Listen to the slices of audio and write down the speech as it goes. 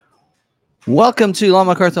Welcome to Law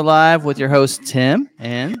MacArthur Live with your host Tim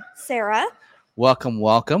and Sarah. welcome.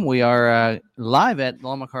 We are live at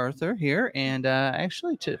Law MacArthur here, and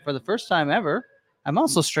actually, for the first time ever, I'm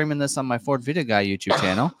also streaming this on my Ford Video Guy YouTube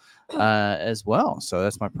channel as well. So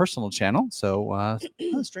that's my personal channel. So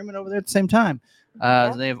I'm streaming over there at the same time.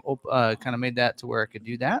 Yep. They've kind of made that to where I could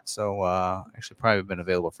do that. So actually, probably been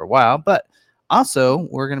available for a while, but also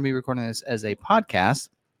we're going to be recording this as a podcast.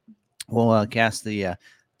 We'll cast the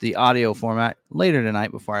audio format later tonight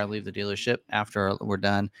before I leave the dealership after we're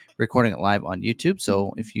done recording it live on YouTube.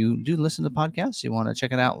 So if you do listen to the podcast, you want to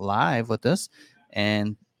check it out live with us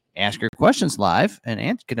and ask your questions live and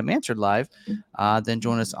get them answered live, then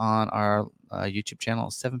join us on our YouTube channel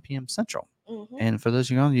at 7 p.m. Central. Mm-hmm. And for those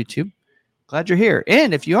of you on YouTube, glad you're here.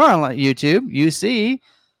 And if you are on YouTube, you see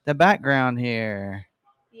the background here,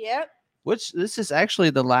 Yep. which this is actually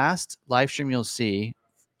the last live stream you'll see,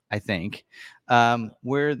 I think,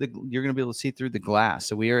 where you're going to be able to see through the glass.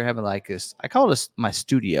 So we are having like this. I call this my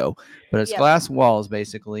studio, but it's Yep. glass walls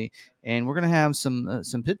basically, and we're going to have some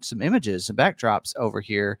images, some backdrops over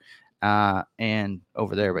here and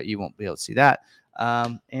over there, but you won't be able to see that.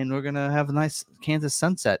 And we're going to have a nice Kansas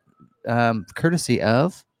sunset, courtesy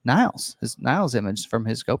of Niles, his Niles image from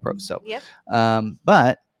his GoPro. So, Yep.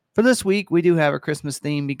 but for this week, we do have a Christmas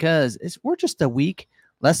theme because we're just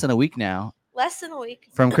less than a week now Less than a week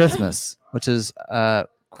from Christmas, which is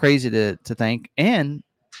crazy to think. And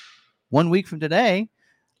 1 week from today,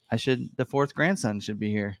 the fourth grandson should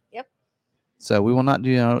be here. Yep. So we will not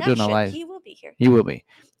doing a live. He will be here. He will be.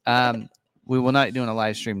 We will not be doing a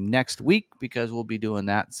live stream next week because we'll be doing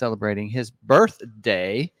that celebrating his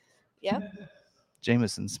birthday. Yep.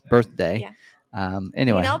 Jameson's birthday. Yeah.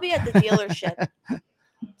 Anyway, And I'll be at the dealership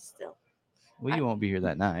still. Well, you won't be here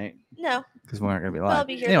that night No, because we aren't going to be but live. I'll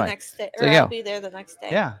be here Anyway, the next day. there Or you I'll go. be there the next day.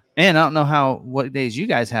 Yeah. And I don't know what days you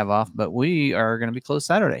guys have off, but we are going to be closed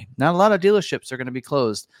Saturday. Not a lot of dealerships are going to be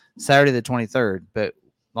closed Saturday the 23rd, but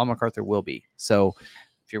Law MacArthur will be. So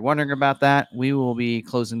if you're wondering about that, we will be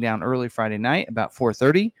closing down early Friday night about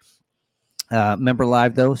 4:30. Member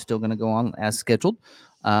Live, though, still going to go on as scheduled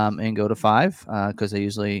and go to 5 because they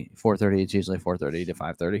usually 4:30. It's usually 4:30 to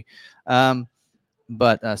 5:30.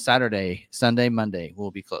 But Saturday, Sunday, Monday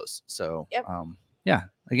will be closed. So, Yep. Yeah,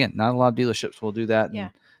 again, not a lot of dealerships will do that.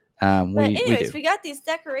 Yeah. And, But we anyways, do. we got these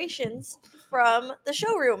decorations from the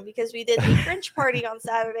showroom because we did the Grinch party on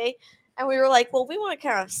Saturday, and we were like, well, we want to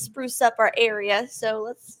kind of spruce up our area, so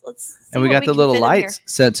let's. See And we what got the can little fit in lights here.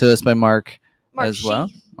 sent to us by Mark Mark as well.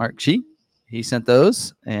 Shee. Mark Chi. He sent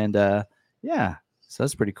those. And yeah, so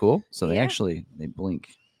that's pretty cool. So Yeah. they blink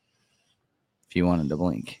if you wanted to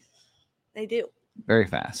blink They do. very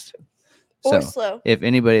fast. Or So slow. if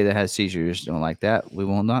anybody that has seizures don't like that, we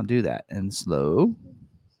will not do that. And slow.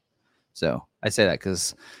 So I say that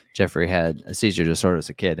because Jeffrey had a seizure disorder as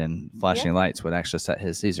a kid, and flashing lights would actually set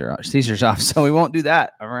his seizures off. So we won't do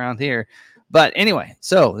that around here. But anyway,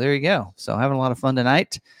 so there you go. So having a lot of fun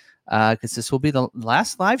tonight because this will be the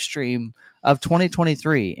last live stream of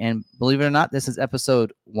 2023. And believe it or not, this is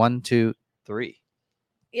episode 123.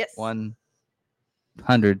 Yes.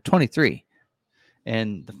 123.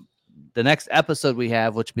 And the next episode we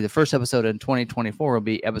have, which will be the first episode in 2024, will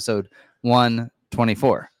be episode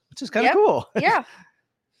 124, which is kind of cool. Yeah.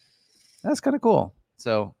 That's kind of cool.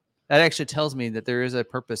 So that actually tells me that there is a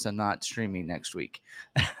purpose in not streaming next week.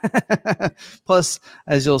 Plus,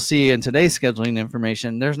 as you'll see in today's scheduling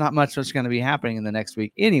information, there's not much that's going to be happening in the next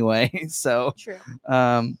week anyway. So True.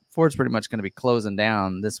 Ford's pretty much going to be closing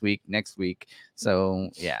down this week, next week. So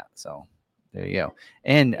yeah, so there you go.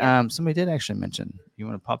 And somebody did actually mention, you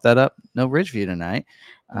want to pop that up? No Ridgeview tonight.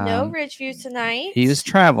 No Ridgeview tonight. He is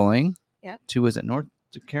traveling Yep. to, was it North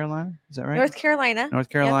Carolina? Is that right? North Carolina. North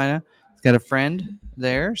Carolina. He's got a friend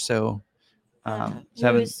there, so He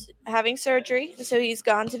was having surgery, so he's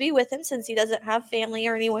gone to be with him since he doesn't have family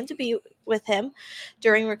or anyone to be with him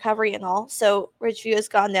during recovery and all. So Ridgeview has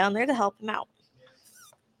gone down there to help him out.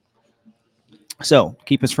 So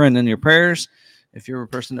keep his friend in your prayers if you're a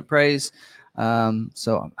person that prays.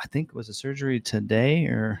 So I think, was the surgery today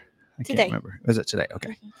or I Today. can't remember. Was it today?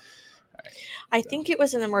 Okay. Mm-hmm. I think it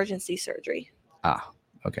was an emergency surgery.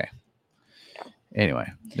 Okay. Anyway,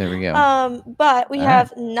 there we go. But we All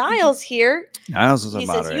have Niles here. Niles is a He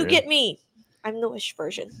says, moderator. "You get me." I'm the Wish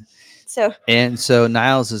version. So And so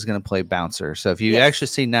Niles is going to play bouncer. So if you Yes. actually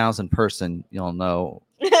see Niles in person, you'll know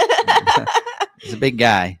he's a big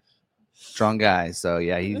guy, strong guy. So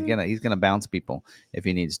yeah, he's Mhm. gonna bounce people if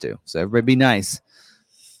he needs to. So everybody be nice.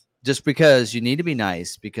 just because you need to be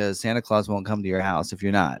nice because Santa Claus won't come to your house if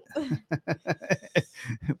you're not.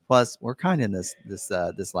 Plus, we're kind in this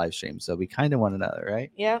live stream, so we kind of one another,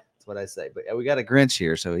 right? Yep. That's what I say. But we got a Grinch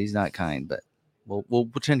here, so he's not kind, but we'll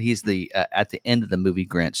pretend he's the at the end of the movie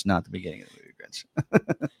Grinch, not the beginning of the movie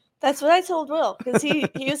Grinch. That's what I told Will because he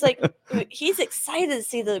was like, he's excited to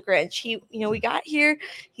see the Grinch. We got here,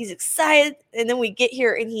 he's excited, and then we get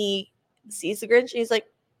here and he sees the Grinch and he's like,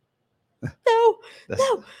 no.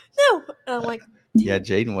 And I'm like, yeah,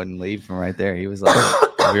 Jaden wouldn't leave from right there. He was like,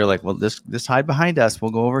 we were like, well, just hide behind us.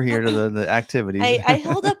 We'll go over here to the activities.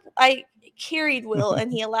 I carried Will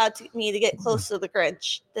and he allowed me to get close to the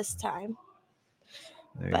Grinch this time.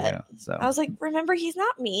 There you go. So I was like, remember, he's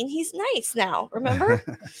not mean. He's nice now. Remember?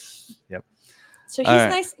 Yep. So he's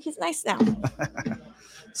nice. He's nice now.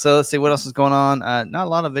 So let's see what else is going on. Not a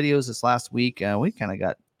lot of videos this last week. We kind of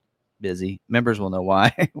got busy. Members will know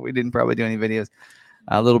why. We didn't probably do any videos.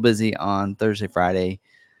 A little busy on Thursday, Friday.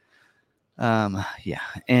 Yeah,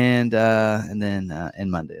 and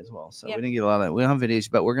Monday as well. So we didn't get a lot of. We don't have videos,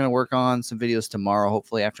 but we're gonna work on some videos tomorrow.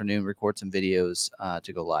 Hopefully afternoon, record some videos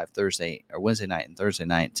to go live Thursday or Wednesday night and Thursday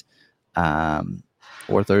night,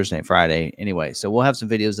 or Thursday and Friday. Anyway, so we'll have some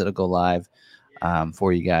videos that'll go live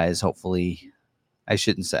for you guys. Hopefully, I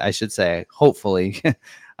should say hopefully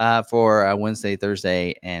for Wednesday,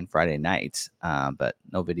 Thursday, and Friday night. But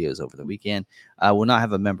no videos over the weekend. We'll not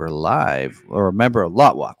have a member live or a member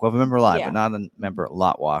lot walk. We'll have a member live, but not a member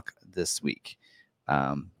lot walk this week.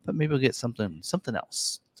 But maybe we'll get something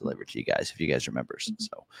else delivered to you guys if you guys are members.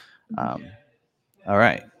 So, all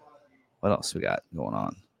right. What else we got going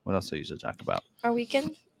on? What else do I usually talk about? Our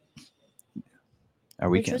weekend.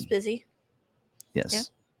 Which was busy. Yes. Yeah.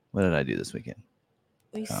 What did I do this weekend?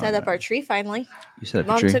 We set up our tree finally. You set up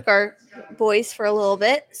Mom your tree? took our boys for a little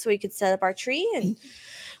bit so we could set up our tree. And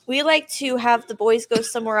we like to have the boys go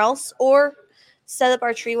somewhere else or set up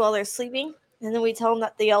our tree while they're sleeping. And then we tell them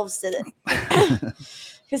that the elves did it.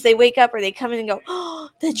 Because they wake up or they come in and go, oh,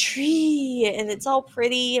 the tree. And it's all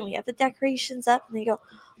pretty. And we have the decorations up. And they go,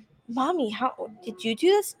 Mommy, how did you do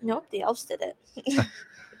this? Nope, the elves did it.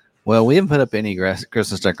 Well, we haven't put up any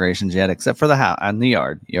Christmas decorations yet, except for the house and the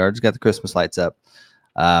yard. Yard's got the Christmas lights up.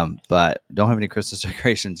 But don't have any Christmas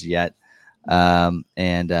decorations yet. Yeah,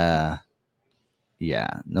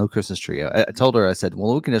 no Christmas tree. I told her, I said,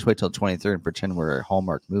 well, we can just wait till the 23rd and pretend we're a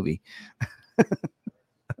Hallmark movie.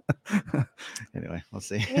 Anyway, we'll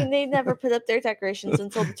see. I mean, they never put up their decorations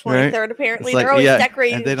until the 23rd, right? Apparently. They're always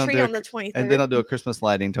decorating the tree on the 23rd. And they don't do a Christmas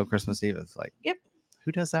lighting until Christmas Eve. It's like, yep.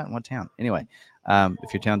 Who does that in what town? Anyway,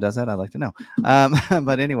 if your town does that, I'd like to know.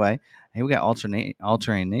 But anyway, hey, we got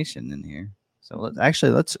alternation in here. So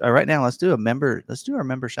let's right now let's do our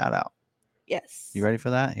member shout out. Yes. You ready for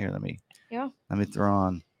that? Here, let me throw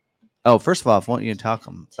on. Oh, first of all, I want you to talk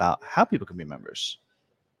about how people can be members,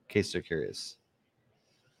 in case they're curious.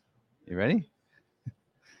 You ready?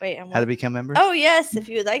 Wait, how to become members? Oh yes, if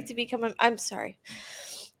you would like to become I'm sorry.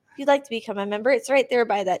 If you'd like to become a member, it's right there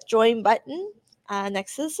by that join button,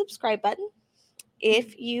 next to the subscribe button.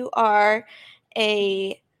 If you are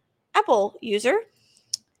a Apple user,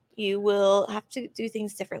 you will have to do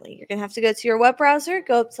things differently. You're going to have to go to your web browser,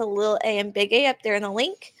 go up to little A and big A up there in the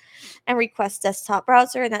link, and request desktop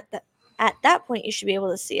browser. And at that point, you should be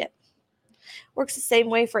able to see it. Works the same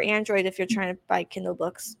way for Android if you're trying to buy Kindle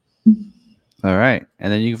books. All right.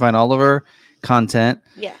 And then you can find all of our content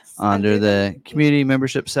under the community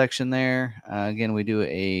membership section there. Again, we do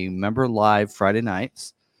a member live Friday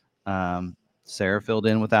nights. Sarah filled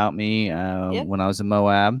in without me when I was in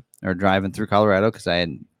Moab or driving through Colorado because I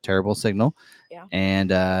had terrible signal. Yeah.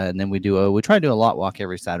 And then we try to do a lot walk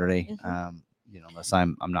every Saturday. Mm-hmm. Unless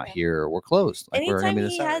I'm not here or we're closed. Like anytime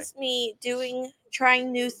he has me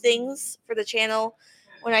trying new things for the channel.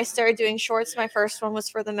 When I started doing shorts, my first one was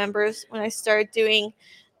for the members. When I started doing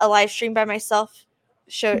a live stream by myself,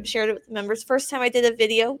 shared it with the members. First time I did a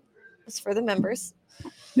video was for the members.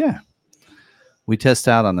 Yeah. We test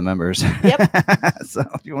out on the members. Yep. So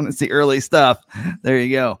if you want to see early stuff, there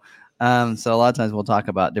you go. So a lot of times we'll talk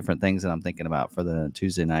about different things that I'm thinking about for the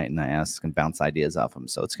Tuesday night, and I ask and bounce ideas off them.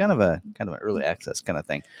 So it's kind of an early access kind of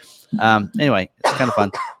thing. Anyway, it's kind of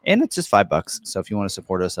fun, and it's just $5. So if you want to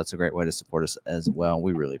support us, that's a great way to support us as well.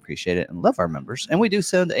 We really appreciate it and love our members, and we do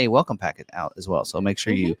send a welcome packet out as well. So make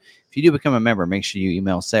sure if you do become a member, make sure you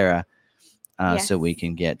email Sarah. So we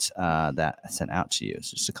can get that sent out to you.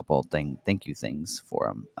 So just a couple of thank you things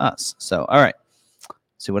for us. So, all right.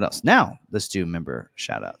 See what else. Now, let's do member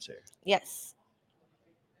shout outs here. Yes.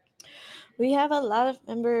 We have a lot of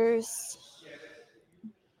members.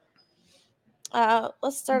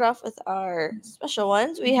 Let's start off with our special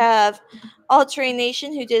ones. We have All Train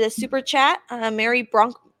Nation who did a super chat. Mary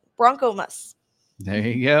Bronco Mus. There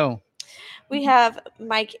you go. We have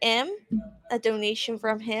Mike M, a donation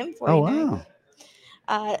from him. Oh, 49. wow.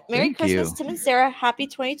 Merry Thank Christmas, you. Tim and Sarah. Happy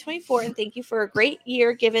 2024, and thank you for a great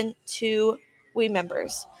year given to we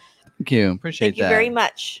members. Thank you. Appreciate Thank you that. very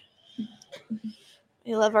much.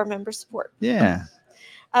 We love our member support. Yeah.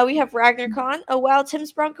 We have Ragnar Khan. Oh, wow.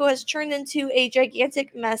 Tim's Bronco has turned into a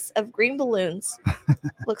gigantic mess of green balloons.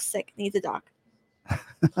 Looks sick. Needs a dock.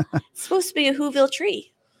 It's supposed to be a Whoville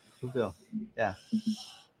tree. Whoville. Yeah.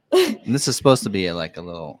 And this is supposed to be like a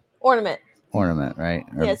little Ornament. ornament, right?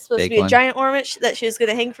 Or Yeah, it's supposed to big be a one. giant ornament that she was going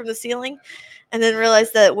to hang from the ceiling and then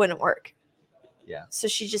realized that it wouldn't work. Yeah. So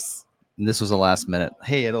she just. And this was a last minute.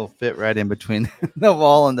 Hey, it'll fit right in between the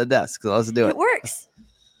wall and the desk. So let's do It it. works.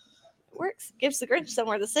 It works. Gives the Grinch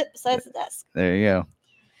somewhere to sit besides the desk. There you go.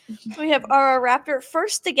 We have our Raptor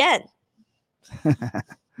first again.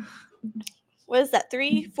 What is that?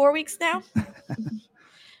 3-4 weeks now?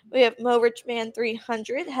 We have Mo Richman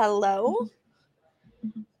 300. Hello.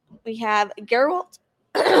 We have Geralt.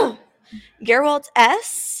 Geralt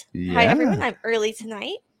S. Hi, everyone. I'm early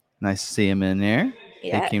tonight. Nice to see him in there.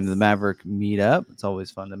 Yes. They came to the Maverick meetup. It's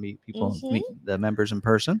always fun to meet people, Mhm. meet the members in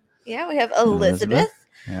person. Yeah, we have Elizabeth.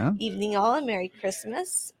 Yeah. Evening all and Merry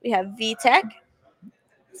Christmas. We have VTech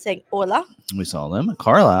saying hola. We saw them at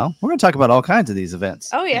Carlisle. We're going to talk about all kinds of these events.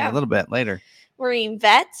 Oh, yeah. A little bit later. Marine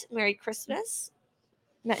Vet, Merry Christmas.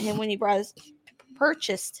 Met him when he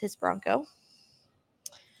purchased his Bronco.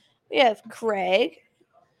 We have Craig.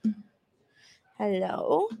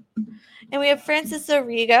 Hello. And we have Francis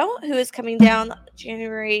Origo, who is coming down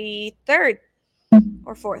January 3rd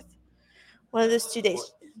or 4th. One of those 2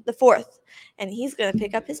 days. The 4th. And he's going to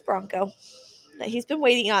pick up his Bronco that he's been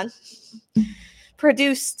waiting on.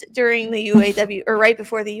 Produced during the UAW, or right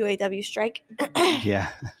before the UAW strike. Yeah.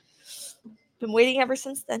 Been waiting ever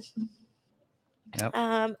since then. Yep.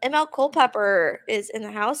 ML Culpepper is in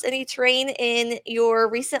the house. Any terrain in your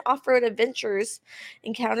recent off-road adventures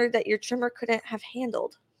encountered that your trimmer couldn't have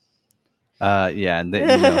handled? Yeah. And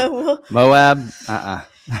Moab.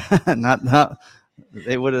 Not.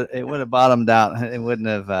 It would have bottomed out. It wouldn't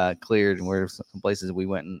have cleared. And where some places we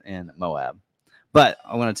went in Moab. But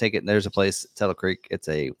I want to take it. There's a place, Tuttle Creek. It's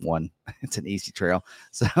it's an easy trail,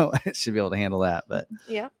 so it should be able to handle that. But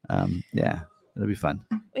yeah, it'll be fun.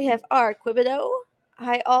 We have our Quibido.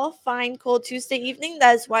 Hi all, fine cold Tuesday evening.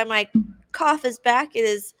 That is why my cough is back. It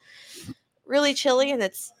is really chilly and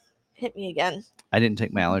it's hit me again. I didn't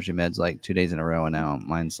take my allergy meds like 2 days in a row, and now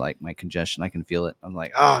mine's like my congestion. I can feel it. I'm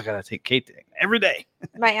like, oh, I gotta take Kate every day.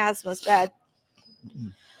 My asthma's bad.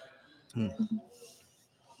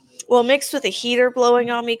 Well, mixed with a heater blowing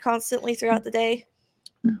on me constantly throughout the day.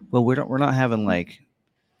 Well, we're not having like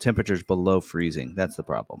temperatures below freezing. That's the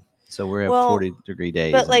problem. So we're at 40-degree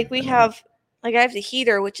days. But like I have the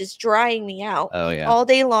heater, which is drying me out. Oh yeah. All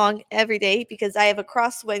day long, every day, because I have a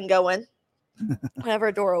crosswind going whenever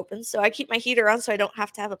a door opens. So I keep my heater on so I don't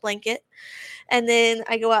have to have a blanket. And then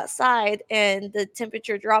I go outside and the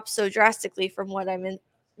temperature drops so drastically from what I'm in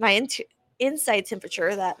my inside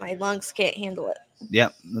temperature that my lungs can't handle it.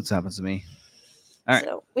 Yep, that's happens to me. All right.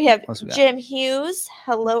 So we have Jim Hughes.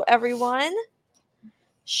 Hello, everyone.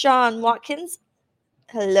 Sean Watkins.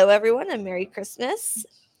 Hello, everyone, and Merry Christmas.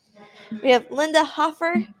 We have Linda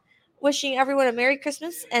Hoffer wishing everyone a Merry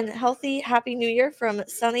Christmas and healthy, Happy New Year from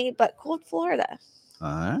sunny but cold Florida.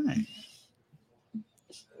 All right.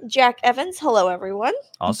 Jack Evans. Hello, everyone.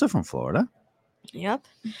 Also from Florida. Yep.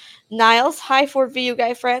 Niles. Hi, Ford Video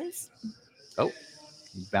Guy friends. Oh.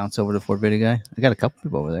 Bounce over to Ford Video Guy. I got a couple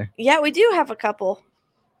people over there. Yeah, we do have a couple.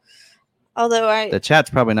 Although the chat's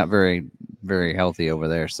probably not very, very healthy over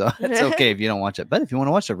there, so it's okay if you don't watch it. But if you want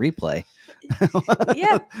to watch a replay,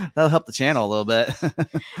 yeah, that'll help the channel a little bit.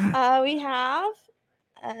 We have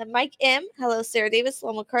Mike M. Hello, Sarah Davis,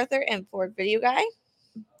 Lowell MacArthur, and Ford Video Guy.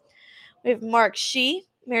 We have Mark Shee.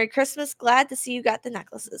 Merry Christmas. Glad to see you got the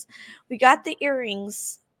necklaces. We got the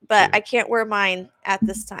earrings, but I can't wear mine at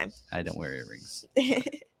this time. I don't wear earrings.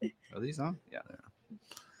 Are these on? Yeah, they're on.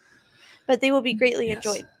 But they will be greatly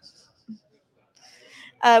enjoyed.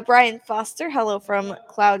 Brian Foster, hello from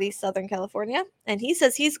cloudy Southern California. And he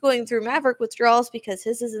says he's going through Maverick withdrawals because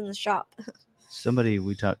his is in the shop. Somebody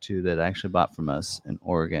we talked to that actually bought from us in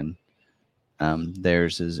Oregon,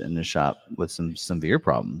 theirs is in the shop with some severe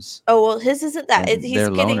problems. Oh, well, his isn't that.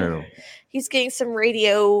 Loaner. He's getting some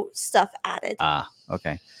radio stuff added. Ah,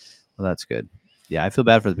 okay. Well, that's good. Yeah, I feel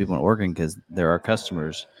bad for the people in Oregon because they're our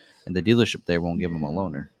customers, and the dealership there won't give them a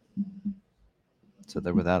loaner. So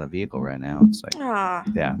they're without a vehicle right now. It's like,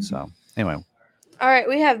 yeah. So anyway, All right,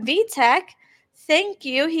 we have VTech. Thank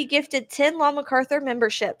you. He gifted 10 Law MacArthur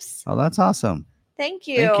memberships. Oh, that's awesome. Thank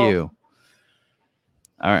you. Thank you.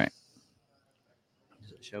 All right.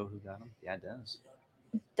 Does it show who got them? Yeah, it does.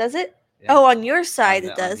 Does it? Yeah. Oh, on your side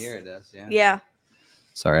it On does. here it does. Yeah. Yeah.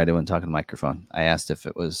 Sorry, I didn't talk to the microphone. I asked if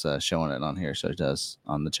it was showing it on here, so it does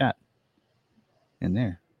on the chat. In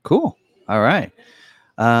there. Cool. All right.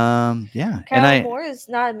 Yeah. Kyle Moore is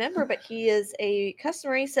not a member, but he is a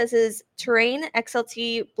customer. He says his Terrain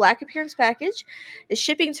XLT Black Appearance package is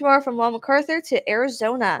shipping tomorrow from Law MacArthur to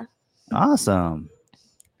Arizona. Awesome.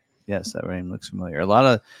 Yes, that name looks familiar. A lot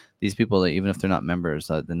of these people, even if they're not members,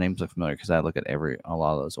 the names look familiar because I look at a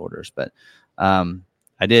lot of those orders. But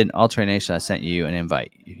I did All-Terrain Nation. I sent you an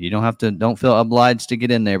invite. You don't feel obliged to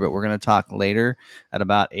get in there, but we're going to talk later at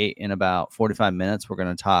about 45 minutes. We're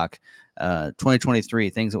going to talk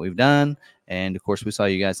 2023 things that we've done. And of course, we saw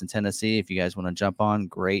you guys in Tennessee. If you guys want to jump on,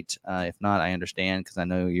 great. If not, I understand because I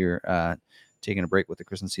know you're taking a break with the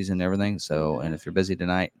Christmas season and everything. So, and if you're busy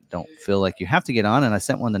tonight, don't feel like you have to get on. And I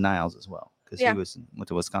sent one to Niles as well because he went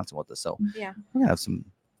to Wisconsin with us. So yeah, we're gonna have some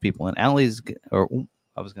people in. Allie's gonna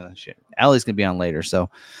be on later.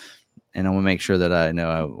 So, and I want to make sure that I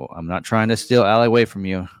know I'm not trying to steal Allie away from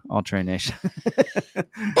you, All-Terrain Nation.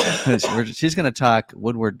 She's going to talk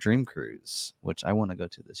Woodward Dream Cruise, which I want to go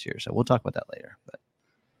to this year. So we'll talk about that later. But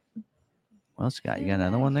what else you got? You got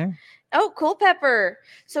another one there? Oh, Culpepper.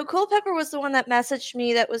 So Culpepper was the one that messaged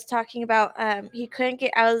me that was talking about he couldn't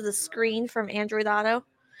get out of the screen from Android Auto.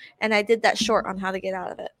 And I did that short on how to get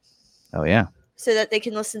out of it. Oh, yeah. So that they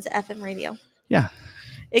can listen to FM radio. Yeah.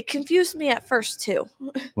 It confused me at first, too.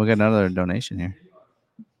 We'll get another donation here.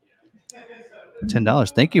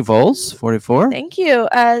 $10. Thank you, Vols 44. Thank you.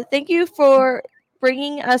 Thank you for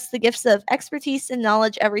bringing us the gifts of expertise and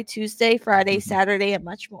knowledge every Tuesday, Friday, Saturday, and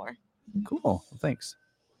much more. Cool. Well, thanks.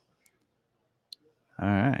 All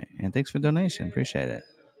right. And thanks for the donation. Appreciate it.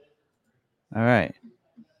 All right.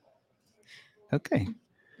 Okay.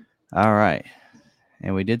 All right.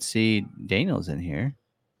 And we did see Daniel's in here.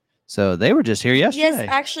 So they were just here yesterday. Yes,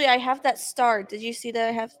 actually, I have that starred. Did you see that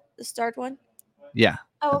I have the starred one? Yeah.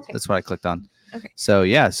 Oh, okay. That's what I clicked on. Okay. So,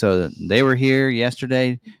 yeah. So they were here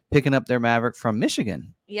yesterday picking up their Maverick from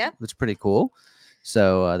Michigan. Yep. That's pretty cool.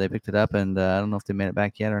 So they picked it up, and I don't know if they made it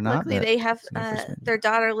back yet or not. Luckily, they have their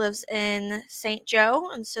daughter lives in St.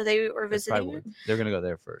 Joe, and so they were visiting. They're going to go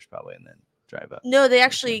there first, probably, and then drive up. No, they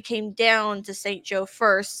actually came down to St. Joe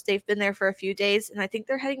first. They've been there for a few days, and I think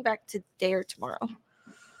they're heading back today or tomorrow.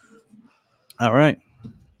 All right.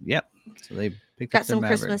 Yep. So they picked got up some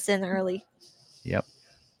Maverick. Christmas in early. Yep.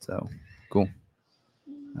 So cool.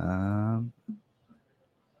 All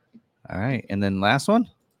right, and then last one.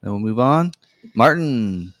 Then we'll move on.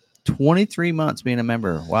 Martin, 23 months being a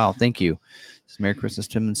member. Wow, thank you. Merry Christmas,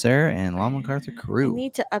 Tim and Sarah, and Law MacArthur crew. I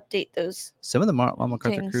need to update those. Some of the Law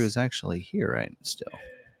MacArthur crew is actually here, right? Still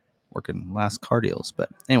working last car deals, but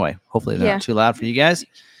anyway, hopefully they're not too loud for you guys.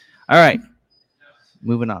 All right,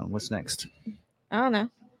 moving on. What's next? I don't know.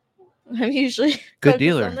 I'm usually good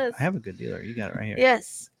dealer. I have a good dealer. You got it right here.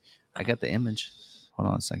 Yes. I got the image. Hold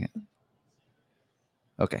on a second.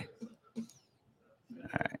 Okay.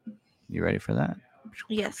 All right. You ready for that?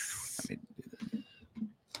 Yes.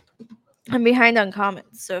 I'm behind on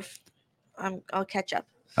comments, so I'll catch up.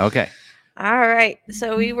 Okay. All right.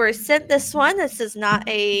 So we were sent this one. This is not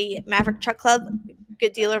a Maverick Truck Club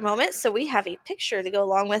good dealer moment, so we have a picture to go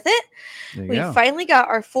along with it. We finally got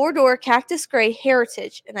our 4-door Cactus Gray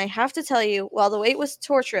Heritage, and I have to tell you, while the wait was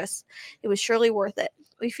torturous, it was surely worth it.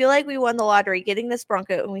 We feel like we won the lottery getting this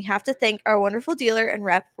Bronco, and we have to thank our wonderful dealer and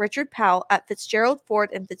rep, Richard Powell at Fitzgerald Ford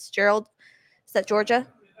in Fitzgerald. Is that Georgia?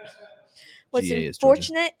 What's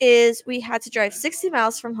unfortunate is we had to drive 60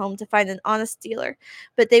 miles from home to find an honest dealer,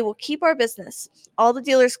 but they will keep our business. All the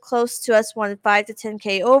dealers close to us wanted 5 to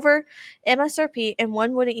 10K over MSRP, and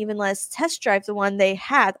one wouldn't even let us test drive the one they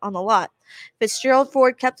had on the lot. Fitzgerald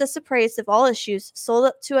Ford kept us appraised of all issues, sold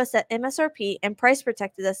it to us at MSRP, and price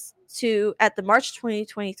protected us at the March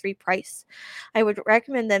 2023 price. I would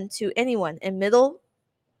recommend them to anyone in Middle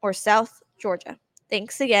or South Georgia.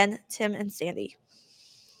 Thanks again, Tim and Sandy.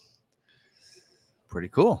 Pretty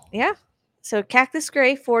cool. Yeah. So Cactus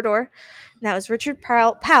Gray 4-door. That was Richard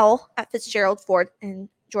Powell at Fitzgerald Ford in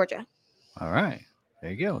Georgia. All right. There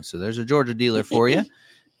you go. So there's a Georgia dealer for you.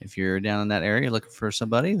 If you're down in that area looking for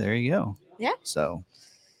somebody, there you go. Yeah. So,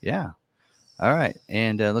 yeah. All right.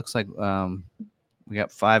 And it looks like we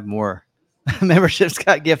got 5 more memberships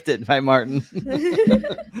got gifted by Martin.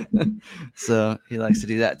 So he likes to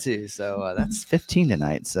do that too. So that's 15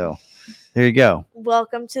 tonight. So there you go.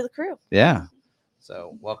 Welcome to the crew. Yeah.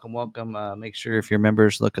 So welcome. Make sure if you're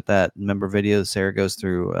members, look at that member video. Sarah goes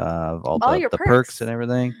through all your the perks. perks and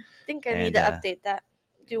everything. I think I need And, to update that.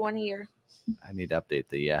 Do one a year. I need to update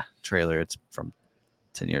the trailer. It's from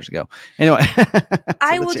 10 years ago. Anyway,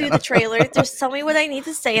 I will do the trailer. Just tell me what I need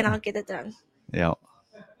to say and I'll get it done. Yeah.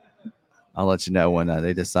 I'll let you know when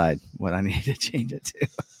they decide what I need to change it to.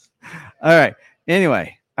 All right.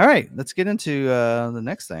 Anyway. All right. Let's get into the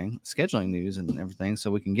next thing, scheduling news and everything, so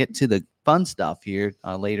we can get to the fun stuff here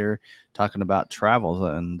later, talking about travels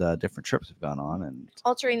and different trips we've gone on. And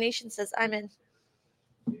Altering Nation says I'm in.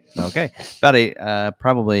 Okay. About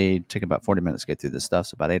probably take about 40 minutes to get through this stuff.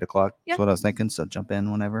 So about 8 o'clock. Yeah. That's what I was thinking. So jump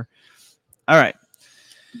in whenever. All right.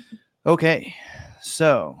 Okay.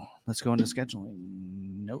 So let's go into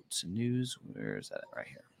scheduling notes and news. Where is that? Right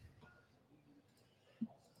here.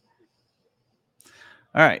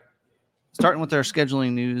 All right. Starting with our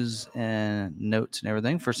scheduling news and notes and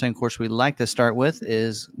everything. First thing, of course, we like to start with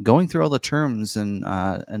is going through all the terms and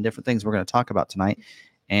different things we're going to talk about tonight.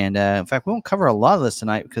 And in fact, we won't cover a lot of this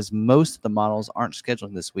tonight because most of the models aren't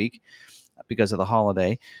scheduling this week because of the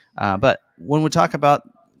holiday. But when we talk about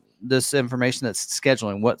this information that's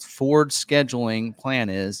scheduling, what Ford's scheduling plan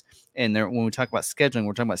is, and when we talk about scheduling,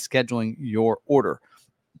 we're talking about scheduling your order,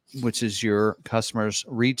 which is your customer's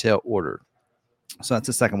retail order. So that's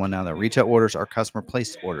the second one now. The retail orders are customer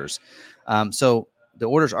placed orders. So the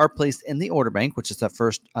orders are placed in the order bank, which is the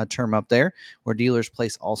first term up there, where dealers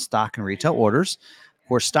place all stock and retail orders.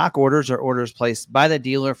 Where stock orders are orders placed by the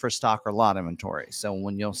dealer for stock or lot inventory. So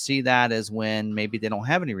when you'll see that is when maybe they don't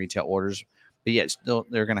have any retail orders, but yet still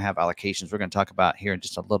they're going to have allocations. We're going to talk about here in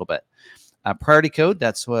just a little bit. Priority code,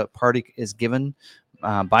 that's what priority is given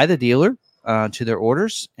by the dealer to their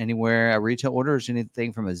orders. Anywhere a retail order is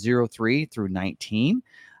anything from a 03 through 19.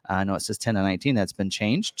 I know it says 10 to 19. That's been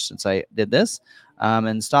changed since I did this.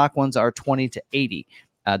 And stock ones are 20 to 80.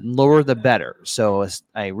 Lower the better. So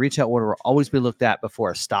a retail order will always be looked at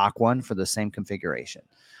before a stock one for the same configuration.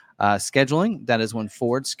 Scheduling, that is when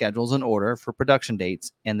Ford schedules an order for production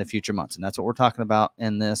dates in the future months. And that's what we're talking about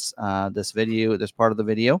in this video, this part of the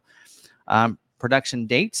video. Production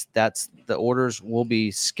dates, that's the orders will be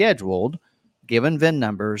scheduled, given VIN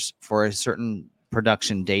numbers for a certain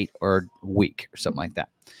production date or week or something like that.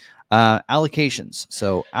 Allocations.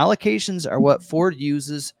 So allocations are what Ford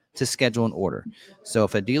uses to schedule an order. So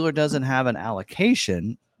if a dealer doesn't have an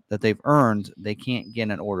allocation that they've earned, they can't get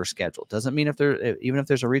an order scheduled. Doesn't mean even if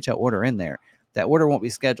there's a retail order in there, that order won't be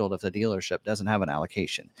scheduled if the dealership doesn't have an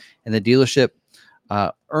allocation. And the dealership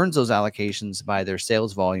earns those allocations by their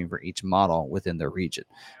sales volume for each model within their region.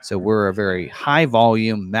 So we're a very high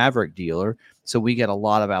volume Maverick dealer. So we get a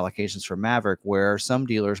lot of allocations for Maverick, where some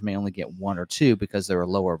dealers may only get one or two because they're a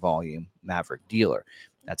lower volume Maverick dealer.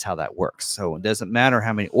 That's how that works. So it doesn't matter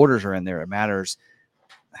how many orders are in there. It matters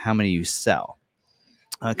how many you sell.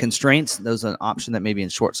 Constraints, those are an option that may be in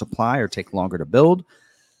short supply or take longer to build.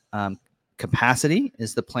 Capacity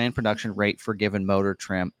is the planned production rate for given motor,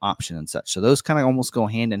 trim, option, and such. So those kind of almost go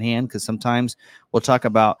hand in hand, because sometimes we'll talk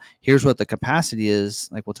about here's what the capacity is.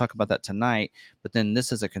 Like we'll talk about that tonight, but then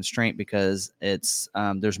this is a constraint because it's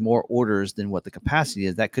there's more orders than what the capacity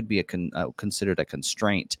is. That could be considered a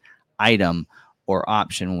constraint item or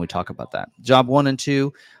option when we talk about that. Job 1 and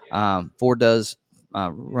 2, Ford does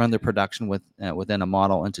run their production within a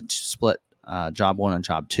model into split job 1 and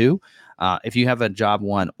job 2. If you have a job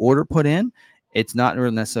 1 order put in, it's not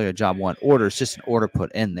really necessarily a job 1 order. It's just an order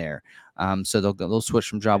put in there. So they'll switch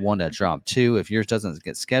from job 1 to job 2. If yours doesn't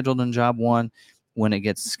get scheduled in job 1, when it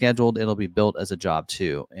gets scheduled, it'll be built as a job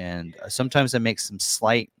 2. And sometimes it makes some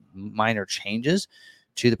slight minor changes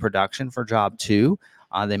to the production for job 2.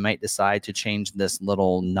 They might decide to change this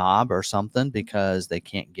little knob or something because they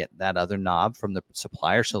can't get that other knob from the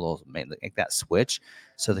supplier. So they'll make that switch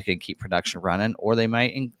so they can keep production running. Or they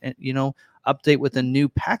might, update with a new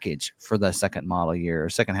package for the second model year or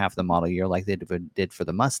second half of the model year, like they did for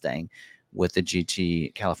the Mustang with the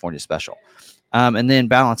GT California Special. And then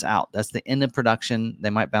balance out. That's the end of production. They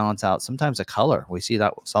might balance out sometimes a color. We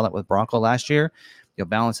saw that with Bronco last year. You'll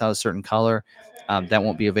balance out a certain color. That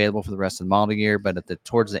won't be available for the rest of the model year, but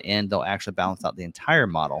towards the end, they'll actually balance out the entire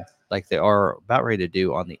model like they are about ready to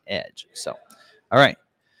do on the Edge. So, all right.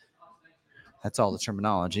 That's all the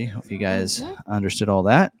terminology. Hope you guys understood all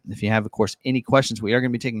that. If you have, of course, any questions, we are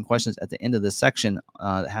going to be taking questions at the end of this section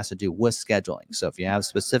that has to do with scheduling. So if you have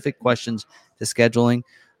specific questions to scheduling,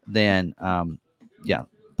 then,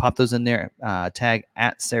 pop those in there. Tag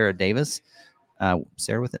at Sarah Davis,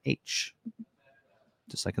 Sarah with an H.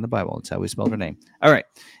 Just like in the Bible. That's how we spelled her name. All right.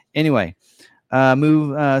 Anyway,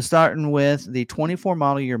 Starting with the 24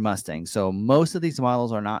 model year Mustang. So most of these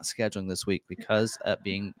models are not scheduling this week because of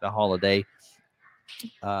being the holiday.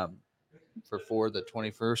 For the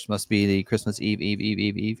 21st must be the Christmas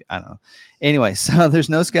Eve. I don't know. Anyway, so there's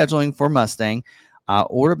no scheduling for Mustang.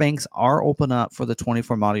 Order banks are open up for the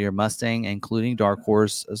 24 model year Mustang, including Dark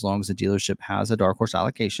Horse, as long as the dealership has a Dark Horse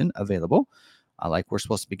allocation available. Like we're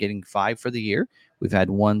supposed to be getting 5 for the year. We've had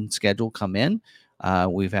 1 schedule come in.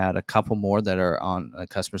 We've had a couple more that are on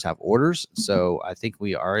customers have orders. So I think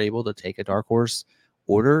we are able to take a Dark Horse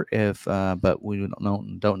order but we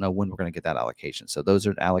don't know when we're going to get that allocation. So those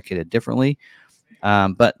are allocated differently,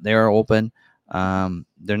 but they're open.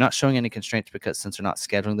 They're not showing any constraints because since they're not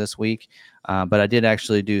scheduling this week. But I did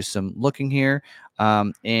actually do some looking here.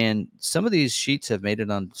 And some of these sheets have made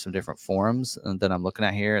it on some different forums that I'm looking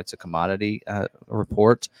at here. It's a commodity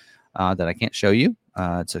report that I can't show you.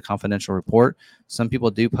 It's a confidential report. Some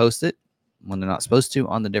people do post it when they're not supposed to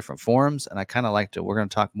on the different forums. And I kind of like to, we're going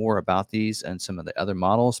to talk more about these and some of the other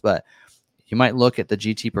models, but you might look at the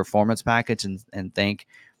GT performance package and think,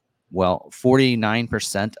 well,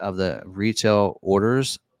 49% of the retail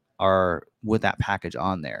orders are with that package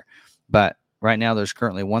on there. But right now there's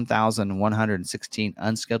currently 1,116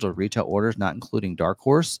 unscheduled retail orders, not including Dark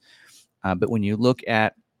Horse. But when you look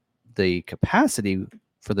at the capacity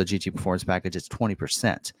for the GT performance package, it's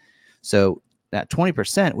 20%. So that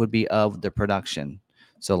 20% would be of the production.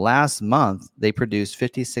 So last month they produced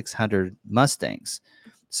 5,600 Mustangs.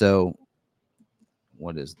 So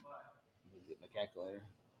what is the calculator?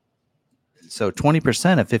 So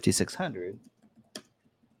 20% of 5,600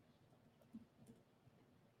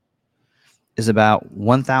 is about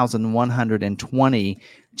 1,120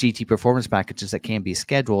 GT performance packages that can be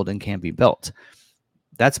scheduled and can be built.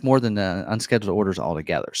 That's more than the unscheduled orders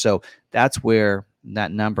altogether. So that's where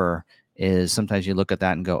that number is. Sometimes you look at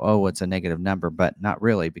that and go, oh, it's a negative number, but not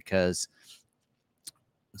really, because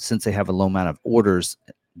since they have a low amount of orders,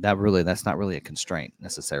 that's not really a constraint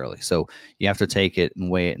necessarily. So you have to take it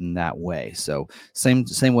and weigh it in that way. So same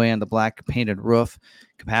way on the black painted roof,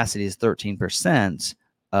 capacity is 13%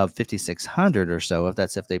 of 5,600 or so. If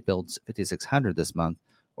they build 5,600 this month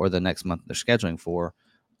or the next month they're scheduling for,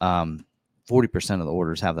 40% of the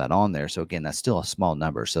orders have that on there. So again, that's still a small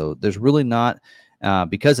number. So there's really not,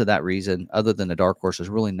 because of that reason, other than the Dark Horse, there's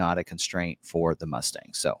really not a constraint for the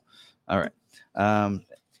Mustang. So, all right.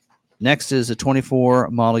 Next is a 24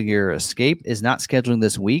 model year Escape is not scheduling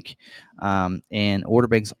this week, and order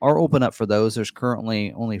banks are open up for those. There's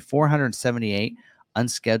currently only 478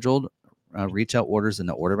 unscheduled retail orders in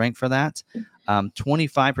the order bank for that.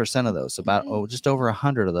 25% of those, just over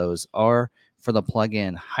 100 of those, are for the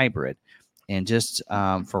plug-in hybrid. And just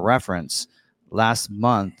for reference, last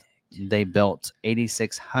month they built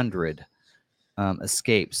 8,600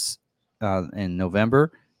 Escapes in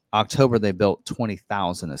November. October, they built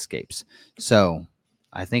 20,000 Escapes. So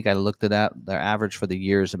I think I looked it up. Their average for the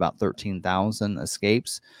year is about 13,000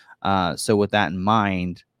 Escapes. So with that in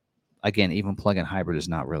mind, again, even plug-in hybrid is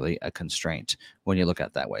not really a constraint when you look at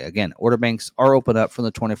it that way. Again, order banks are open up for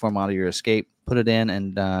the 24 model year Escape. Put it in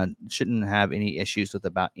and shouldn't have any issues with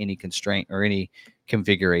about any constraint or any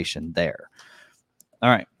configuration there. All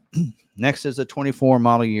right. Next is a 24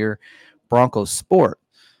 model year Bronco Sport.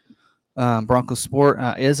 Bronco Sport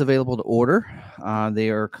is available to order.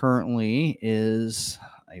 There currently is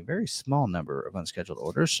a very small number of unscheduled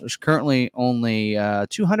orders. There's currently only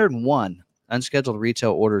 201 unscheduled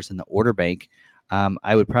retail orders in the order bank.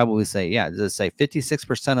 I would probably say, let's say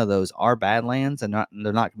 56% of those are Badlands, and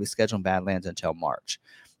they're not going to be scheduling Badlands until March.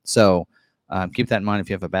 So keep that in mind. If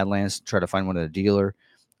you have a Badlands, try to find one at a dealer.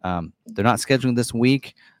 They're not scheduling this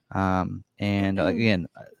week. Again,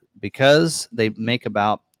 because they make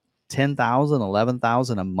about 10,000,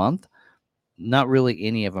 11,000 a month, not really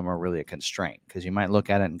any of them are really a constraint, because you might look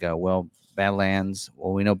at it and go, well, Badlands,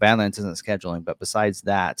 we know Badlands isn't scheduling, but besides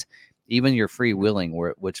that, even your freewheeling,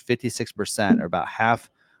 which 56% or about half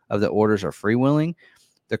of the orders are freewheeling,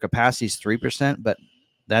 their capacity is 3%, but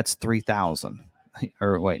that's 3,000.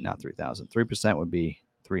 Or wait, not 3,000. 3% would be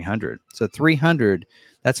 300. So 300,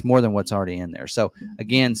 that's more than what's already in there. So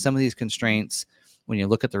again, some of these constraints, when you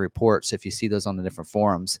look at the reports, if you see those on the different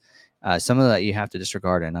forums, some of that you have to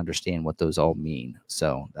disregard and understand what those all mean.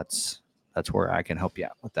 So that's where I can help you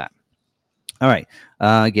out with that. All right.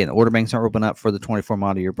 Again, order banks are open up for the 24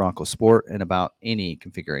 model year Bronco Sport in about any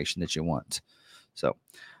configuration that you want. So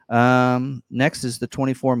next is the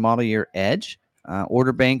 24 model year Edge.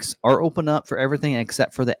 Order banks are open up for everything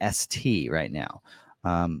except for the ST right now.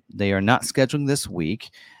 They are not scheduling this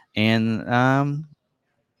week, and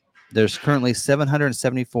there's currently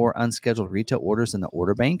 774 unscheduled retail orders in the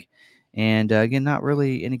order bank. And again, not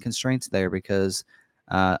really any constraints there because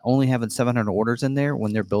only having 700 orders in there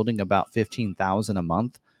when they're building about 15,000 a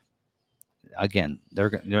month. Again,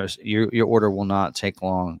 your order will not take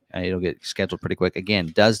long. It'll get scheduled pretty quick.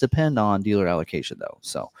 Again, does depend on dealer allocation though.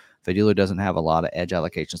 So if a dealer doesn't have a lot of edge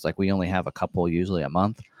allocations, like we only have a couple usually a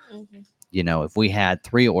month, if we had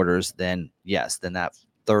 3 orders, then yes, then that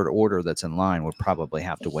third order that's in line would probably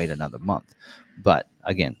have to wait another month. But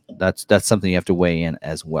again, that's something you have to weigh in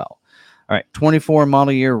as well. All right, 24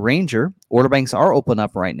 model year Ranger order banks are open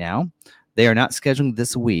up right now. They are not scheduling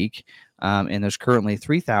this week, and there's currently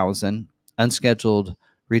 3,000 unscheduled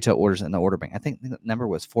retail orders in the order bank. I think the number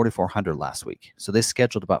was 4,400 last week. So they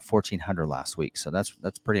scheduled about 1,400 last week. So that's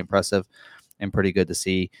pretty impressive and pretty good to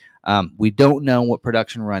see. We don't know what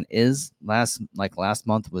production run is. Last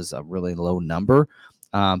month was a really low number,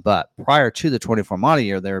 but prior to the 24 model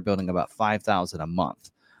year, they were building about 5,000 a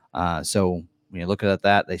month. So when you look at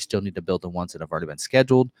that, they still need to build the ones that have already been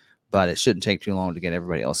scheduled, but it shouldn't take too long to get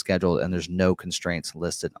everybody else scheduled. And there's no constraints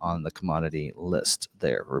listed on the commodity list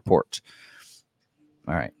there report.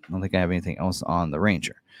 All right. I don't think I have anything else on the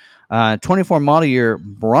Ranger. 24 model year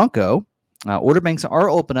Bronco. Order banks are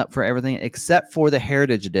open up for everything except for the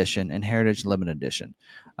Heritage Edition and Heritage Limited Edition.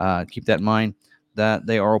 Keep that in mind that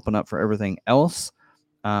they are open up for everything else.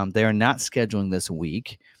 They are not scheduling this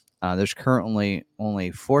week. There's currently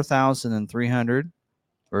only 4,300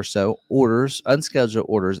 or so orders, unscheduled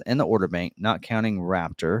orders in the order bank, not counting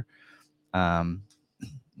Raptor.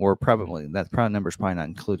 Or probably that number is probably not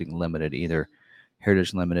including limited either,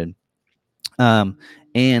 Heritage Limited.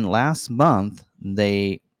 And last month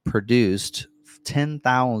they produced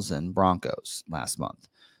 10,000 Broncos last month.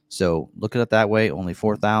 So look at it that way, only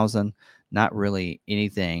 4,000. Not really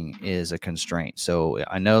anything is a constraint. So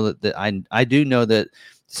I know that I do know that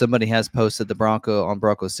somebody has posted the Bronco on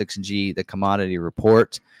Bronco 6G, the commodity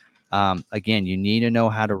report. Again, you need to know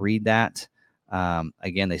how to read that.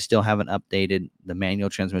 Again, they still haven't updated the manual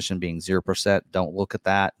transmission being 0%. Don't look at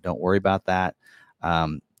that. Don't worry about that.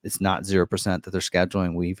 It's not 0% that they're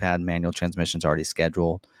scheduling. We've had manual transmissions already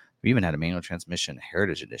scheduled. We even had a manual transmission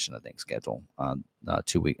Heritage Edition, I think, scheduled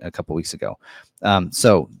a couple weeks ago.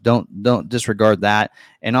 So don't disregard that,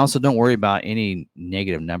 and also don't worry about any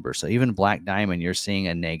negative numbers. So even Black Diamond, you're seeing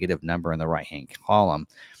a negative number in the right-hand column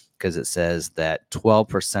because it says that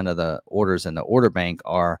 12% of the orders in the order bank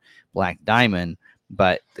are Black Diamond,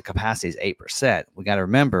 but the capacity is 8%. We got to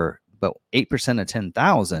remember, but 8% of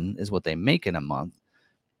 10,000 is what they make in a month.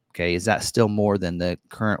 Okay, is that still more than the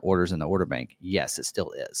current orders in the order bank? Yes, it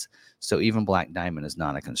still is. So even Black Diamond is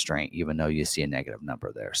not a constraint, even though you see a negative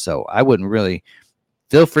number there. So I wouldn't really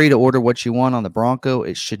feel free to order what you want on the Bronco.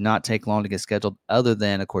 It should not take long to get scheduled, other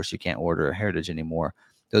than, of course, you can't order a Heritage anymore.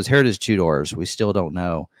 Those Heritage 2-doors, we still don't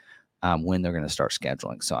know when they're going to start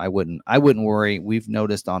scheduling. So I wouldn't worry. We've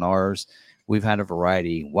noticed on ours, we've had a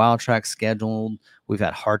variety. Wild Track scheduled. We've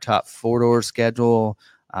had hardtop 4-door schedule.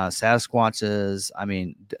 Sasquatches. I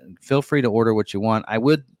mean, feel free to order what you want. I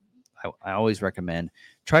always recommend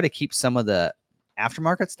try to keep some of the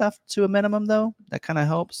aftermarket stuff to a minimum, though. That kind of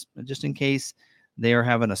helps, just in case they are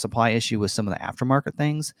having a supply issue with some of the aftermarket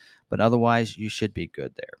things. But otherwise, you should be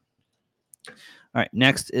good there. All right,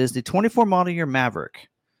 next is the 24 model year Maverick.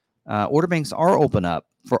 Order banks are open up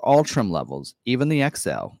for all trim levels, even the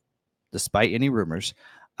XL, despite any rumors.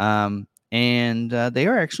 And they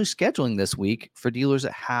are actually scheduling this week for dealers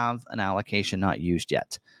that have an allocation not used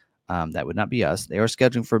yet. That would not be us. They are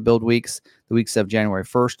scheduling for build weeks, the weeks of January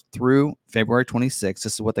 1st through February 26th.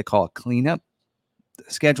 This is what they call a cleanup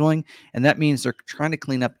scheduling. And that means they're trying to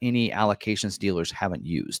clean up any allocations dealers haven't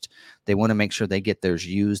used. They want to make sure they get theirs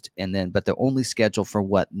used, but they're only scheduled for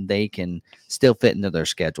what they can still fit into their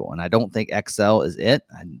schedule. And I don't think XL is it.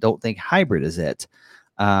 I don't think hybrid is it.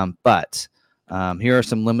 But here are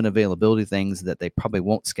some limited availability things that they probably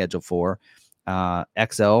won't schedule for.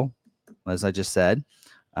 XL, as I just said.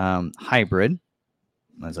 Hybrid,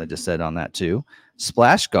 as I just said on that too.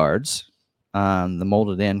 Splash guards, the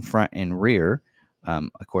molded in front and rear.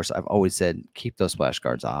 Of course, I've always said keep those splash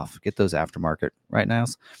guards off. Get those aftermarket right now.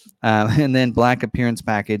 And then black appearance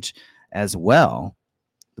package as well,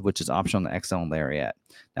 which is optional on the XL and Lariat.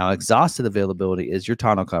 Now, exhausted availability is your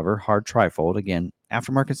tonneau cover, hard trifold. Again,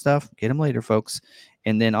 aftermarket stuff, get them later, folks.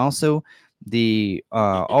 And then also the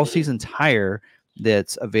all-season tire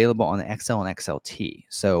that's available on the XL and XLT.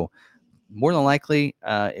 So more than likely,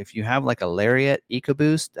 if you have like a Lariat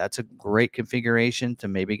EcoBoost, that's a great configuration to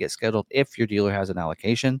maybe get scheduled if your dealer has an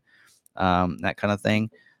allocation, that kind of thing.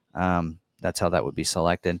 That's how that would be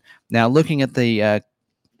selected. Now, looking at the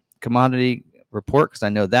commodity report, because I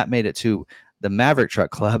know that made it to the Maverick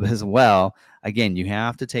Truck Club as well. again, you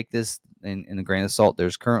have to take this in a grain of salt.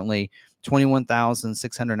 There's currently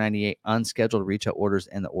 21,698 unscheduled retail orders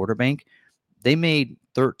in the order bank. They made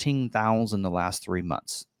 13,000 the last 3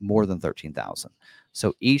 months, more than 13,000.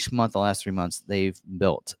 So each month, the last 3 months, they've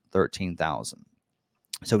built 13,000.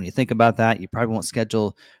 So when you think about that, you probably won't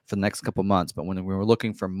schedule for the next couple months. But when we were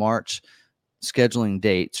looking for March scheduling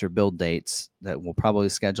dates or build dates, that we'll probably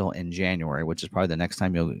schedule in January, which is probably the next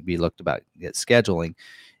time you'll be looked about get scheduling.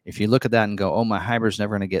 If you look at that and go, oh, my hybrid's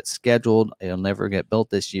never going to get scheduled, it'll never get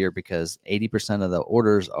built this year because 80% of the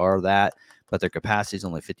orders are that, but their capacity is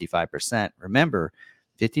only 55%. Remember,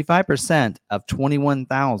 55% of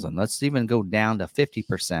 21,000, let's even go down to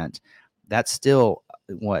 50%. That's still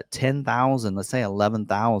what, 10,000, let's say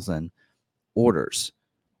 11,000 orders.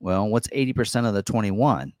 Well, what's 80% of the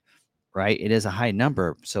 21, right? It is a high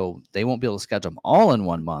number. So they won't be able to schedule them all in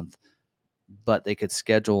 1 month, but they could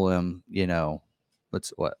schedule them,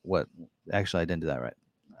 what, actually, I didn't do that right.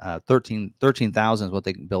 13,000 is what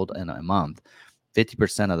they can build in a month.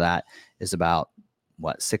 50% of that is about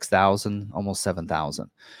 6,000, almost 7,000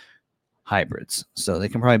 hybrids. So they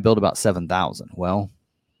can probably build about 7,000. Well,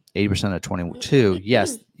 80% of 22,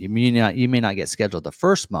 yes, you may not get scheduled the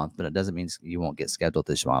first month, but it doesn't mean you won't get scheduled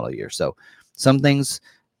this model year. So some things,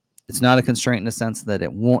 it's not a constraint in the sense that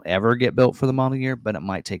it won't ever get built for the model year, but it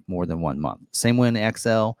might take more than 1 month. Same way in the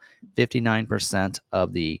XL, 59%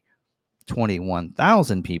 of the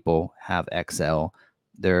 21,000 people have XL.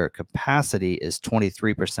 Their capacity is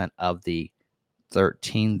 23% of the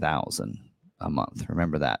 13,000 a month.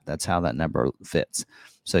 Remember that. That's how that number fits.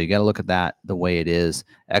 So you got to look at that the way it is.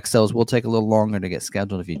 XLs will take a little longer to get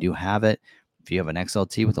scheduled if you do have it. If you have an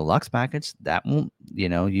XLT with a Lux package, that won't,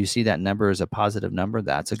 you see that number as a positive number.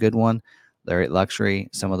 That's a good one. Lariat Luxury,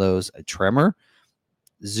 some of those. A Tremor,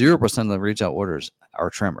 0% of the retail orders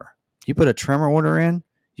are Tremor. You put a Tremor order in,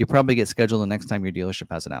 you probably get scheduled the next time your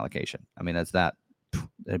dealership has an allocation. I mean,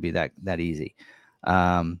 that'd be that easy.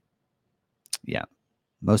 Yeah,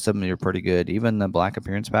 most of them are pretty good. Even the Black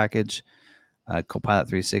Appearance package, Copilot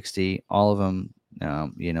 360, all of them,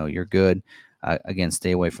 you're good. Again,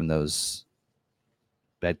 stay away from those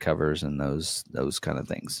bed covers and those kind of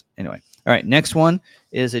things. Anyway, all right, next one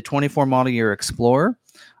is a 24 model year Explorer.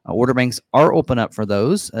 Order banks are open up for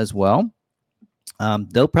those as well.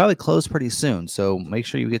 They'll probably close pretty soon, so make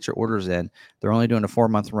sure you get your orders in. They're only doing a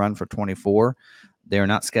 4-month run for 24. They're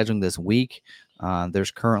not scheduling this week.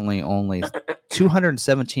 There's currently only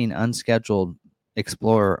 217 unscheduled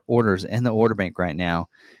Explorer orders in the order bank right now.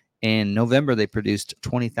 In November, they produced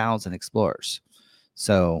 20,000 Explorers.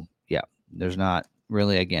 So, yeah, there's not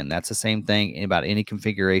really, again, that's the same thing about any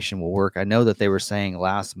configuration will work. I know that they were saying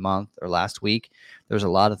last month or last week, there's a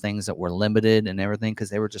lot of things that were limited and everything because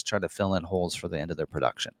they were just trying to fill in holes for the end of their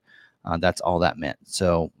production. That's all that meant.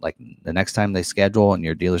 So, like the next time they schedule and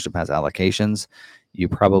your dealership has allocations,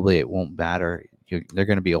 it won't matter. They're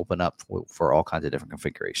going to be open up for all kinds of different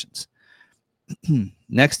configurations.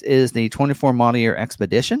 Next is the 24 model year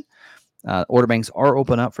Expedition. Order banks are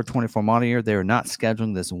open up for 24 model year. They're not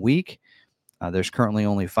scheduling this week. There's currently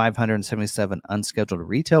only 577 unscheduled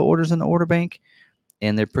retail orders in the order bank,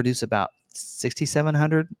 and they produce about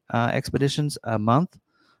 6,700 Expeditions a month.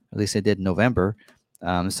 At least they did in November.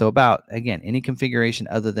 So about, again, any configuration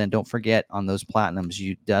other than, don't forget, on those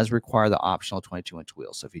Platinums, does require the optional 22-inch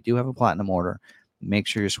wheel. So if you do have a Platinum order, make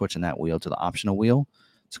sure you're switching that wheel to the optional wheel.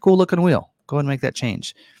 It's a cool looking wheel. Go ahead and make that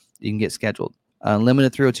change. You can get scheduled.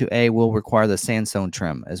 Limited 302A will require the sandstone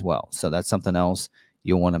trim as well. So that's something else.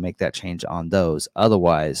 You'll want to make that change on those.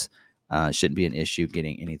 Otherwise, shouldn't be an issue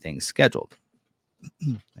getting anything scheduled.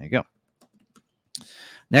 There you go.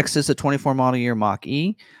 Next is the 24 model year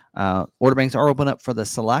Mach-E. Order banks are open up for the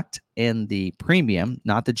Select and the Premium,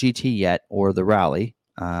 not the GT yet or the Rally.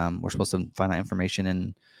 We're supposed to find out information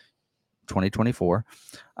in 2024.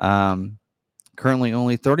 Currently,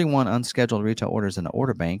 only 31 unscheduled retail orders in the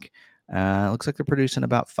order bank. Looks like they're producing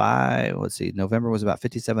about 5. Let's see. November was about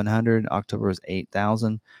 5,700. October was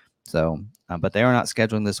 8,000. So, but they are not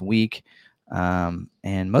scheduling this week.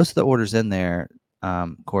 And most of the orders in there,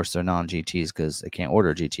 of course, they're non-GTs because they can't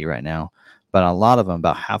order a GT right now. But a lot of them,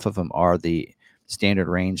 about half of them, are the standard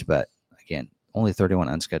range. But again, only 31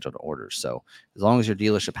 unscheduled orders. So as long as your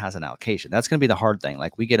dealership has an allocation, that's going to be the hard thing.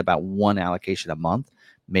 Like we get about 1 allocation a month,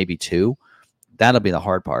 maybe 2. That'll be the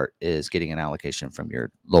hard part, is getting an allocation from your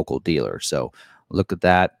local dealer. So look at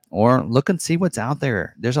that, or look and see what's out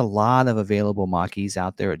there. There's a lot of available Mach-E's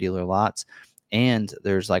out there at dealer lots, and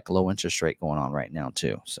there's like low interest rate going on right now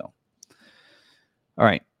too. So, all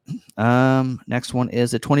right. Next one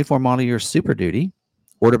is a 24 model year Super Duty.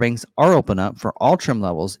 Order banks are open up for all trim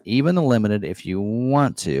levels, even the limited if you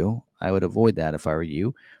want to. I would avoid that if I were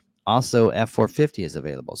you. Also, F450 is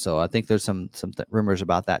available. So I think there's some rumors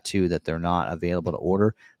about that too, that they're not available to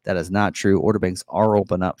order. That is not true. Order banks are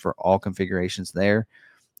open up for all configurations there.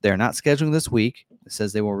 They're not scheduling this week. It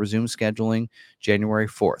says they will resume scheduling January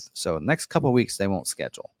 4th. So next couple of weeks, they won't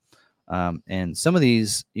schedule. And some of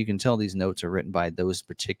these, you can tell these notes are written by those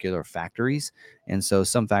particular factories. And so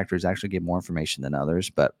some factories actually give more information than others,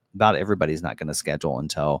 but about everybody's not going to schedule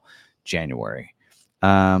until January.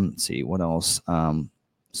 Let's see what else.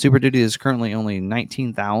 Super Duty is currently only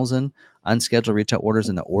 19,000 unscheduled retail orders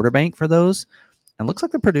in the order bank for those. And looks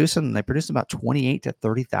like they produce about 28 to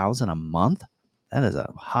 30,000 a month. That is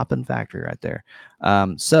a hopping factory right there.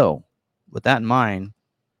 So with that in mind,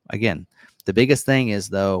 again, the biggest thing is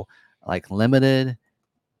though, like Limited,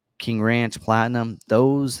 King Ranch, Platinum,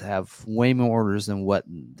 those have way more orders than what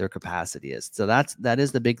their capacity is. So that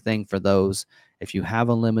is the big thing for those. If you have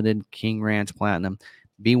a Limited, King Ranch, Platinum,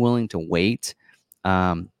 be willing to wait.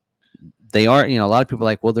 They are, a lot of people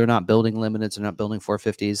are like, well, they're not building Limiteds, they're not building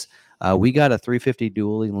 450s. We got a 350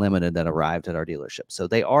 dually Limited that arrived at our dealership. So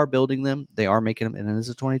they are building them. They are making them, and it is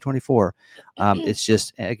a 2024. It's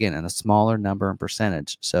just, again, in a smaller number and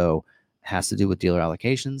percentage. So it has to do with dealer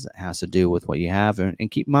allocations. It has to do with what you have.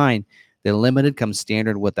 And keep in mind, the Limited comes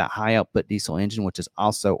standard with that high output diesel engine, which is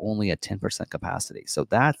also only a 10% capacity. So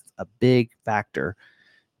that's a big factor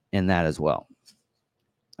in that as well.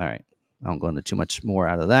 All right. I won't go into too much more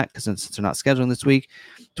out of that because since they're not scheduling this week.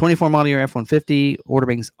 24 model year F-150 order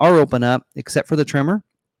banks are open up except for the trimmer.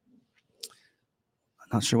 I'm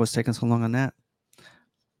not sure what's taking so long on that.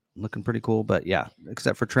 Looking pretty cool, but yeah,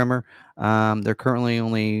 except for trimmer. They're currently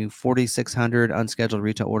only 4,600 unscheduled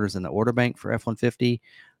retail orders in the order bank for F-150.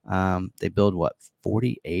 They build what,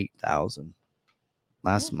 48,000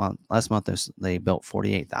 last month. Last month they built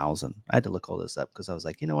 48,000. I had to look all this up because I was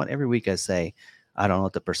like, you know what? Every week I say I don't know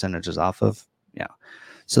what the percentage is off of. Yeah.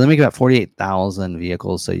 So they make about 48,000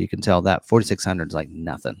 vehicles. So you can tell that 4,600 is like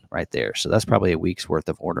nothing right there. So that's probably a week's worth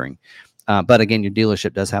of ordering. But again, your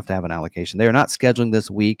dealership does have to have an allocation. They are not scheduling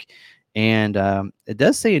this week. And it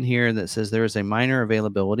does say in here that says there is a minor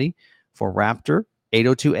availability for Raptor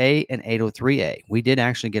 802A and 803A. We did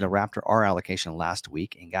actually get a Raptor R allocation last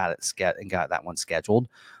week and got that one scheduled.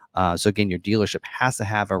 So again, your dealership has to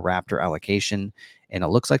have a Raptor allocation. And it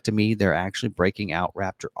looks like to me, they're actually breaking out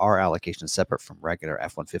Raptor R allocations separate from regular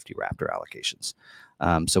F-150 Raptor allocations.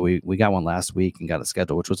 So we got one last week and got it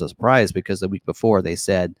scheduled, which was a surprise because the week before they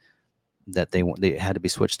said that they had to be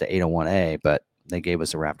switched to 801A, but they gave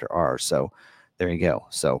us a Raptor R. So there you go.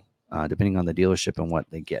 So depending on the dealership and what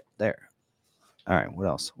they get there. All right, what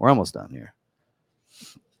else? We're almost done here.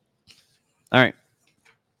 All right.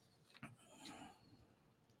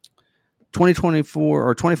 2024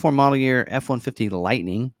 or 24 model year F-150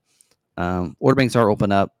 Lightning. Order banks are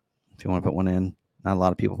open up if you want to put one in. Not a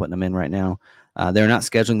lot of people putting them in right now. They're not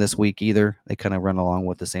scheduling this week either. They kind of run along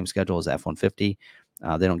with the same schedule as F-150.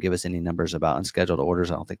 They don't give us any numbers about unscheduled orders.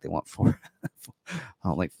 I don't think they want Ford. I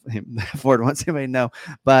don't like Ford wants anybody to know.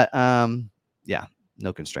 But yeah,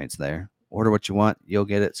 no constraints there. Order what you want. You'll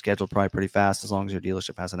get it scheduled probably pretty fast as long as your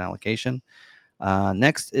dealership has an allocation.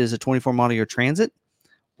 Next is a 24 model year Transit.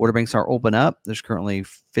 Order banks are open up. There's currently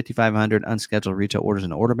 5,500 unscheduled retail orders in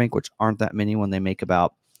the order bank, which aren't that many when they make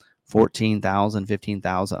about 14,000,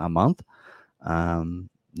 15,000 a month. No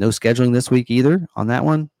scheduling this week either on that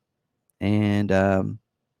one. And, there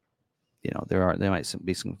might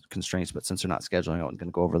be some constraints, but since they're not scheduling, I'm going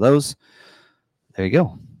to go over those. There you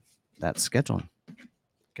go. That's scheduling.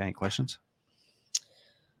 Got any questions?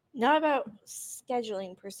 Not about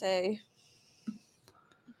scheduling per se.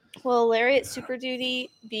 Will Lariat Super Duty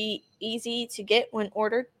be easy to get when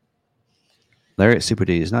ordered? Lariat Super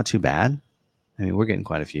Duty is not too bad. I mean, we're getting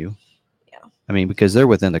quite a few. Yeah. I mean, because they're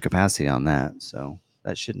within the capacity on that, so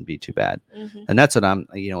that shouldn't be too bad. Mm-hmm. And that's what I'm,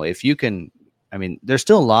 if you can, I mean, there's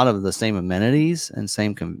still a lot of the same amenities and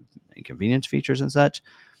same convenience features and such.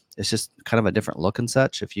 It's just kind of a different look and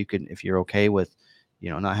such. If you're okay with,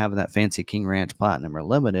 not having that fancy King Ranch Platinum or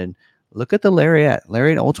Limited, look at the Lariat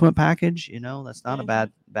Ultimate package. That's not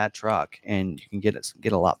a bad truck, and you can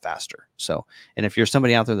get a lot faster. So, and if you're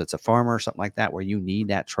somebody out there that's a farmer or something like that, where you need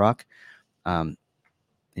that truck, and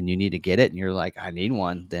you need to get it, and you're like, I need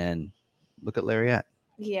one, then look at Lariat.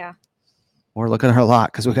 Yeah. Or look at our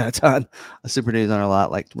lot because we got a ton of Super Duties on our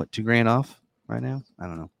lot. Like what, $2,000 off right now? I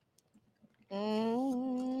don't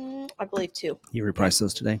know. I believe 2. You repriced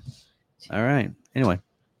those today. All right. Anyway.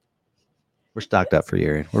 We're stocked up for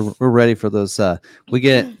year. We're ready for those. We're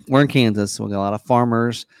in Kansas. So we got a lot of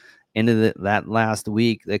farmers into that last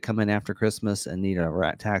week. They come in after Christmas and need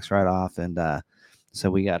a tax write-off. And So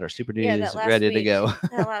we got our Super Yeah, Duties that last ready to week. go.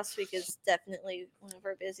 That last week is definitely one of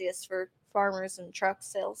our busiest for farmers and truck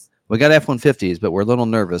sales. We got F-150s, but we're a little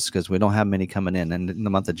nervous because we don't have many coming in the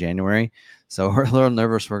month of January. So we're a little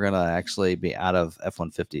nervous we're going to actually be out of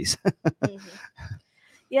F-150s.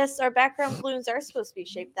 Yes, our background balloons are supposed to be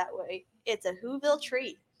shaped that way. It's a Whoville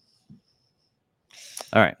tree.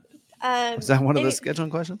 All right. Was that one of the any- scheduling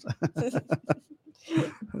questions?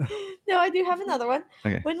 No, I do have another one.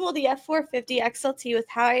 Okay. When will the F450 XLT with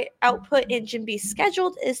high output engine be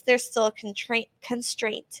scheduled? Is there still a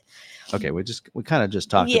constraint? Okay, we kind of just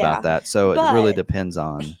talked Yeah, about that. So it really but- depends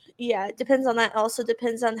on. Yeah, it depends on that. Also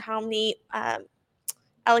depends on how many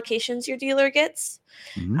allocations your dealer gets.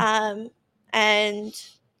 Mhm. And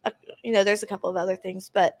there's a couple of other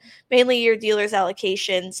things, but mainly your dealer's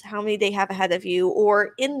allocations, how many they have ahead of you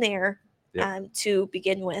or in there to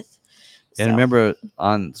begin with. And remember,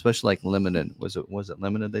 on especially like limited, was it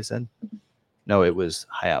limited? They said no, it was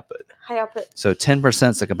high output. High output. So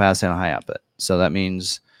 10% is the capacity on high output. So that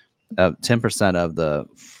means 10% of the,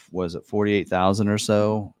 was it 48,000 or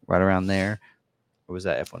so, right around there, or was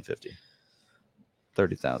that F-150?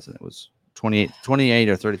 30,000. It was 28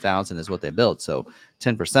 or 30,000 is what they built. So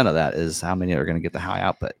 10% of that is how many are going to get the high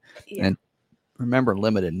output. Yeah. And remember,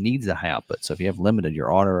 limited needs a high output. So if you have limited,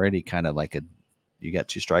 you're already kind of like you got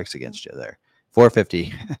 2 strikes against you there.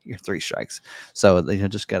 450, you're 3 strikes. So you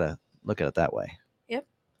just got to look at it that way. Yep.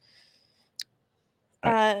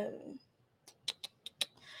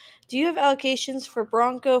 Do you have allocations for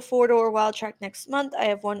Bronco 4-door Wildtrak next month? I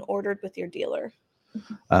have one ordered with your dealer.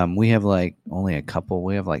 We have like only a couple.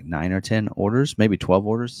 We have like 9 or 10 orders, maybe 12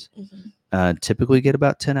 orders. Typically get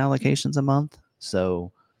about 10 allocations a month.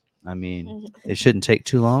 So, I mean, it shouldn't take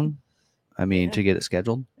too long. I mean, to get it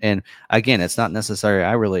scheduled. And again, it's not necessary.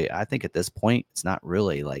 I think at this point, it's not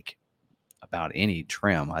really like about any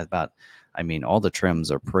trim. I mean, all the trims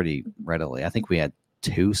are pretty readily. I think we had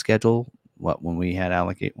 2 scheduled. When we had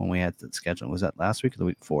the schedule, was that last week or the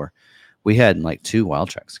week before? We had like 2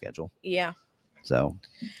 Wildtrak scheduled. Yeah. So,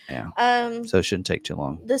 yeah. So it shouldn't take too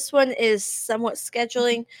long. This one is somewhat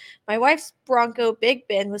scheduling. My wife's Bronco Big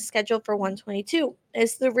Ben was scheduled for 122.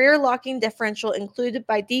 Is the rear locking differential included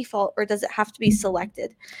by default, or does it have to be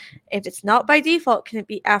selected? If it's not by default, can it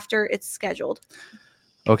be after it's scheduled?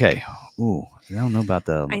 Okay. Ooh, I don't know about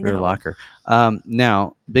the rear locker.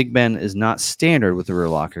 Now, Big Ben is not standard with the rear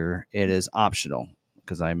locker. It is optional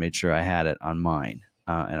because I made sure I had it on mine.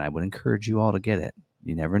 And I would encourage you all to get it.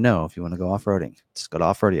 You never know if you want to go off-roading. Just go to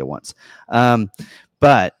off-roading once.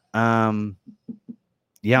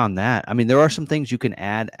 Yeah, on that, I mean, there are some things you can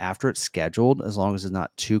add after it's scheduled as long as it's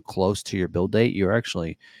not too close to your build date. You're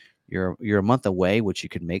a month away, which you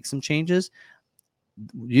could make some changes.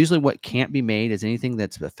 Usually what can't be made is anything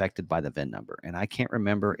that's affected by the VIN number. And I can't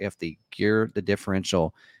remember if the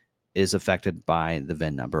differential is affected by the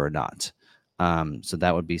VIN number or not. So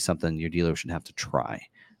that would be something your dealer should have to try.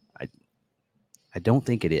 I don't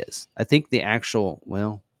think it is. I think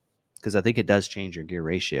because I think it does change your gear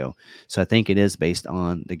ratio. So I think it is based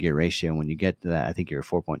on the gear ratio. When you get to that, I think you're a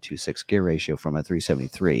 4.26 gear ratio from a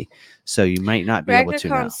 373. So you might not be able to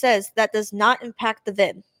now. says that does not impact the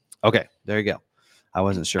VIN. Okay, there you go. I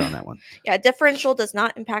wasn't sure on that one. Yeah, differential does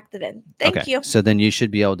not impact the VIN. Thank you. So then you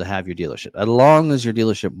should be able to have your dealership, as long as your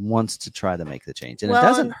dealership wants to try to make the change. And it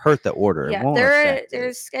doesn't hurt the order. Yeah, it won't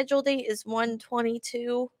their schedule date is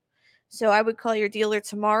 122. So I would call your dealer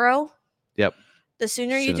tomorrow. Yep. The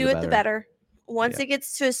sooner you do it, the better. Once it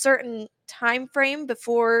gets to a certain time frame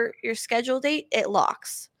before your schedule date, it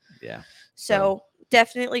locks. Yeah. So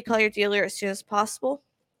definitely call your dealer as soon as possible.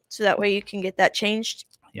 So that way you can get that changed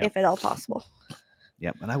if at all possible.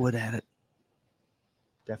 Yep. And I would add it.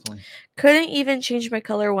 Definitely. Couldn't even change my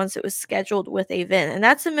color once it was scheduled with a VIN. And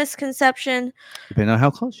that's a misconception. Depending on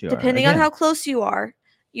how close you are. Depending on how close you are,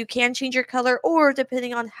 you can change your color, or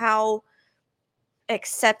depending on how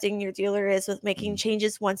accepting your dealer is with making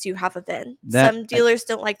changes once you have a VIN. Some dealers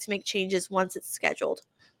don't like to make changes once it's scheduled.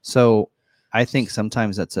 So I think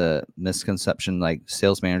sometimes that's a misconception. Like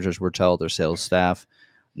sales managers were told, their sales staff,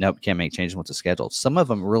 nope, can't make changes once it's scheduled. Some of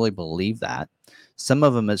them really believe that. Some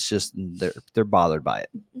of them, it's just they're bothered by it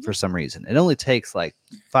for some reason. It only takes like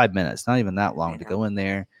 5 minutes, not even that long, to go in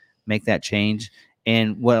there, make that change.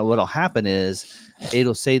 And what'll happen is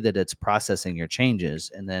it'll say that it's processing your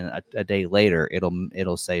changes, and then a day later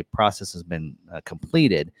it'll say process has been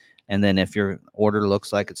completed. And then if your order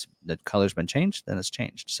looks like the color's been changed, then it's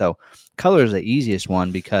changed. So color is the easiest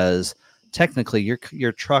one because technically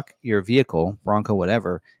your truck, your vehicle, Bronco,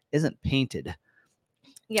 whatever, isn't painted.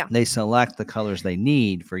 Yeah. They select the colors they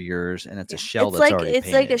need for yours, and it's a shell It's that's like already it's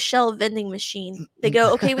painted. like a shell vending machine. They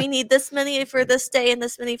go, okay, we need this many for this day and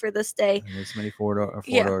this many for this day. And this many four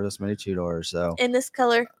Yeah. door, this many 2-doors. So In this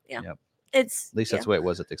color. Yeah. Yep. It's at least that's the way it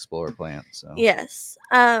was at the Explorer plant. So yes.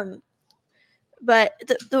 But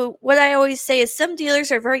the what I always say is some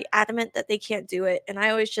dealers are very adamant that they can't do it, and I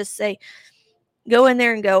always just say, go in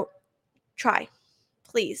there and go, try,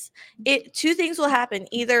 please. Two things will happen: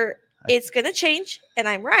 either it's gonna change and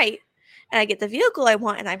I'm right, and I get the vehicle I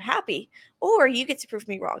want and I'm happy, or you get to prove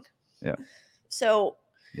me wrong. Yeah. So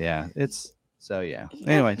yeah.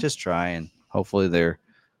 Anyway, just try, and hopefully they're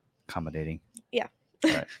accommodating. Yeah. All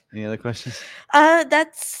right. Any other questions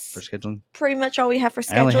That's for scheduling? pretty much all we have for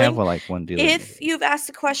scheduling. I only have like one dealer. If you've asked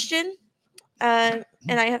a question and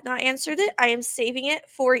I have not answered it, I am saving it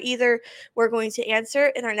for either we're going to answer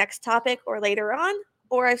in our next topic or later on,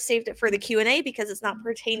 or I've saved it for the Q&A because it's not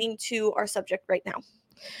pertaining to our subject right now.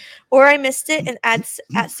 Or I missed it and at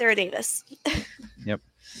Sarah Davis. Yep.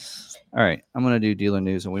 All right. I'm going to do dealer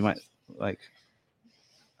news, and I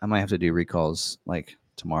might have to do recalls like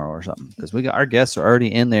tomorrow or something, because we got our guests are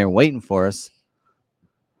already in there waiting for us.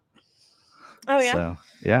 Oh yeah. So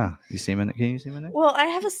yeah, you see him in it? Can you see him in it? Well, I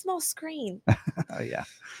have a small screen. Oh yeah,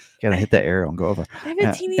 gotta hit the arrow and go over. I have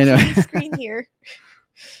a teeny screen here.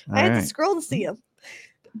 I had to scroll to see him.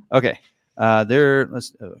 Okay,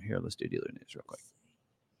 let's do dealer news real quick.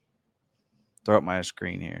 Throw up my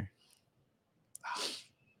screen here.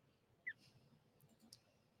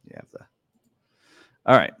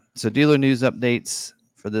 All right, so dealer news updates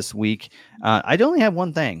for this week. I only have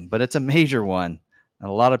one thing, but it's a major one, and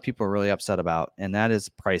a lot of people are really upset about, and that is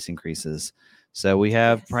price increases. So we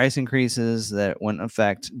have price increases that went in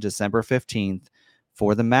effect December 15th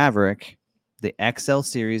for the Maverick. The XL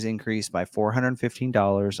series increased by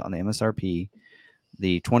 $415 on the MSRP.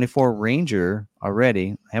 The 24 Ranger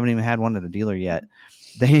already, I haven't even had one at a dealer yet.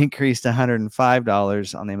 They increased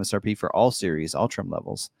 $105 on the MSRP for all series, all trim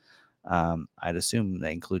levels. I'd assume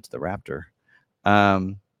that includes the Raptor.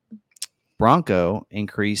 Bronco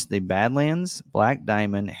increased the Badlands, Black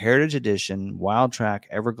Diamond, Heritage Edition, Wild Track,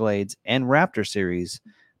 Everglades, and Raptor series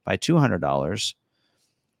by $200.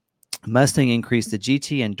 Mustang increased the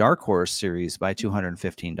GT and Dark Horse series by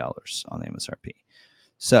 $215 on the MSRP.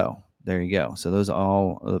 So there you go. So those are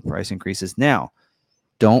all the price increases. Now,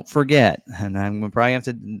 don't forget, and I'm going to probably have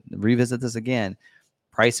to revisit this again,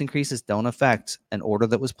 price increases don't affect an order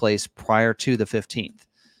that was placed prior to the 15th.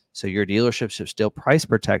 So your dealership should still price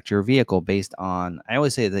protect your vehicle based on, I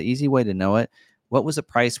always say the easy way to know it, what was the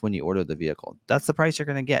price when you ordered the vehicle? That's the price you're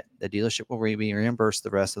going to get. The dealership will be reimbursed the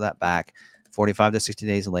rest of that back 45 to 60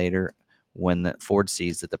 days later when the Ford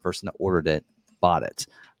sees that the person that ordered it bought it.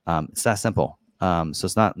 It's that simple. So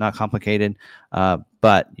it's not complicated,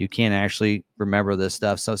 but you can actually remember this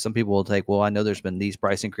stuff. So some people will take, well, I know there's been these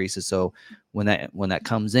price increases, so when that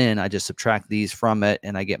comes in, I just subtract these from it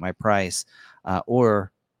and I get my price.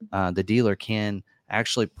 Or the dealer can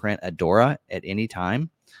actually print a DORA at any time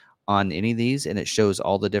on any of these, and it shows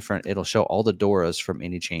all the different. It'll show all the DORAs from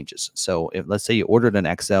any changes. So if let's say you ordered an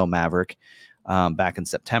XL Maverick back in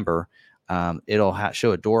September. It'll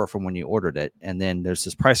show a DORA from when you ordered it. And then there's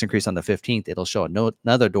this price increase on the 15th. It'll show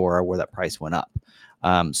another DORA where that price went up.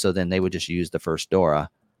 So then they would just use the first DORA.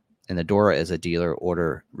 And the DORA is a dealer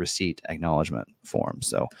order receipt acknowledgement form.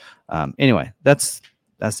 So anyway, that's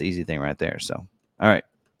the easy thing right there. So, all right.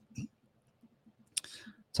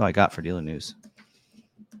 That's all I got for dealer news.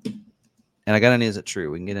 And I got an Is It True?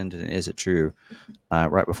 We can get into an Is It True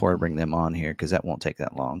right before I bring them on here, because that won't take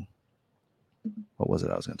that long. What was it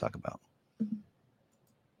I was going to talk about?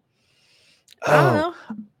 I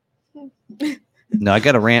don't know. No, I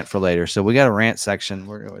got a rant for later. So we got a rant section.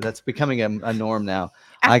 That's becoming a norm now.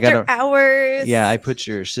 After hours. Yeah, I put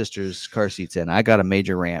your sister's car seats in. I got a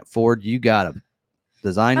major rant. Ford, you got a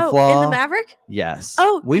design flaw. In the Maverick? Yes.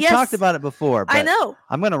 Oh, we've talked about it before. But I know.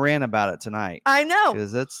 I'm going to rant about it tonight. I know.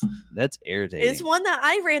 Because that's irritating. It's one that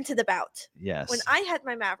I ranted about. Yes. When I had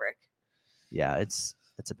my Maverick. Yeah, it's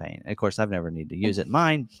a pain. Of course, I've never needed to use it in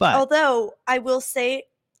mine, but although I will say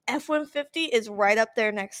F-150 is right up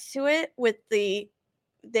there next to it with their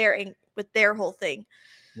whole thing.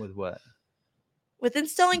 With what? With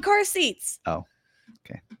installing car seats. Oh,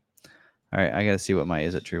 okay. All right, I got to see what my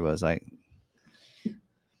Is It True was. Hold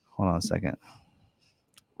on a second.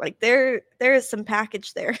 Like there is some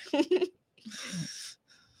package there.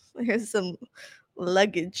 There's some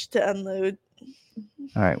luggage to unload.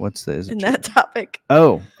 All right, what's the that topic?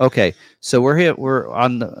 Oh, okay. So we're here. We're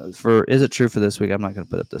on for Is It True for this week. I'm not going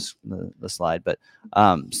to put up the slide, but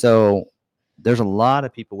so there's a lot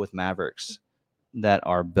of people with Mavericks that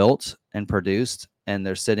are built and produced and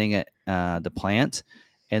they're sitting at the plant,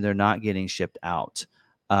 and they're not getting shipped out.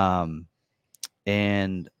 And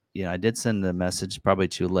I did send the message probably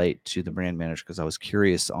too late to the brand manager because I was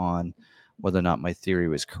curious on whether or not my theory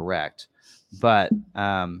was correct. But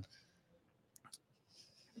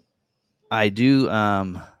I do.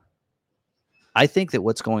 I think that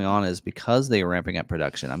what's going on is because they are ramping up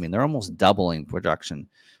production. I mean, they're almost doubling production.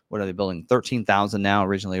 What are they building? 13,000 now.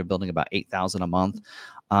 Originally, they're building about 8,000 a month.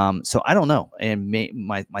 So I don't know. And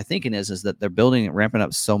my thinking is that they're building and ramping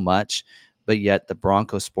up so much, but yet the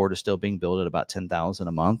Bronco Sport is still being built at about 10,000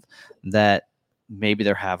 a month, that maybe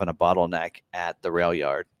they're having a bottleneck at the rail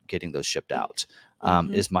yard getting those shipped out,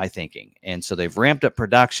 is my thinking. And so they've ramped up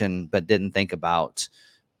production, but didn't think about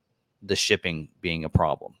the shipping being a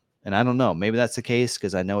problem. And I don't know, maybe that's the case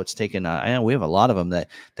because I know it's taken. I know we have a lot of them that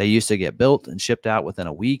they used to get built and shipped out within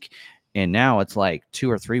a week, and now it's like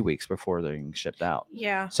 2 or 3 weeks before they're getting shipped out.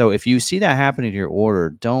 Yeah. So if you see that happening to your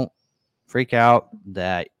order, don't freak out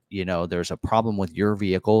that there's a problem with your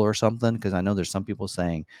vehicle or something, because I know there's some people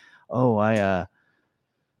saying, "Oh,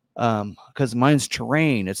 because mine's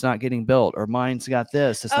terrain, it's not getting built, or mine's got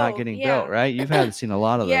this, it's not getting built," right? You've seen a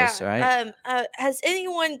lot of those, right? Has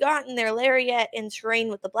anyone gotten their Lariat in terrain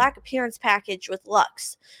with the black appearance package with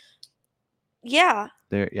Lux? Yeah.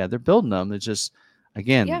 They're building them. It's just,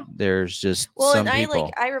 again, there's just some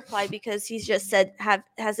people. I replied because he's just said,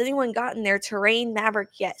 has anyone gotten their terrain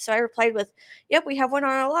Maverick yet? So I replied with, "Yep, we have one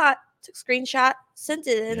on our lot." Took a screenshot, sent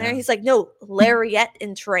it in there. He's like, "No, Lariat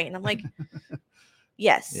in terrain." I'm like,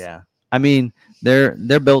 yes. Yeah. I mean, they're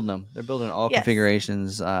building them. They're building all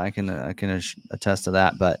configurations. I can attest to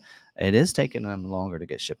that, but it is taking them longer to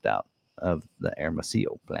get shipped out of the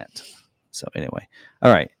Hermosillo plant. So anyway,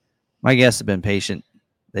 all right. My guests have been patient.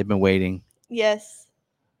 They've been waiting. Yes.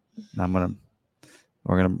 We're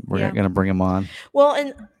gonna bring them on. Well,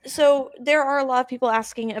 and so there are a lot of people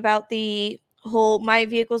asking about the whole, my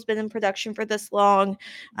vehicle's been in production for this long.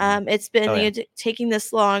 It's been taking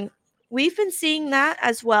this long. We've been seeing that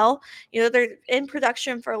as well. They're in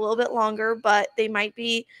production for a little bit longer, but they might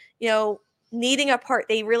be, needing a part.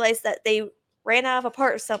 They realize that they ran out of a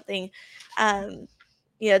part or something,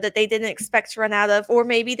 that they didn't expect to run out of, or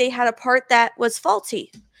maybe they had a part that was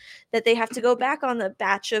faulty, that they have to go back on the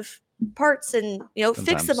batch of parts and,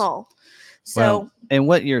 fix them all. So, and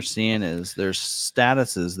what you're seeing is there's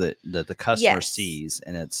statuses that the customer sees,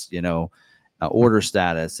 and it's, order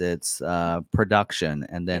status, it's production,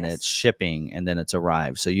 and then it's shipping, and then it's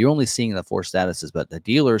arrived. So you're only seeing the 4 statuses, but the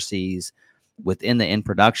dealer sees within the in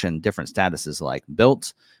production different statuses like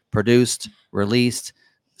built, produced, released,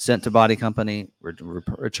 sent to body company,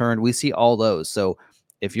 returned. We see all those. So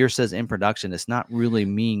if yours says in production, it's not really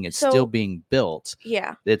meaning it's still being built.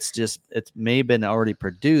 Yeah. It's just, it may have been already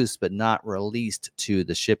produced, but not released to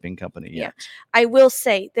the shipping company yet. Yeah. I will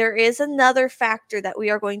say there is another factor that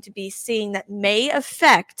we are going to be seeing that may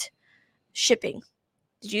affect shipping.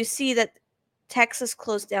 Did you see that Texas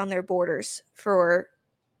closed down their borders for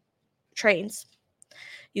trains?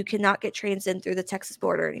 You cannot get trains in through the Texas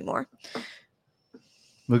border anymore.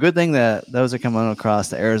 Well, good thing that those are coming across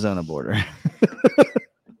the Arizona border.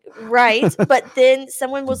 Right. But then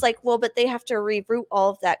someone was like, well, but they have to reroute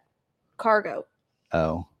all of that cargo.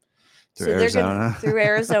 Oh, through Arizona? Through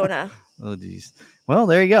Arizona. Oh, geez. Well,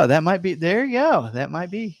 there you go. That might be. There you go. That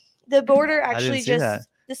might be. The border actually just.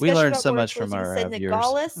 We learned so much from our viewers.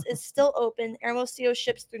 Nogales is still open. Hermosillo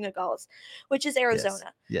ships through Nogales, which is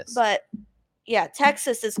Arizona. Yes. But yeah,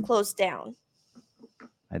 Texas is closed down.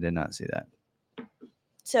 I did not see that.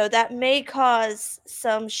 So that may cause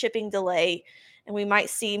some shipping delay, and we might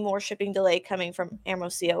see more shipping delay coming from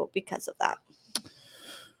Hermosillo because of that.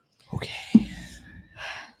 Okay.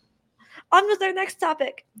 On with our next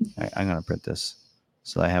topic. I'm going to print this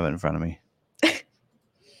so I have it in front of me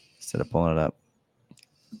instead of pulling it up.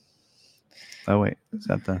 Oh, wait. Is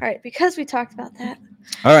that the... All right, because we talked about that.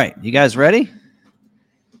 All right. You guys ready?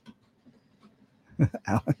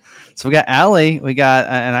 So we got Allie. We got,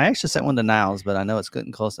 and I actually sent one to Niles, but I know it's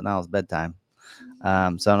getting close to Niles' bedtime. So I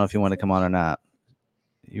don't know if you want to come on or not.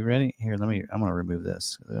 You ready? Here, I'm going to remove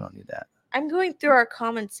this. We don't need that. I'm going through our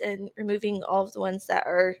comments and removing all of the ones that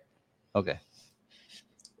are. Okay.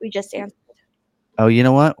 We just answered. Oh, you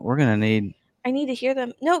know what? We're going to need. I need to hear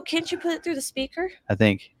them. No, can't you put it through the speaker? I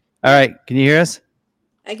think. All right. Can you hear us?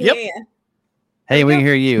 I can hear you. Hey, we can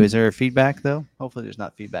hear you. Is there feedback, though? Hopefully there's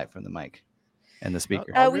not feedback from the mic and the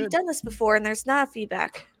speaker. We've done this before, and there's not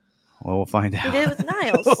feedback. Well, we'll find out. We did it with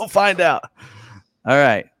Niles. We'll find out. All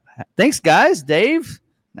right. Thanks, guys. Dave,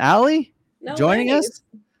 Allie, joining us.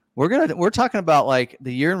 we're talking about like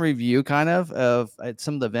the year in review kind of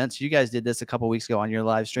some of the events. You guys did this a couple weeks ago on your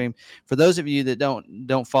live stream. For those of you that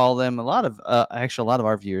don't follow them, a lot of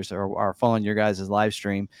our viewers are following your guys' live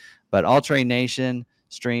stream. But All Train Nation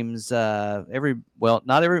streams not every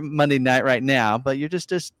Monday night right now, but you're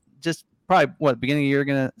just probably beginning of the year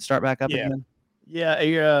gonna start back up again.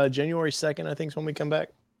 Yeah, January 2nd, I think, is when we come back.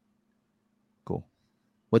 Cool.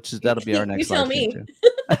 That'll be our next You tell live stream me.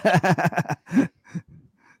 too.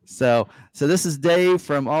 So this is Dave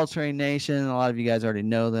from All Train Nation. A lot of you guys already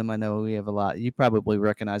know them. I know we have a lot. You probably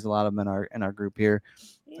recognize a lot of them in our group here.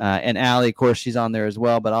 And Allie, of course, she's on there as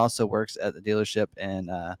well, but also works at the dealership in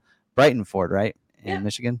Brighton Ford, right, in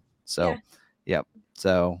Michigan. So, yep.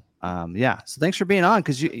 So, so thanks for being on,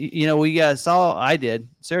 because we saw. I did.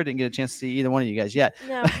 Sarah didn't get a chance to see either one of you guys yet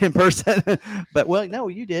in person, but no,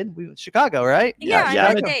 you did. Chicago, right?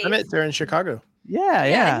 I met Sarah in Chicago. Yeah. I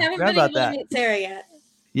haven't been able that. to meet Sarah yet.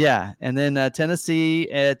 Yeah, and then Tennessee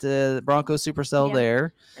at the Broncos Supercell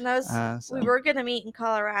there. And that was we were gonna meet in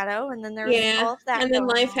Colorado, and then there was all of that. And then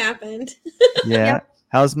life happened. Yeah.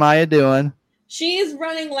 How's Maya doing? She's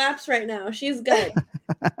running laps right now. She's good.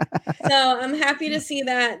 So I'm happy to see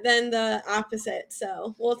that than the opposite.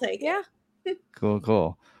 So we'll take it.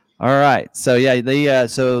 Cool. All right. So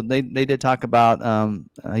they did talk about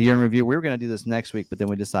a year in review. We were going to do this next week, but then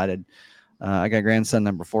we decided I got grandson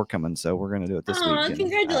number 4 coming, so we're going to do it this week. Oh,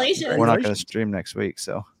 congratulations! We're not going to stream next week,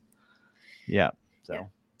 so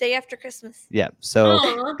day after Christmas. Yeah.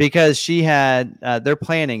 So because she had, they're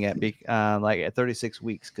planning it like at 36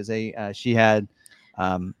 weeks, because she had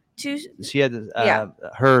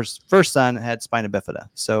her first son had spina bifida,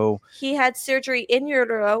 so he had surgery in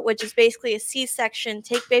utero, which is basically a C-section.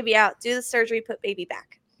 Take baby out, do the surgery, put baby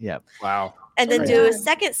back. Yeah. Wow. And then do a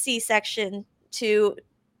second C-section to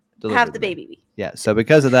have the baby. Yeah. So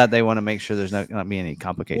because of that, they want to make sure there's not be any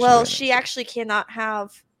complications. Well, she actually cannot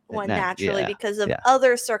have one naturally because of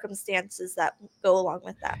other circumstances that go along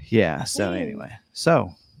with that. Yeah. So anyway,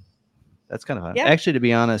 that's kind of fun. Yeah. Actually, to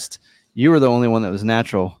be honest, you were the only one that was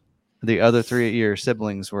natural. The other 3 of your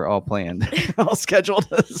siblings were all planned, all scheduled.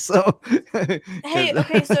 So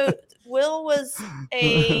okay. So Will was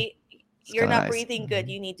you're not breathing good.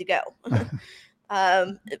 You need to go.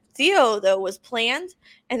 Theo though was planned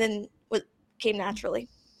and then came naturally.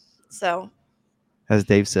 So, as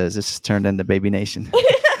Dave says, this just turned into Baby Nation.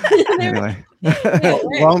 Anyway,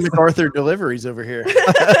 Long MacArthur deliveries over here.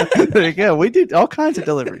 There you go. We do all kinds of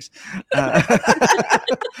deliveries.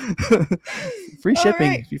 Free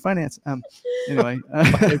shipping if you finance. Anyway,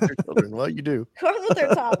 well, you do. Go on with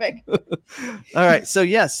our topic. All right. So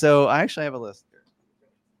so I actually have a list.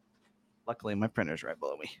 Luckily, my printer's right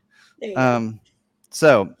below me. We were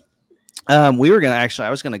I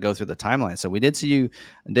was gonna go through the timeline. So we did see you,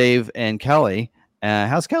 Dave and Kelly.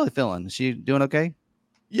 How's Kelly feeling? Is she doing okay?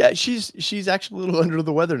 Yeah, she's actually a little under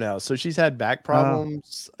the weather now. So she's had back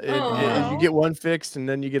problems. You get one fixed, and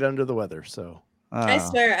then you get under the weather. So I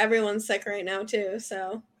swear everyone's sick right now too.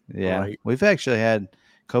 So we've actually had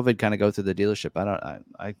COVID kind of go through the dealership.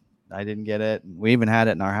 I didn't get it. We even had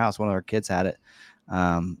it in our house. One of our kids had it. It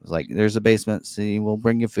was like, there's a basement. See, we'll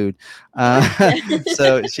bring you food.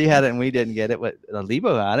 So she had it and we didn't get it. But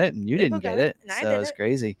Lebo got it and you didn't get it. So it's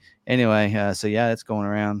crazy. Anyway, it's going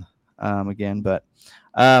around again. But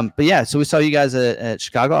so we saw you guys at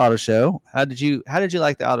Chicago Auto Show. How did you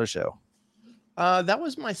like the auto show? That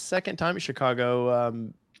was my second time at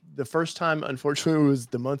Chicago. The first time, unfortunately, was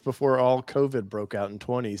the month before all COVID broke out in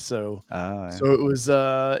 2020. So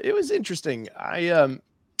it was interesting.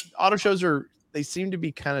 Auto shows they seem to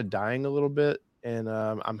be kind of dying a little bit, and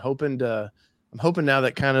I'm hoping now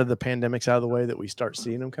that kind of the pandemic's out of the way that we start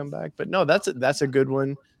seeing them come back. But no, that's a good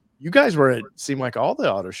one. You guys were at seemed like all the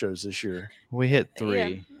auto shows this year. We hit 3.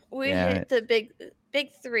 Yeah. We hit the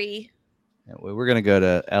big 3. We were gonna go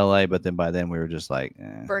to LA, but then by then we were just like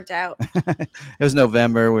burnt out. It was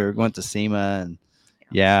November. We were going to SEMA, and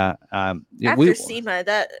after SEMA,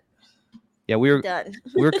 we were done.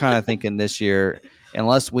 We were kind of thinking this year,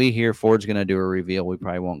 unless we hear Ford's gonna do a reveal, we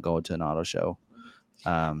probably won't go to an auto show.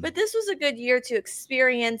 But this was a good year to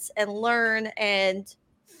experience and learn and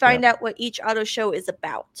find out what each auto show is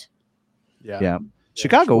about. Yeah.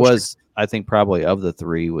 Chicago was, I think, probably of the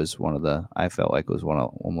 3 was one of the. I felt like was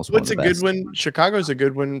almost. What's a good one? Chicago's a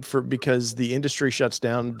good one because the industry shuts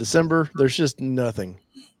down December. There's just nothing.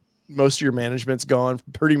 Most of your management's gone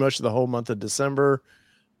pretty much the whole month of December.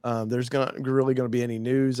 There's really going to be any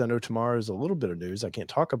news. I know tomorrow is a little bit of news. I can't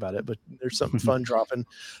talk about it, but there's something fun dropping.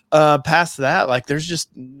 Past that, there's just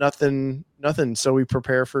nothing. So we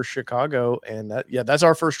prepare for Chicago, and that's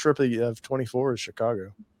our first trip of 24 is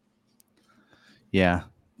Chicago. Yeah.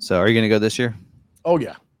 So are you going to go this year? Oh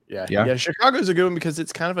yeah. Chicago's a good one because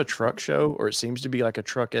it's kind of a truck show, or it seems to be like a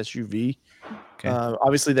truck SUV. Okay.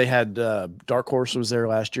 Obviously they had Dark Horse was there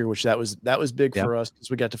last year, which that was big for us because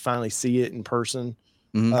we got to finally see it in person.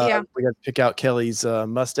 We got to pick out Kelly's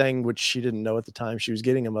Mustang, which she didn't know at the time she was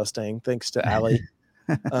getting a Mustang, thanks to Allie.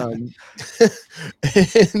 And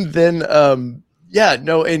then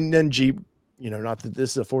and then Jeep, not that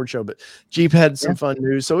this is a Ford show, but Jeep had some fun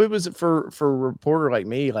news. So it was for a reporter like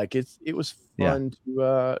me, like it was fun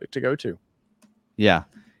to go to. Yeah.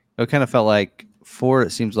 It kind of felt like Ford,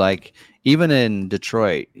 it seems like even in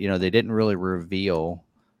Detroit, they didn't really reveal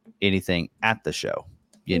anything at the show.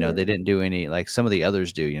 They didn't do any, like some of the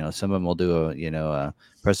others do, some of them will do a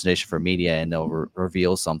presentation for media and they'll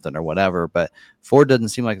reveal something or whatever, but Ford doesn't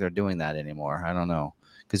seem like they're doing that anymore. I don't know.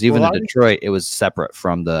 Because even in Detroit, it was separate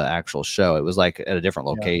from the actual show. It was like at a different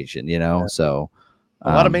location, so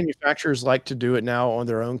a lot of manufacturers like to do it now on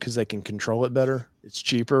their own because they can control it better. It's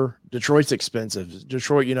cheaper. Detroit's expensive.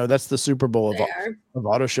 Detroit, that's the Super Bowl of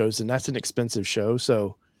auto shows, and that's an expensive show.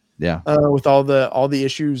 So with all the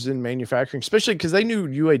issues in manufacturing, especially because they knew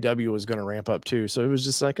UAW was going to ramp up too. So it was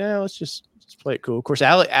just like, let's just play it cool. Of course,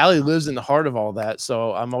 Allie lives in the heart of all that,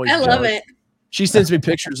 so I'm always jealous. Love it. She sends me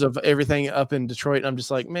pictures of everything up in Detroit, and I'm just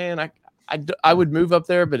like, man, I would move up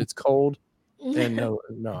there, but it's cold, and no,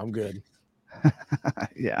 I'm good.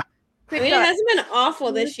 Yeah. I mean, it hasn't been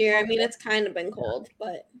awful this year. I mean, it's kind of been cold,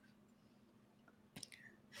 but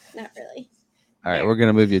not really. All right, we're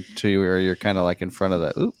gonna move you to where you're kind of like in front of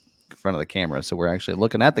the camera, so we're actually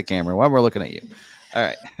looking at the camera while we're looking at you. All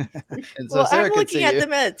right. And so I'm looking at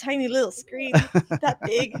them at a tiny little screen, that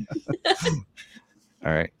big.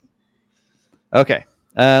 All right. Okay.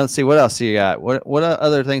 Let's see what else you got. What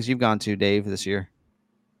other things you've gone to, Dave, this year?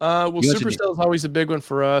 Supercell is always a big one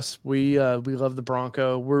for us. We love the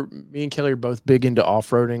Bronco. Me and Kelly are both big into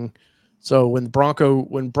off-roading. So when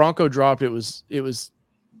Bronco dropped, it was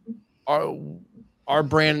our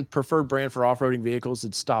preferred brand for off-roading vehicles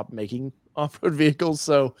had stopped making off-road vehicles.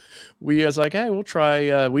 So we was like, hey, we'll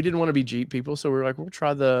try. We didn't want to be Jeep people, so we were like, we'll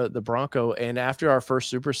try the Bronco. And after our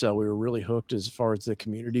first Supercell, we were really hooked as far as the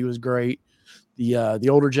community was great. The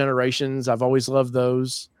older generations, I've always loved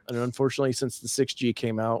those. And unfortunately, since the 6G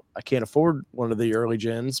came out, I can't afford one of the early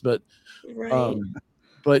gens, but no,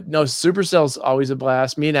 Supercell's always a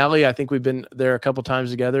blast. Me and Allie, I think we've been there a couple times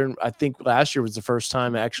together. And I think last year was the first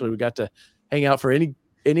time actually we got to hang out for any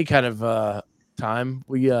kind of time.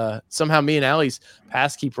 We somehow me and Allie's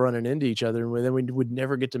paths keep running into each other, and then we would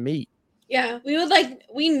never get to meet. Yeah,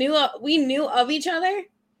 we knew of each other,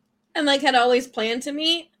 and like had always planned to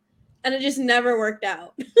meet, and it just never worked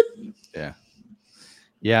out.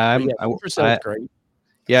 Supercell's great.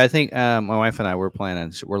 Yeah, I think my wife and I we're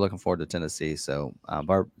looking forward to Tennessee. So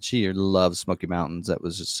she loves Smoky Mountains. That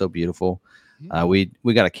was just so beautiful.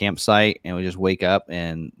 We got a campsite and we just wake up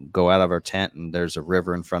and go out of our tent and there's a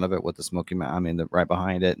river in front of it with the Smoky Mountain. I mean, right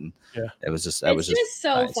behind it, and it was just so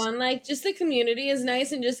nice. Fun. Like just the community is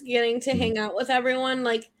nice, and just getting to hang out with everyone,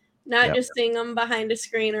 like not just seeing them behind a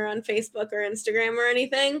screen or on Facebook or Instagram or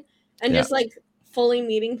anything, and just like fully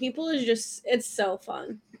meeting people is just it's so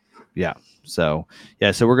fun. Yeah. So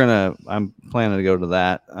I'm planning to go to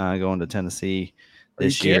that, going to Tennessee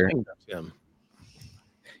this year.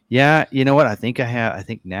 Yeah, you know what? I think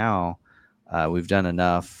now we've done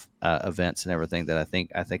enough events and everything that I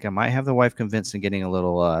think I might have the wife convinced and getting a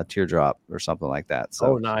little teardrop or something like that.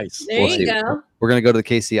 So nice. There you go. We're gonna go to the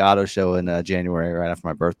KC Auto Show in January, right after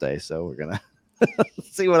my birthday. So we're gonna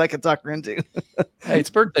see what I can talk her into. Hey, it's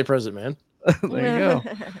birthday present, man. There you go.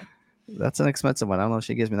 That's an expensive one. I don't know if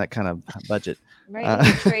she gives me that kind of budget. Right,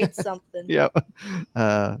 trade something. Yep.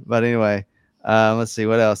 But anyway. Let's see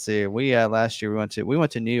what else here. We last year we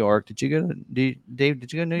went to New York. Did you go to Dave?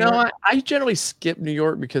 Did you go to New York? No, I generally skip New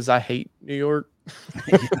York because I hate New York.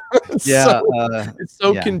 It's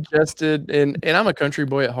so congested, and I'm a country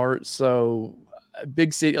boy at heart. So a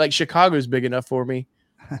big city like Chicago is big enough for me.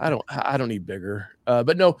 I don't need bigger.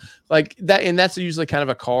 But no, like that, and that's usually kind of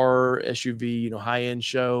a car SUV, high end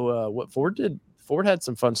show. What Ford had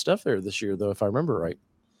some fun stuff there this year, though, if I remember right.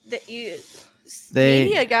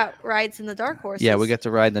 Media got rides in the Dark Horse. Yeah, we got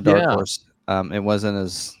to ride in the Dark Horse. It wasn't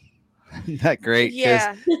as that great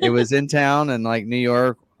because it was in town and like New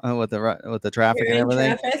York with the traffic and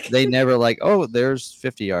everything. They never there's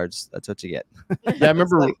 50 yards. That's what you get. Yeah, I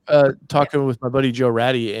remember talking with my buddy Joe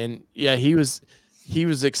Ratty, and he was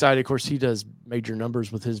excited. Of course, he does major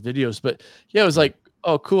numbers with his videos, but it was like,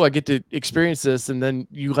 oh, cool, I get to experience this, and then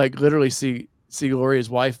you like literally see Gloria's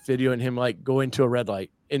wife videoing him like go into a red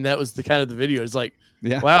light. And that was the video. It's like,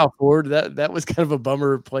 wow, Ford, that was kind of a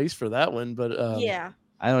bummer place for that one. But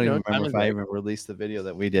I don't even remember Diamond's if I right. even released the video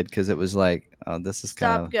that we did because it was like, oh, this is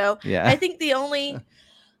kind of Go. yeah. I think the only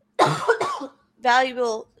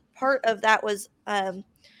valuable part of that was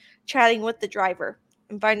chatting with the driver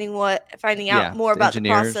and finding out more about the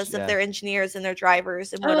process of their engineers and their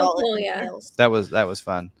drivers and what all it entails. That was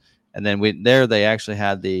fun. And then they actually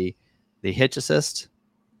had the hitch assist.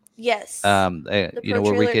 Yes.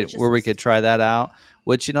 Where we could try that out,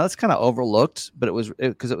 which that's kind of overlooked, but it was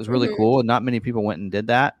because it was really cool, and not many people went and did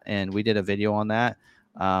that, and we did a video on that.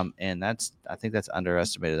 And I think that's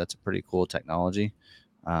underestimated. That's a pretty cool technology.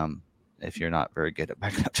 If you're not very good at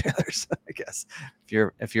backing up trailers, I guess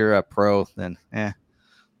if you're a pro, then I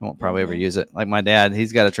won't probably ever use it. Like my dad,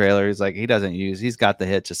 he's got a trailer. He's like, he's got the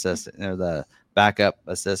hitch assist or the backup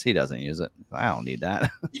assist. He doesn't use it. I don't need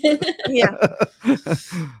that. Yeah.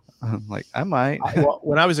 I'm like, I might.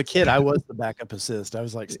 When I was a kid, I was the backup assist. I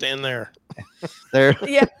was like, stand there.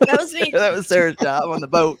 Yeah, that was me. That was Sarah's job on the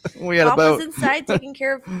boat. We had a boat. Mom was inside taking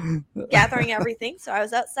care of gathering everything, so I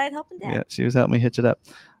was outside helping Dad. Yeah, she was helping me hitch it up.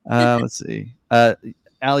 Let's see.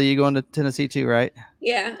 Allie, you going to Tennessee too, right?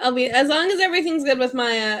 Yeah, I'll be, as long as everything's good with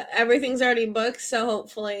my everything's already booked, so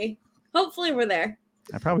hopefully we're there.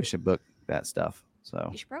 I probably should book that stuff. So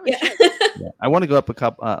you should probably should. Yeah. I want to go up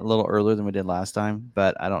a little earlier than we did last time,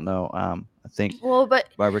 but I don't know. I think but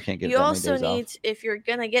Barbara can't get. You also need if you're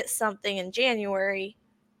gonna get something in January,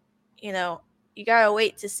 you gotta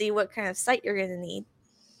wait to see what kind of site you're gonna need.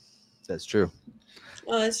 That's true.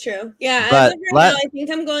 Oh, that's true. Yeah, but now, I think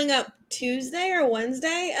I'm going up Tuesday or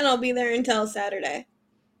Wednesday, and I'll be there until Saturday.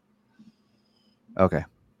 Okay.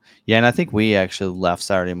 Yeah, and I think we actually left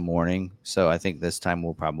Saturday morning, so I think this time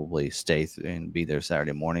we'll probably stay and be there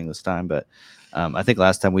Saturday morning this time. But I think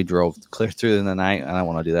last time we drove clear through in the night, and I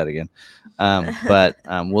want to do that again. But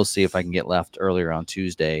we'll see if I can get left earlier on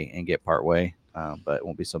Tuesday and get part way. But it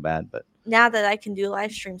won't be so bad. But now that I can do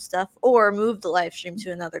live stream stuff or move the live stream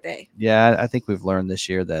to another day. Yeah, I think we've learned this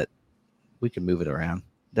year that we can move it around.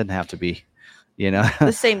 It doesn't have to be,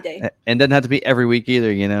 the same day, and doesn't have to be every week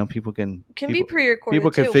either. People can be pre-recorded. People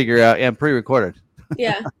can figure out, pre-recorded.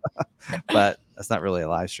 Yeah, but that's not really a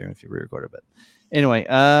live stream if you re-record it. But anyway,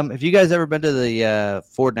 have you guys ever been to the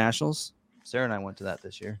Ford Nationals? Sarah and I went to that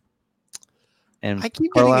this year. And I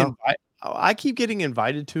keep getting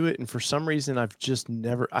invited to it, and for some reason, I've just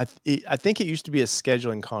never. I think it used to be a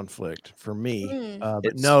scheduling conflict for me,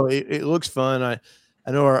 but no, it looks fun. I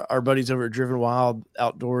know our buddies over at Driven Wild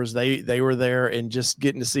Outdoors. They were there, and just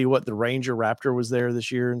getting to see what the Ranger Raptor was there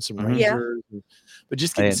this year, and some Rangers, but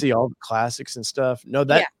just getting to see all the classics and stuff. No,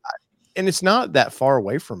 and it's not that far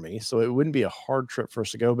away from me, so it wouldn't be a hard trip for us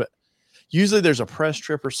to go. But usually, there's a press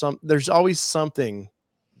trip or something. There's always something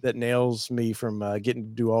that nails me from getting to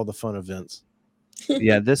do all the fun events.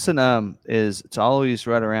 Yeah, this one it's always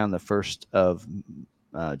right around the 1st of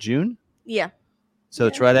June. Yeah. So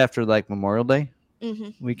it's right after like Memorial Day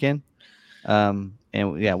weekend. And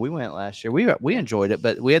yeah, we went last year. We enjoyed it,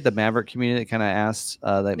 but we had the Maverick community that kind of asked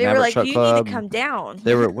they Maverick were like, Truck you Club. need to come down.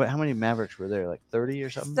 There were how many Mavericks were there? Like 30 or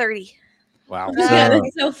something? 30. Wow. Yeah,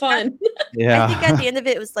 that's so fun. Yeah. I think at the end of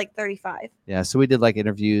it was like 35. Yeah, so we did like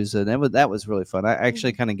interviews, and that was really fun. I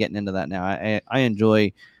actually kind of getting into that now. I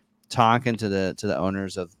enjoy talking to the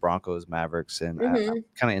owners of Broncos, Mavericks, and I'm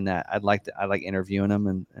kind of in that. I like interviewing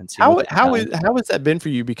them and see how has that been for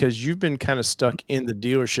you, because you've been kind of stuck in the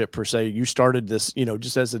dealership per se. You started this,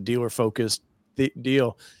 just as a dealer focused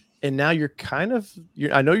deal, and now you're kind of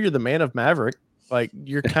I know you're the man of Maverick. Like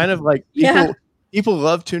you're kind of like people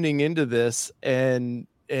love tuning into this and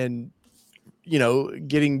getting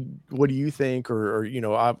what do you think or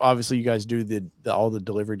obviously you guys do the all the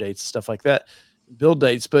delivery dates, stuff like that, build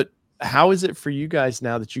dates, but how is it for you guys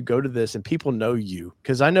now that you go to this and people know you?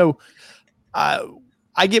 Because I know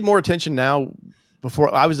I get more attention now.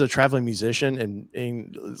 Before I was a traveling musician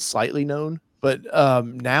and slightly known, but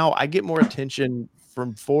now I get more attention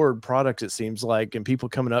from Ford products, it seems like, and people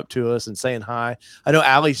coming up to us and saying hi. I know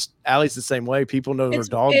Allie's the same way. People know her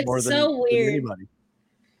dog more than anybody.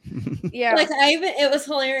 Yeah. Like it was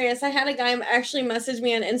hilarious. I had a guy actually message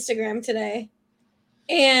me on Instagram today,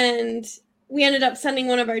 and we ended up sending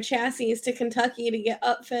one of our chassis to Kentucky to get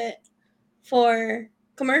upfit for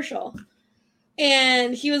commercial.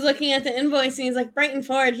 And he was looking at the invoice and he's like, Brighton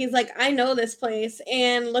Ford. He's like, I know this place,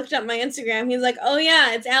 and looked up my Instagram. He's like, oh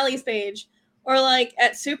yeah, it's Allie's page. Or like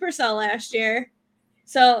at Supercell last year.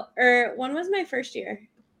 So, or when was my first year?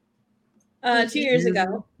 2 years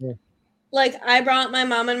ago. Yeah. Like I brought my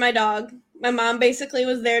mom and my dog. My mom basically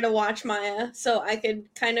was there to watch Maya so I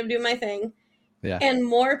could kind of do my thing. Yeah. And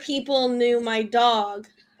more people knew my dog.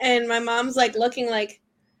 And my mom's like looking like,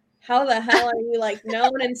 how the hell are you like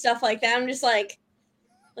known and stuff like that? I'm just like,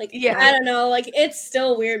 Like, Yeah. I don't know. Like, it's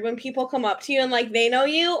still weird when people come up to you and like they know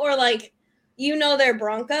you, or like you know their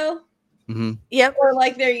Bronco. Mm-hmm. Yep. Or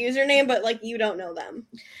like their username, but like you don't know them.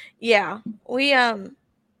 Yeah. We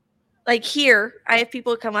like here, I have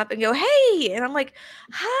people come up and go, "Hey," and I'm like,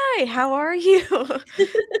 "Hi, how are you?"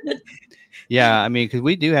 Yeah, I mean, because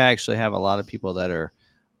we do actually have a lot of people that are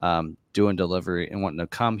doing delivery and wanting to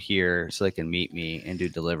come here so they can meet me and do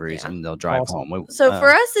deliveries, and they'll drive home. So for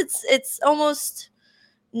us, it's almost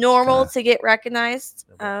normal to get recognized.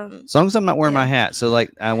 As long as I'm not wearing my hat. So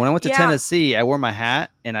like when I went to Tennessee, I wore my hat,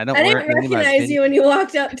 and I didn't recognize you when you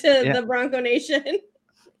walked up to the Bronco Nation.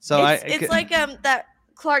 So it's like that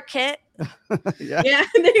Clark Kent. Yeah,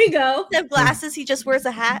 there you go. The glasses, he just wears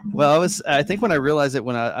a hat. Well, I think when I realized it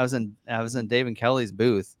when I was in Dave and Kelly's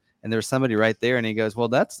booth, and there was somebody right there, and he goes, "Well,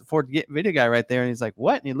 that's the Ford video guy right there," and he's like,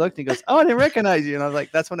 "What?" And he looked, and he goes, "Oh, I didn't recognize you," and I was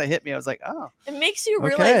like, "That's when it hit me." I was like, "Oh." It makes you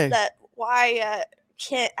realize that why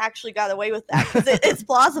Kent actually got away with that, because it's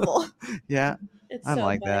plausible. Yeah, it's I'm so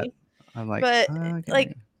like funny. that. I'm like, but okay.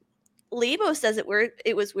 Like Lebo says it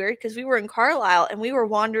was weird because we were in Carlisle and we were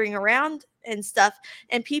wandering around and stuff,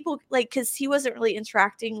 and people because he wasn't really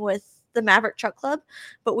interacting with the Maverick Truck Club,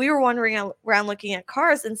 but we were wandering around looking at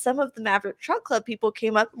cars, and some of the Maverick Truck Club people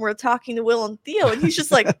came up and were talking to Will and Theo, and he's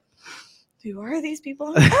just like, "Who are these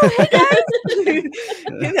people?" Like, "Oh, hey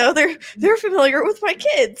guys," they're familiar with my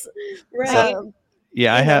kids, right?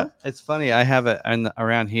 Yeah, I have. It's funny. I have it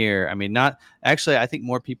around here. I mean, not actually. I think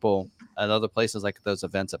more people at other places like those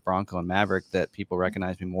events at Bronco and Maverick that people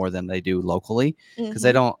recognize me more than they do locally, because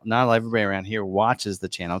they don't. Not everybody around here watches the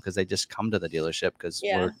channel because they just come to the dealership because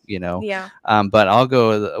we're But I'll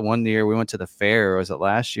go. One year we went to the fair. Or was it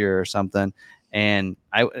last year or something? And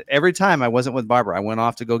every time I wasn't with Barbara, I went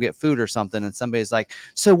off to go get food or something, and somebody's like,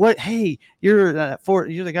 "So what? Hey, you're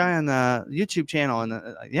the guy on the YouTube channel,"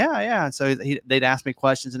 and yeah. So they'd ask me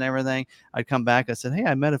questions and everything. I'd come back. I said, "Hey,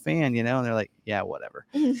 I met a fan," and they're like, "Yeah, whatever."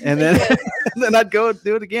 And then then I'd go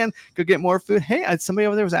do it again, go get more food. Hey, somebody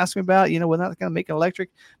over there was asking me about, we're not going to make an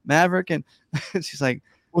electric Maverick, and she's like,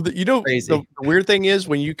 well, the weird thing is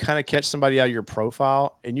when you kind of catch somebody out of your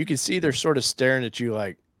profile and you can see they're sort of staring at you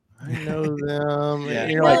like, I know them. Yeah.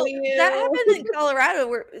 And you're like, that happened in Colorado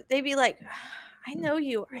where they'd be like, "I know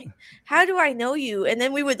you. How do I know you?" And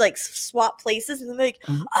then we would like swap places, and then like,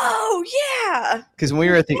 "Oh yeah." Because when we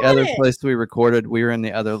were at the other place we recorded, we were in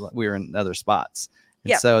other spots.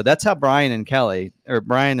 And so that's how Brian and Kelly, or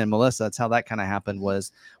Brian and Melissa, that's how that kind of happened.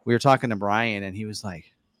 Was we were talking to Brian, and he was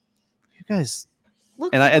like, "You guys."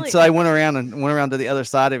 And so I went around to the other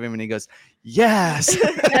side of him, and he goes, "Yes."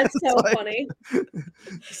 That's so funny.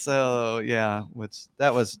 So yeah,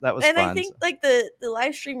 that was and fun. I think like the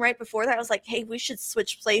live stream right before that was like, "Hey, we should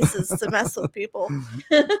switch places to mess with people."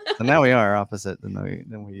 So now we are opposite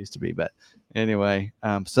than we used to be. But anyway,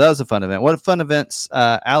 so that was a fun event. What fun events,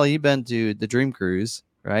 Allie? You've been to the Dream Cruise,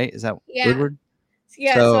 right? Is that Woodward?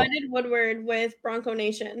 Yeah. So I did Woodward with Bronco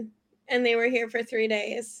Nation, and they were here for 3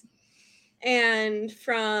 days. And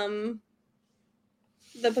from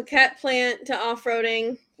the Paquette plant to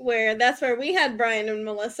off-roading, that's where we had Brian and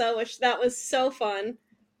Melissa, which that was so fun.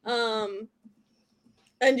 And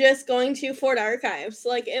just going to Ford Archives.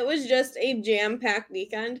 Like, it was just a jam-packed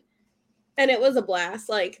weekend. And it was a blast.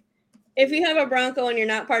 Like, if you have a Bronco and you're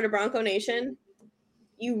not part of Bronco Nation,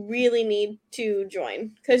 you really need to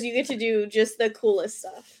join because you get to do just the coolest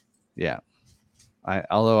stuff. Yeah.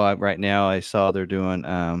 Although right now I saw they're doing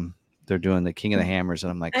the King of the Hammers,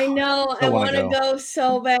 and I'm like, I know, I want to go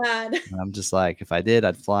so bad. And I'm just like, if I did,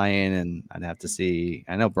 I'd fly in, and I'd have to see.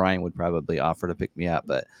 I know Brian would probably offer to pick me up,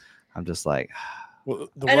 but I'm just like, well,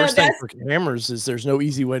 the worst thing for Hammers is there's no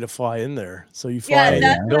easy way to fly in there. So you fly. Yeah,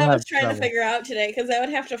 that's what I was trying to figure out today, because I would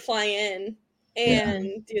have to fly in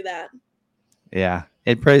and do that. Yeah,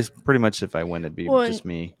 it pretty much if I win, it'd be just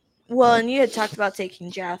me. Well, and you had talked about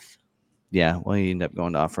taking Jeff. Yeah, well, he ended up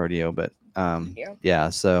going to off rodeo, but yeah.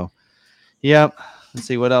 So, yep. Let's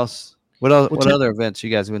see what else. What other events you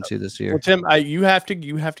guys went to this year? Well, Tim, you have to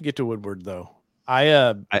get to Woodward though. I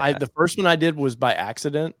the first one I did was by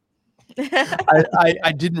accident.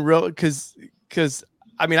 I didn't really because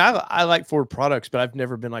I mean I like Ford products, but I've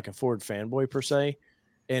never been like a Ford fanboy per se.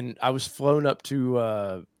 And I was flown up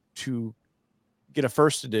to get a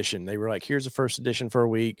first edition. They were like, "Here's a first edition for a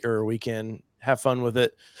week or a weekend. Have fun with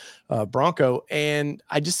it, Bronco." And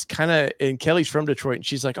I just and Kelly's from Detroit, and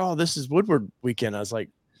she's like, "Oh, this is Woodward weekend." I was like,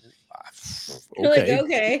 "Okay,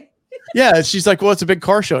 okay." Yeah, she's like, "Well, it's a big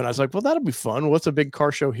car show," and I was like, "Well, that'll be fun. What's a big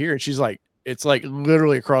car show here?" And she's like, "It's like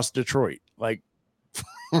literally across Detroit, like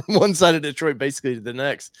one side of Detroit basically to the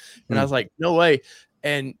next." And I was like, "No way!"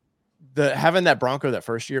 And having that Bronco that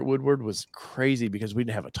first year at Woodward was crazy because we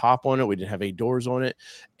didn't have a top on it, we didn't have 8 doors on it,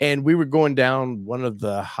 and we were going down one of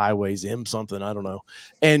the highways, M something, I don't know,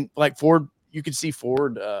 and like Ford, you could see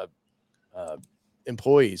Ford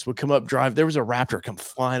employees would come up, drive. There was a Raptor come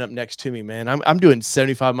flying up next to me, man. I'm doing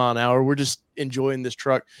 75 mile an hour. We're just enjoying this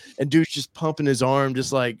truck, and dude's just pumping his arm,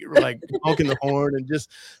 just like honking the horn and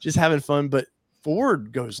just having fun. But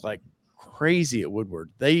Ford goes like crazy at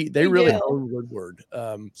Woodward. They really own Woodward.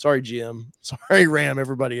 Sorry, GM. Sorry, Ram.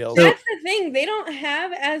 Everybody else. That's the thing. They don't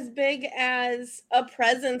have as big as a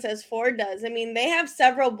presence as Ford does. I mean, they have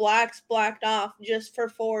several blocks blocked off just for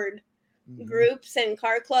Ford groups and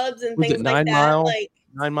car clubs and things like that. Like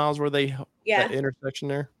 9 miles where they that intersection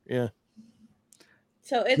there. Yeah.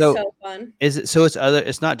 So it's so fun. Is it so? It's other.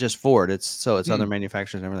 It's not just Ford. It's other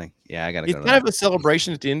manufacturers and everything. Yeah, I gotta. It's kind of a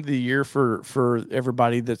celebration at the end of the year for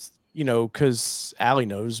everybody. That's because Allie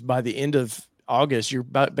knows by the end of August you're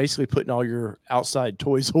basically putting all your outside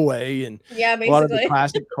toys away, and basically. A lot of the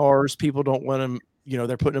classic cars people don't want them.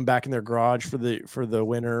 They're putting them back in their garage for the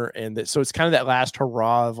winter, and so it's kind of that last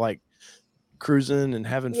hurrah of like cruising and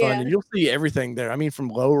having fun, and you'll see everything there. I mean, from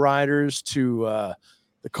low riders to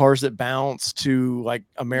the cars that bounce to like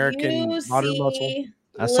American modern muscle.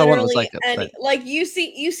 I saw one that was like you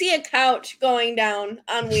see a couch going down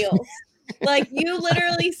on wheels. Like you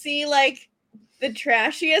literally see like the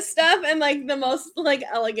trashiest stuff and like the most like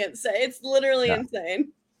elegant stuff. It's literally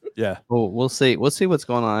insane. Yeah. Well, we'll see what's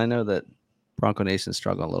going on. I know that Bronco Nation's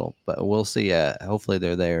struggling a little, but we'll see. Hopefully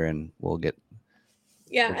they're there and we'll get.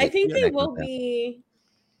 Yeah, I think they will be.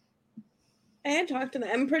 I had talked to them.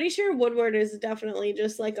 I'm pretty sure Woodward is definitely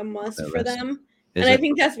just like a must for them. And I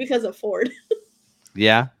think that's because of Ford.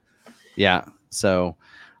 Yeah. So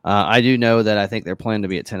I do know that I think they're planning to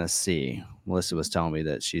be at Tennessee. Melissa was telling me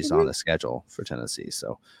that she's on the schedule for Tennessee.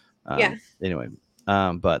 So anyway,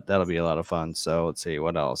 but that'll be a lot of fun. So let's see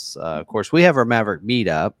what else. Of course, we have our Maverick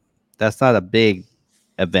meetup. That's not a big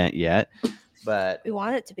event yet, but we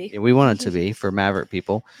want it to be. We want it to be for Maverick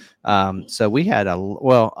people. So we had a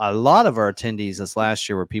lot of our attendees this last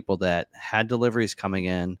year were people that had deliveries coming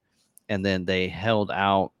in, and then they held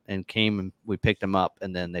out and came and we picked them up,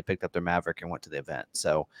 and then they picked up their Maverick and went to the event.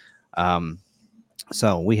 So,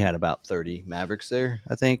 so we had about 30 Mavericks there,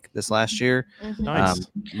 I think, this last year, Nice.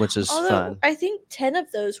 Which is fun. I think 10 of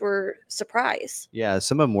those were surprise. Yeah,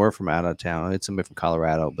 some of them were from out of town. I had somebody from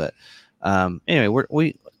Colorado, but anyway,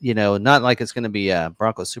 we not like it's going to be a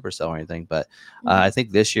Bronco Supercell or anything, but I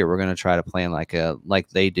think this year we're going to try to plan like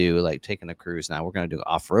they do, like taking a cruise. Now we're going to do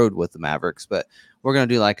off-road with the Mavericks, but we're going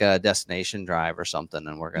to do like a destination drive or something.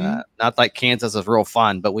 And we're going to, not like Kansas is real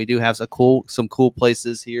fun, but we do have some cool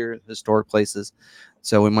places here, historic places.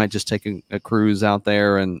 So we might just take a cruise out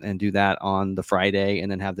there and do that on the Friday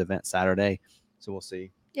and then have the event Saturday. So we'll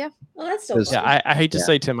see. Yeah. Well, that's so fun. Yeah, I hate to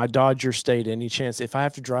say, Tim, I dodge your state any chance. If I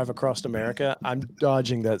have to drive across America, I'm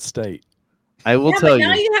dodging that state. I will tell you.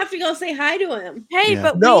 Now you have to go say hi to him. Hey,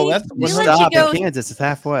 but we stop in Kansas. It's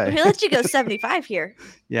halfway. We let you go 75 here.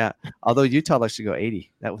 Yeah. Although Utah lets you go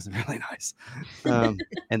 80. That was really nice.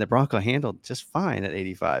 And the Bronco handled just fine at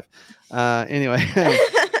 85. Anyway.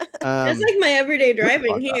 That's like my everyday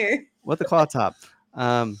driving here. With the claw top.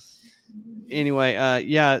 Anyway,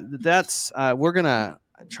 that's we're gonna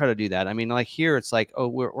try to do that. I mean, like here it's like,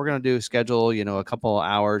 we're gonna do schedule, a couple of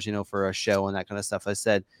hours, for a show and that kind of stuff. I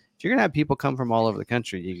said, if you're gonna have people come from all over the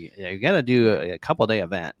country, you gotta do a couple day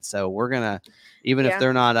event. So we're gonna, even if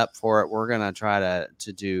they're not up for it, we're gonna try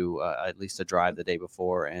to do at least a drive the day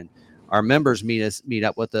before, and our members meet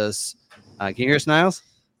up with us. Can you hear us, Niles?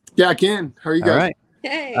 Yeah, I can. How are you guys? All right.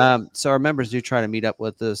 Hey. So our members do try to meet up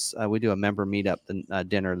with us. We do a member meetup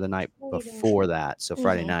dinner the night before that, so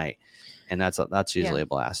Friday night, and that's usually a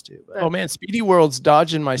blast too. But. Oh man, Speedy World's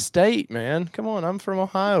dodging my state, man. Come on, I'm from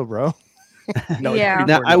Ohio, bro. Now,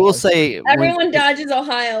 I will say everyone dodges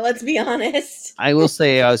Ohio. Let's be honest. I will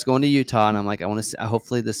say I was going to Utah, and I'm like, I want to see.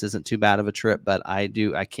 Hopefully, this isn't too bad of a trip, but I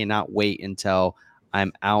cannot wait until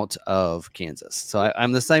I'm out of Kansas. So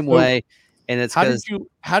I'm the same way. And it's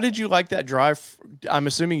how did you like that drive? I'm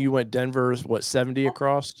assuming you went Denver, 70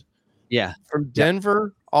 across? Yeah. From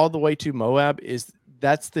Denver all the way to Moab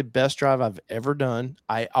that's the best drive I've ever done.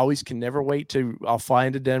 I always can never wait I'll fly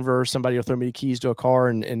into Denver. Somebody will throw me keys to a car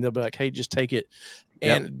and they'll be like, hey, just take it.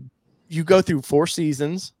 And you go through 4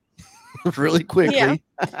 seasons really quickly.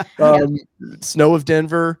 Yeah. Snow of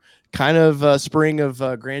Denver, kind of spring of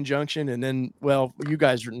Grand Junction, and then you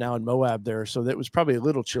guys are now in Moab there, so that was probably a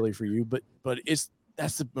little chilly for you, but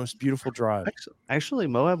That's the most beautiful drive. Actually,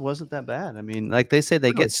 Moab wasn't that bad. I mean, like they say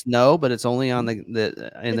they get snow, but it's only on and then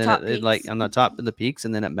it like on the top of the peaks,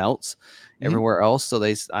 and then it melts everywhere else. So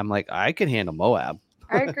I'm like, I could handle Moab.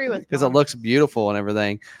 I agree with because it looks beautiful and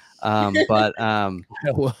everything. But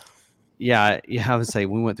yeah, I would say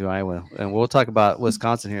we went through Iowa, and we'll talk about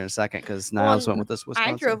Wisconsin here in a second because Niles went with us.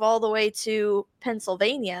 Wisconsin. I drove all the way to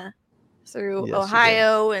Pennsylvania through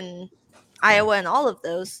Ohio and Iowa and all of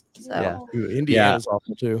those. So yeah. Indiana's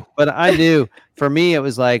awful too. But I do. For me, it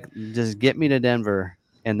was like just get me to Denver,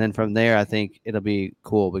 and then from there, I think it'll be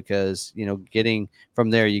cool because getting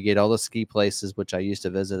from there, you get all the ski places which I used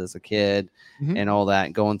to visit as a kid, and all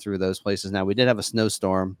that. Going through those places. Now we did have a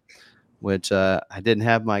snowstorm, which I didn't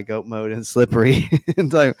have my goat mode and slippery,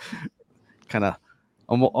 and I kind of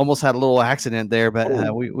almost had a little accident there,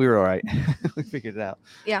 but we were all right. We figured it out.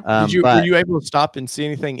 Yeah. Were you able to stop and see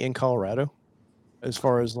anything in Colorado? As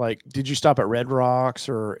far as did you stop at Red Rocks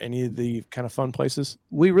or any of the kind of fun places?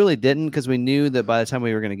 We really didn't because we knew that by the time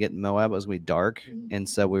we were going to get in Moab, it was going to be dark. And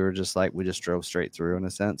so we were just we just drove straight through in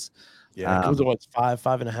a sense. Yeah. It was a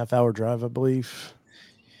 5.5 hour drive, I believe.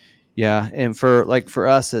 Yeah. And for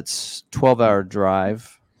us, it's 12-hour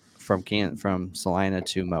drive from Salina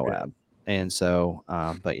to Moab. And so,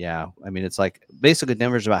 but yeah, I mean, it's basically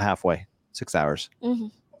Denver's about halfway, 6 hours.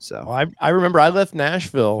 So I remember I left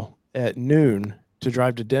Nashville at noon to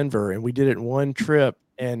drive to Denver, and we did it in one trip.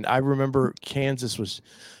 And I remember Kansas was,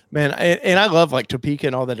 man, and I love Topeka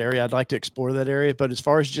and all that area. I'd like to explore that area, but as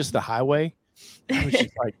far as just the highway, I was just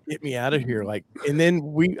get me out of here. And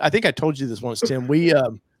then I think I told you this once, Tim. We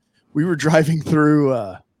were driving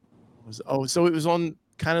through. So it was on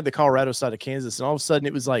kind of the Colorado side of Kansas, and all of a sudden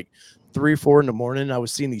it was 3 or 4 in the morning. I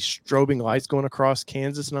was seeing these strobing lights going across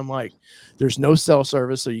Kansas, and I'm like, there's no cell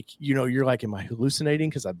service. So you're like, am I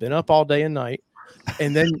hallucinating? Because I've been up all day and night.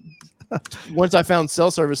 And then once I found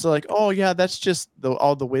cell service, they're like, oh yeah, that's just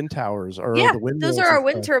all the wind towers or the windmills. Those are our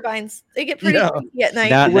wind turbines. They get pretty creepy at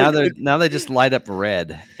night. Now they just light up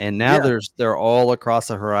red, and now they're all across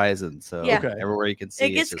the horizon. So everywhere you can see, it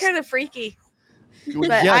gets kind of freaky.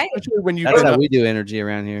 But especially when that's how we do energy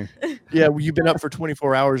around here. Yeah, you've been up for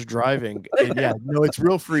 24 hours driving. And it's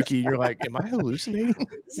real freaky. You're like, am I hallucinating?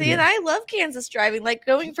 See, and I love Kansas driving.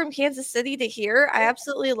 Going from Kansas City to here, I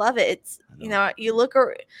absolutely love it. It's you look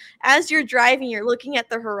as you're driving, you're looking at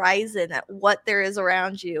the horizon at what there is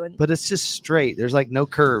around you, but it's just straight. There's no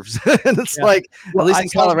curves. And it's at least in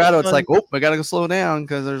Colorado, it's I gotta go slow down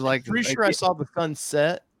because there's pretty sure I saw the sun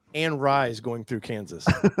set and rise going through Kansas.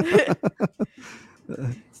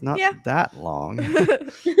 It's not that long.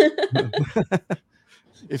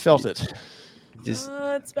 It felt it. It's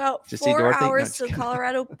about 4 hours to the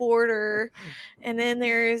Colorado border, and then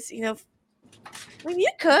there's I mean, you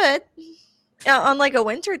could on a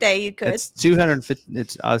winter day you could. It's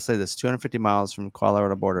 250. I'll say this: 250 miles from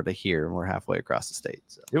Colorado border to here, and we're halfway across the state.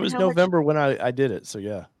 So. It was November when I did it, so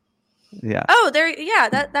yeah. Yeah. Oh, there. Yeah,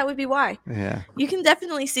 that would be why. Yeah. You can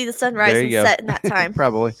definitely see the sunrise and set in that time.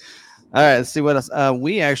 Probably. All right, let's see what else.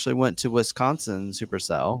 We actually went to Wisconsin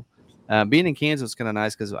Supercell. Being in Kansas was kind of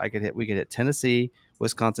nice because we could hit Tennessee,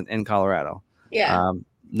 Wisconsin, and Colorado. Yeah.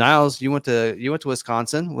 Niles, you went to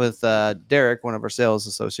Wisconsin with Derek, one of our sales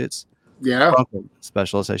associates. Yeah.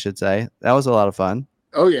 Specialist, I should say. That was a lot of fun.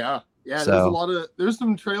 Oh yeah. Yeah. So, there's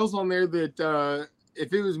some trails on there that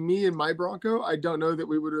if it was me and my Bronco, I don't know that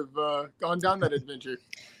we would have gone down that adventure.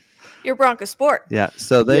 Your Bronco Sport. Yeah.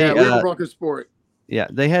 So we were Bronco Sport. Yeah,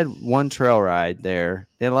 they had one trail ride there.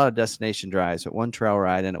 They had a lot of destination drives, but one trail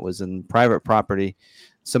ride, and it was in private property,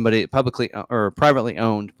 somebody publicly or privately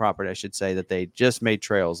owned property, I should say, that they just made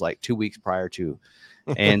trails 2 weeks prior to.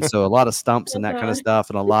 And so a lot of stumps and that kind of stuff,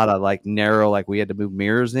 and a lot of narrow, we had to move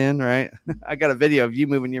mirrors in, right? I got a video of you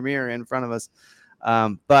moving your mirror in front of us.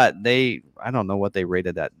 But I don't know what they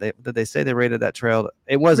rated that. Did they say they rated that trail?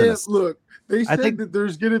 It wasn't. Look, they said that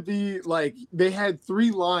there's going to be they had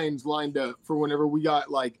 3 lines lined up for whenever we got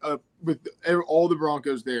up with all the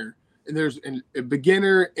Broncos there. And there's a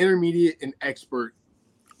beginner, intermediate, and expert.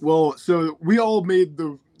 Well, so we all made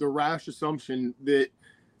the rash assumption that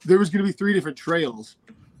there was going to be 3 different trails.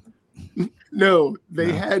 No,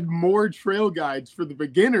 they had more trail guides for the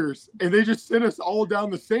beginners, and they just sent us all down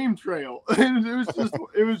the same trail. And it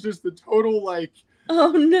was just the total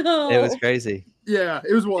oh no, it was crazy. Yeah,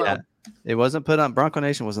 it was wild. Yeah. It wasn't put on. Bronco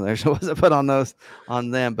Nation wasn't there, so it wasn't put on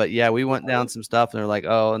them. But yeah, we went down some stuff, and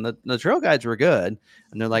they're and the trail guides were good,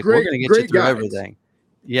 and they're we're going to get you through everything.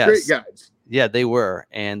 Yes, great guides. Yeah, they were,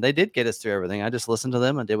 and they did get us through everything. I just listened to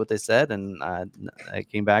them and did what they said, and I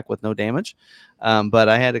came back with no damage. But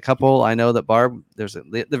I had a couple. I know that Barb,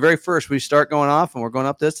 the very first we start going off, and we're going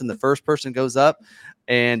up this, and the first person goes up,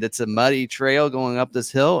 and it's a muddy trail going up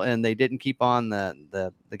this hill, and they didn't keep on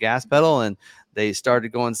the gas pedal, and they started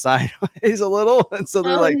going sideways a little, and so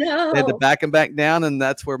they're they had to back them back down, and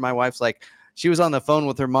that's where my wife's like. She was on the phone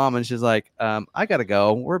with her mom, and she's like, I got to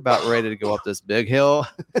go. We're about ready to go up this big hill.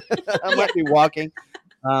 I might be walking.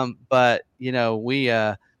 But, you know,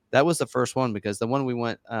 that was the first one because the one we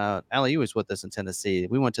went, Allie, you was with us in Tennessee.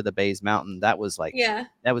 We went to the Bays Mountain. That was like,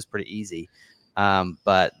 that was pretty easy.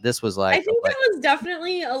 But this was like. I think that was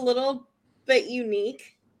definitely a little bit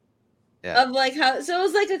unique. Yeah. Of like how, so it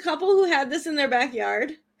was like a couple who had this in their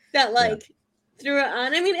backyard that like threw it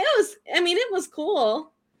on. I mean, it was cool.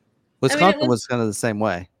 Wisconsin was kind of the same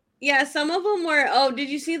way. Yeah, some of them were. Oh, did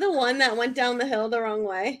you see the one that went down the hill the wrong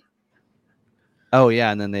way? Oh,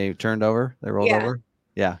 yeah, and then they turned over. They rolled over.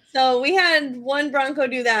 Yeah. So we had one Bronco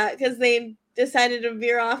do that because they decided to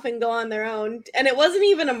veer off and go on their own. And it wasn't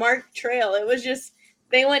even a marked trail. It was just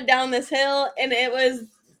they went down this hill, and it was,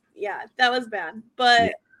 that was bad.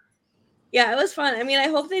 But, it was fun. I mean, I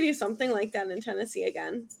hope they do something like that in Tennessee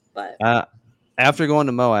again. But after going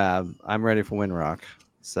to Moab, I'm ready for Windrock.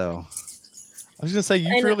 So I was gonna say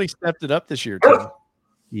you've really stepped it up this year, Tim.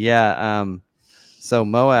 Yeah. So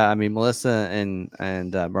Moab, I mean Melissa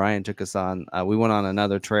and Brian took us on. We went on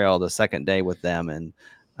another trail the second day with them,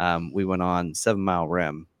 and we went on 7 Mile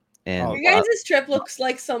Rim. And your guys' trip looks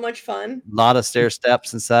like so much fun. A lot of stair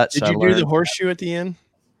steps and such. Did you do the horseshoe at the end?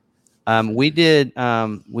 We did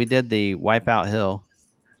the Wipeout Hill.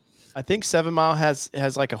 I think 7 Mile has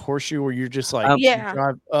like a horseshoe where you're just like you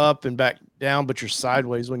drive up and back down, but you're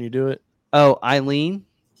sideways when you do it. Oh, Eileen.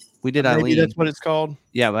 We did Eileen. Maybe that's what it's called.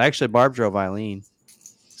 Yeah, but actually Barb drove Eileen.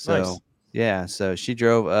 So nice. Yeah, so she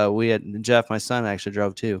drove. We had Jeff, my son, actually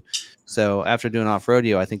drove too. So after doing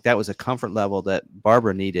off-roadio, I think that was a comfort level that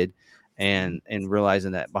Barbara needed, and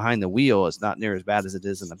realizing that behind the wheel is not near as bad as it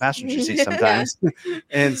is in the passenger seat sometimes.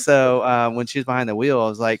 And so when she was behind the wheel, I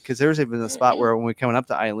was like, because there was even a spot where when we were coming up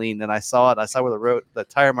to Eileen, and I saw where the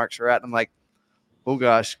tire marks are at, and I'm like, oh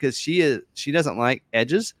gosh, because she doesn't like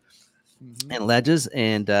edges and ledges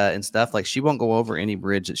and stuff. Like she won't go over any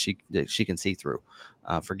bridge that she can see through.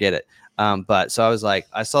 Forget it. But so I was like,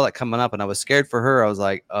 I saw that coming up, and I was scared for her. I was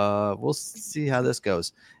like, we'll see how this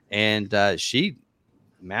goes. And she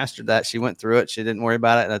mastered that. She went through it. She didn't worry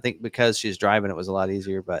about it. And I think because she's driving, it was a lot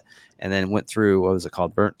easier. And then went through, what was it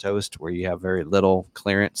called? Burnt Toast, where you have very little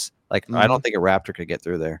clearance. Like I don't think a Raptor could get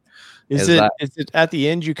through there. Is it at the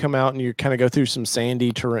end you come out and you kind of go through some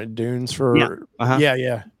sandy dunes for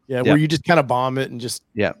where you just kind of bomb it and just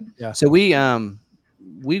So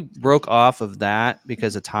we broke off of that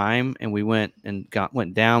because of time, and we went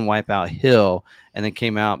down Wipeout Hill, and then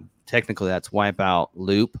came out. Technically, that's Wipeout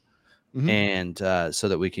Loop, and so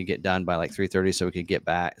that we could get done by like 3:30, so we could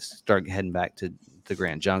start heading back to the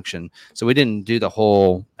Grand Junction. So we didn't do the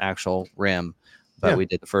whole actual rim, but we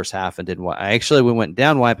did the first half and did what? We went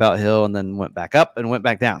down Wipeout Hill and then went back up and went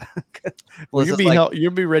back down. Well,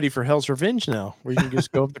 you'll be ready for Hell's Revenge now, where you can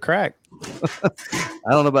just go up the crack.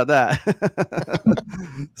 I don't know about that.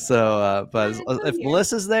 So, but if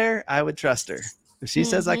Melissa's there, I would trust her. If she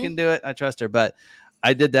says I can do it, I trust her. But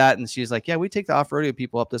I did that, and she's like, "Yeah, we take the off-roading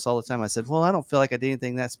people up this all the time." I said, "Well, I don't feel like I did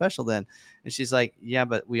anything that special then." And she's like, "Yeah,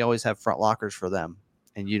 but we always have front lockers for them,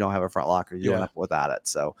 and you don't have a front locker. You went up without it."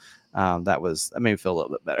 So that made me feel a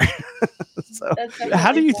little bit better. So,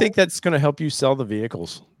 how do you think that's going to help you sell the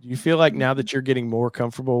vehicles? Do you feel like now that you're getting more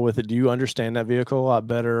comfortable with it, do you understand that vehicle a lot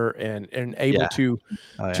better and able to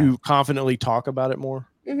confidently talk about it more?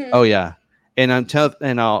 Oh yeah.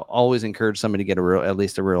 And I'll always encourage somebody to get at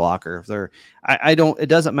least a rear locker. If they're, it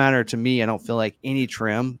doesn't matter to me. I don't feel like any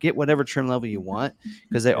trim, get whatever trim level you want,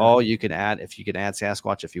 because you can add, if you can add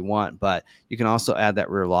Sasquatch if you want, but you can also add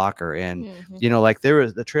that rear locker. And, like there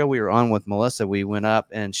was the trail we were on with Melissa, we went up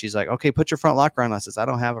and she's like, okay, put your front locker on. I says, I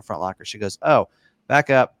don't have a front locker. She goes, oh, back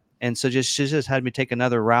up. And so she just had me take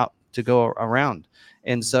another route to go around.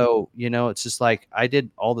 And so, it's just like I did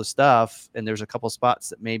all the stuff, and there's a couple spots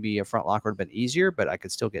that maybe a front locker would have been easier, but I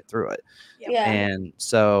could still get through it. Yeah. And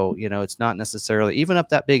so, it's not necessarily even up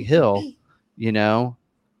that big hill,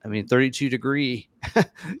 32-degree,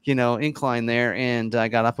 incline there. And I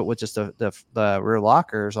got up it with just the rear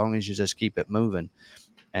locker, as long as you just keep it moving.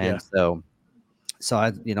 And so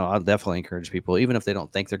I, I'll definitely encourage people, even if they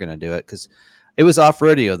don't think they're going to do it, because it was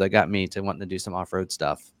off-roadio that got me to wanting to do some off-road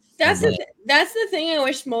stuff. That's the thing I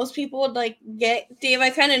wish most people would get. Dave,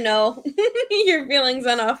 I kind of know your feelings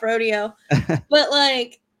on off-roadio, but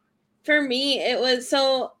for me, it was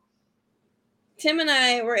so Tim and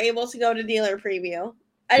I were able to go to dealer preview.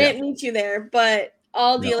 I didn't meet you there, but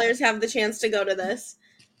all dealers have the chance to go to this.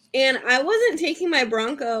 And I wasn't taking my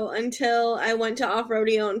Bronco until I went to off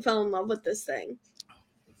rodeo and fell in love with this thing.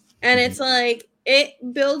 And it's like, it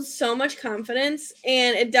builds so much confidence,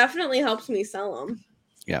 and it definitely helps me sell them.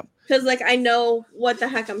 Yeah. Because like I know what the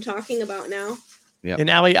heck I'm talking about now. Yeah. And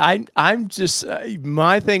Allie, I'm just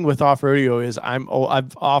my thing with off rodeo is I've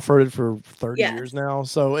off-roaded for 30 years now,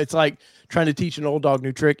 so it's like trying to teach an old dog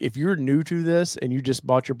new trick. If you're new to this and you just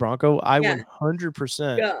bought your Bronco, I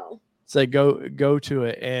 100% say go to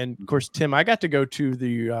it. And of course, Tim, I got to go to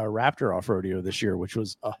the Raptor off rodeo this year, which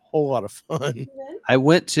was a whole lot of fun. I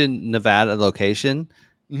went to Nevada location.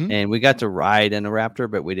 And we got to ride in a Raptor,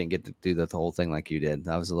 but we didn't get to do the whole thing like you did.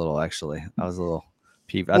 I was a little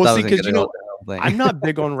peeved. I thought because I'm not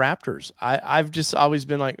big on Raptors. I've just always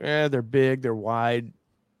been like, they're big, they're wide.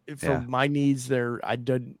 For my needs,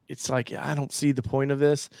 it's like I don't see the point of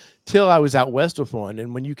this till I was out west with one.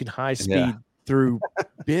 And when you can high speed through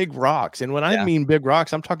big rocks, and when I mean big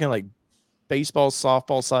rocks, I'm talking like baseball,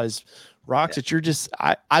 softball size rocks that you're just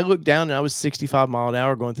I looked down and I was 65 mile an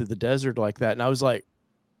hour going through the desert like that, and I was like,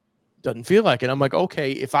 doesn't feel like it. I'm like,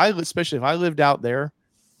 okay, especially if I lived out there,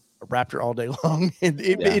 a Raptor all day long,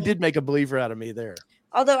 it did make a believer out of me there.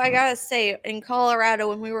 Although I gotta say, in Colorado,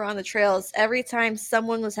 when we were on the trails, every time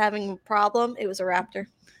someone was having a problem, it was a Raptor.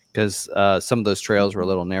 Because some of those trails were a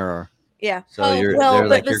little narrower. Yeah. So but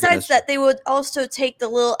like, besides that, they would also take the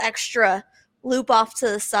little extra loop off to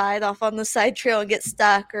the side, off on the side trail, and get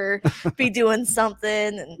stuck or be doing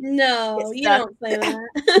something. And no, you don't say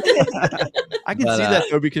that. I can see that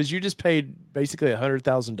though, because you just paid basically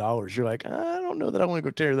 $100,000. You're like, I don't know that I want to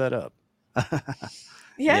go tear that up.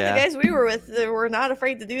 The guys we were with, they were not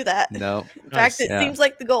afraid to do that. No. In fact, it seems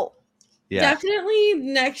like the goal. Yeah. Definitely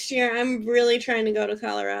next year. I'm really trying to go to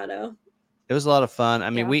Colorado. It was a lot of fun. I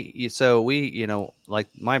mean, we like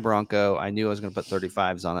my Bronco, I knew I was going to put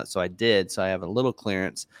 35s on it. So I did. So I have a little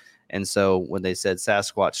clearance. And so when they said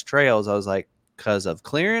Sasquatch trails, I was like, because of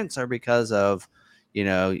clearance or because of,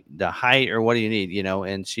 the height, or what do you need,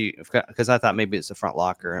 and because I thought maybe it's the front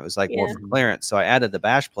locker. It was like more for clearance. So I added the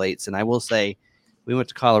bash plates, and I will say we went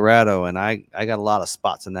to Colorado, and I got a lot of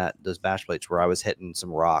spots in those bash plates where I was hitting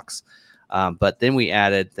some rocks. But then we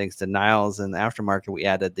added, thanks to Niles and the aftermarket, we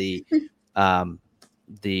added the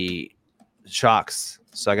shocks.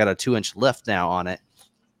 So I got a 2-inch lift now on it,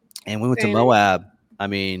 and we went to Moab. I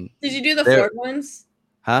mean, did you do the Ford ones?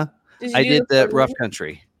 Huh? I did the rough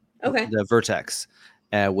country. Okay. The Vertex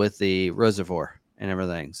with the reservoir and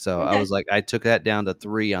everything. So I was like, I took that down to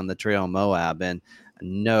 3 on the trail in Moab, and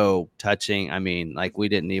no touching. I mean, like we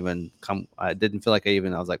didn't even come. I didn't feel like I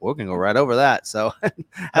was like, we're going to go right over that. So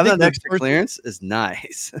having that extra clearance is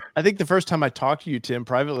nice. I think the first time I talked to you, Tim,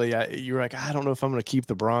 privately, you were like, I don't know if I'm going to keep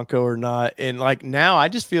the Bronco or not. And like now I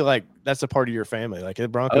just feel like that's a part of your family. Like the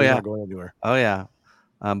Bronco is not going anywhere. Oh yeah.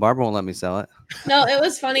 Barbara won't let me sell it. No, it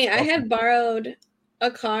was funny. I had borrowed a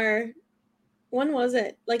car. When was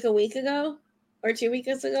it? Like a week ago or 2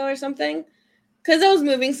 weeks ago or something? Because I was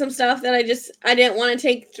moving some stuff that I didn't want to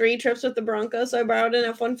take 3 trips with the Bronco, so I borrowed an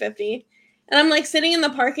F-150. And I'm like sitting in the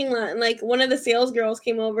parking lot, and like one of the sales girls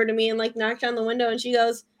came over to me and like knocked on the window, and she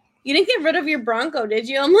goes, "You didn't get rid of your Bronco, did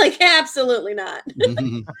you?" I'm like, absolutely not.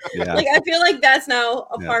 Like I feel like that's now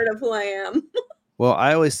a part of who I am. Well,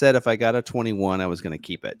 I always said if I got a 21, I was going to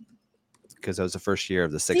keep it because that was the first year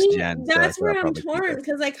of the 6th gen. That's where I'm torn,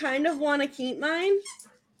 because I kind of want to keep mine.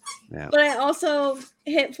 Yeah. But I also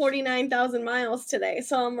hit 49,000 miles today.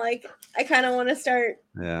 So I'm like, I kind of want to start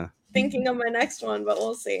thinking of my next one, but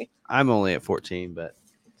we'll see. I'm only at 14, but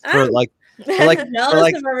I'm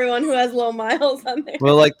jealous of everyone who has low miles on there.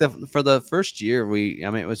 Well, like for the first year,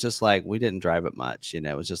 it was just like we didn't drive it much.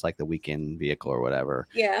 It was just like the weekend vehicle or whatever.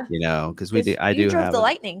 Yeah. Because you drove the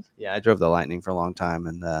Lightning. Yeah, I drove the Lightning for a long time,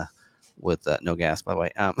 and with no gas, by the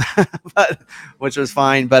way, but which was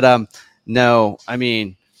fine. But no, I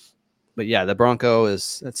mean. But yeah, the Bronco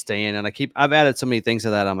it's staying, and I've added so many things to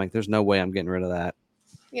that. I'm like, there's no way I'm getting rid of that.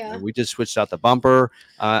 Yeah. We just switched out the bumper.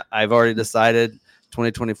 I've already decided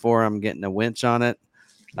 2024, I'm getting a winch on it.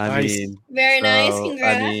 I mean, very nice.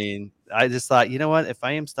 Congrats. I mean, I just thought, you know what? If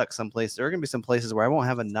I am stuck someplace, there are going to be some places where I won't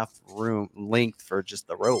have enough length for just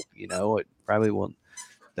the rope. It probably won't.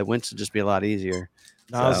 The winch will just be a lot easier.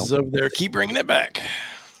 Nas is over there. Keep bringing it back.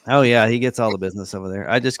 Oh yeah, he gets all the business over there.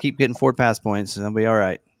 I just keep getting Ford Pass points, and I'll be all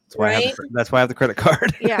right. That's why I have the credit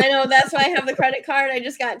card. Yeah, I know. That's why I have the credit card. I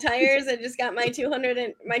just got tires. I just got my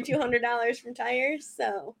 $200 from tires.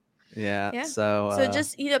 So yeah. So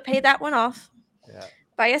just pay that one off. Yeah.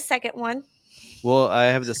 Buy a second one. Well, I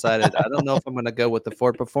have decided I don't know if I'm going to go with the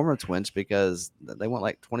Ford Performance winch because they want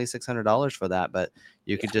like $2,600 for that, but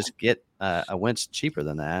you could just get a winch cheaper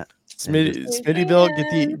than that. Smitty built.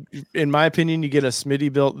 In my opinion, you get a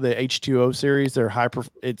Smitty built the H2O series. They're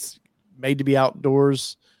it's made to be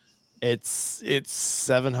outdoors. It's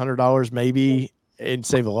 $700 maybe, and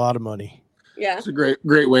save a lot of money. Yeah, it's a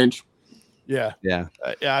great winch. Yeah.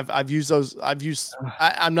 I've used those.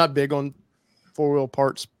 I'm not big on 4-wheel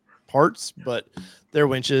parts, but their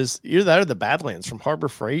winches, either that or the Badlands from Harbor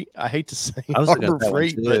Freight. I hate to say Harbor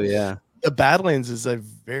Freight, but the Badlands is a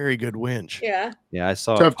very good winch. Yeah, I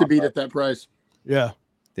saw tough to beat at that price. Yeah.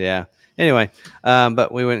 Anyway,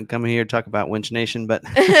 but we wouldn't come here to talk about Winch Nation, but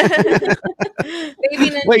Baby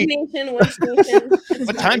Nation, Winch Nation.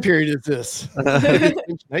 What time period is this?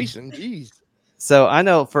 Winch Nation, jeez. So I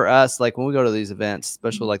know for us, like when we go to these events,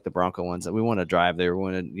 especially like the Bronco ones, that we want to drive there, we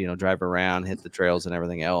want to drive around, hit the trails and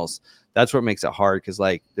everything else. That's what makes it hard because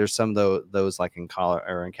like there's some of those like in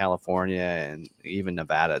California and even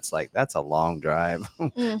Nevada. It's like that's a long drive.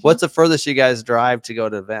 Mm-hmm. What's the furthest you guys drive to go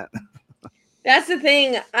to an event? That's the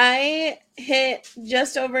thing. I hit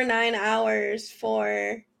just over 9 hours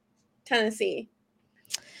for Tennessee.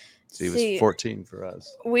 So it was 14 for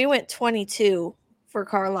us. We went 22 for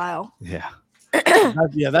Carlisle. Yeah.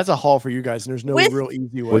 That's a haul for you guys, and there's no real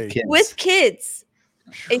easy way. With kids.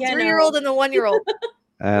 A 3-year-old and a 1-year-old.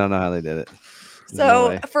 I don't know how they did it.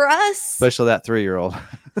 So for us, especially that 3-year-old.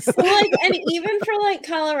 So like, and even for like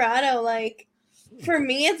Colorado, like for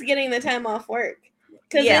me, it's getting the time off work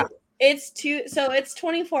because it's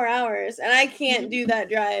 24 hours, and I can't do that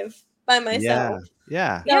drive by myself.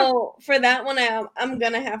 Yeah. So for that one, I'm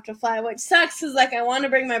gonna have to fly, which sucks because like I want to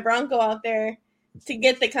bring my Bronco out there to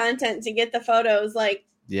get the content, to get the photos, like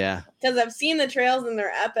because I've seen the trails and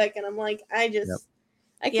they're epic, and I'm like I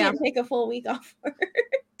can't take a full week off work.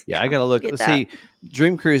 I gotta look. Let's see.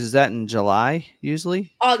 Dream Cruise, is that in July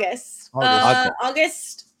usually? August.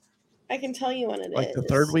 August. I can tell you when it is. Like the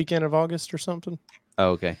third weekend of August or something. Oh,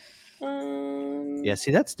 okay.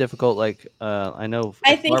 See, that's difficult. Like I know.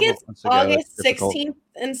 I think it's August 16th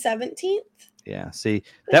and 17th. Yeah. See,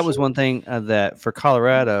 that was one thing that for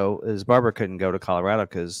Colorado is Barbara couldn't go to Colorado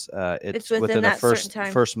because it's within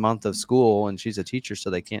the first month of school, and she's a teacher, so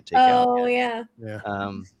they can't take out. Oh yeah.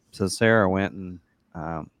 So Sarah went and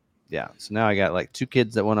So now I got like 2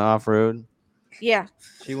 kids that want to off road. Yeah.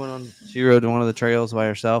 She rode one of the trails by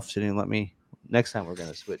herself. She didn't let me. Next time we're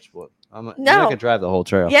gonna switch. I'm not gonna drive the whole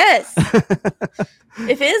trail. Yes.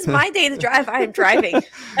 If it is my day to drive, I am driving.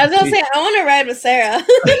 I was gonna say I want to ride with Sarah.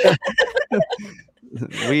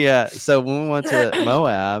 So when we went to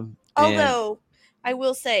Moab, although I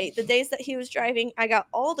will say the days that he was driving, I got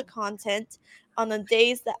all the content. On the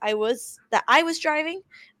days that I was driving,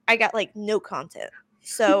 I got like no content.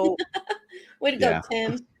 So way to go,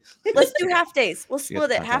 Tim. Let's do half days. We'll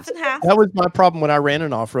split it half and half. That was my problem when I ran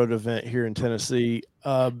an off-road event here in Tennessee.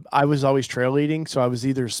 I was always trail leading, so I was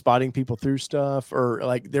either spotting people through stuff or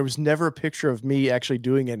like there was never a picture of me actually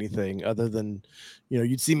doing anything other than,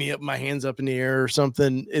 you'd see me up my hands up in the air or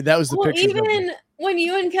something. That was the picture. Even when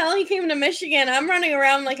you and Kelly came to Michigan, I'm running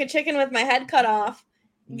around like a chicken with my head cut off,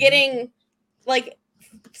 getting like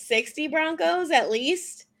 60 Broncos at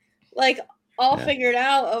least, like all figured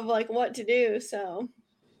out of like what to do. So.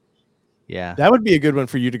 Yeah, that would be a good one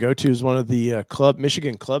for you to go to. Is one of the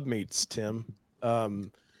Michigan club meets, Tim. They're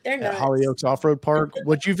at Hollyoaks Off-Road Park.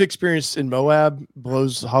 What you've experienced in Moab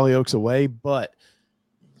blows Hollyoaks away, but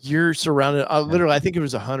you're surrounded. Literally, I think it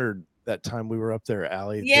was 100 that time we were up there,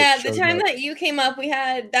 Allie. Yeah, the time that you came up,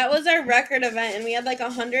 that was our record event, and we had like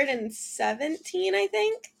 117, I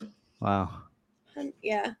think. Wow.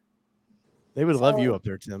 Yeah. They would love you up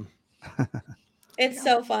there, Tim. It's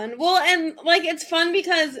so fun. Well, and like it's fun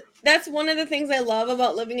because that's one of the things I love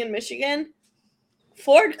about living in Michigan.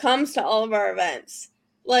 Ford comes to all of our events.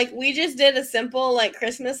 Like we just did a simple like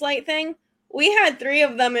Christmas light thing. We had 3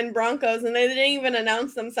 of them in Broncos, and they didn't even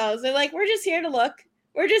announce themselves. They're like, we're just here to look.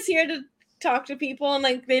 We're just here to talk to people, and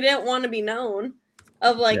like they didn't want to be known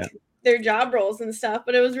of like their job roles and stuff.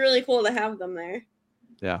 But it was really cool to have them there.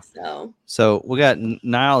 Yeah. So we got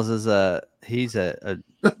Niles he's a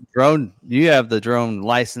drone. You have the drone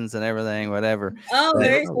license and everything, whatever. Oh,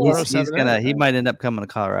 very cool. He might end up coming to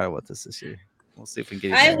Colorado with us this year. We'll see if we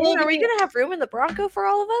can get him. Are we gonna have room in the Bronco for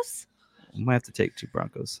all of us? We might have to take 2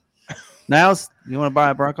 Broncos. Niles, you want to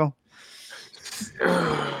buy a Bronco?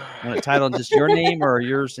 Want it titled just your name or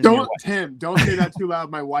yours? And Don't, Tim, don't say that too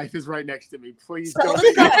loud. My wife is right next to me. Please don't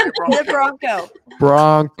say The Bronco. That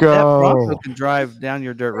Bronco. Bronco can drive down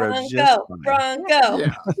your dirt road just fine. Bronco.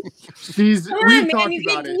 Yeah. Come on, We've man, talked you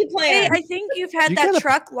about get it. D Hey, plan. I think you've had You that gotta-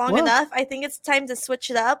 truck long what? enough. I think it's time to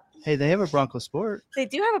switch it up. Hey, they have a Bronco Sport They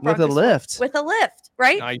do have a with Bronco a Sport lift. with a lift,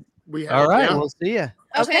 right? We have, All right, yeah. we'll see ya.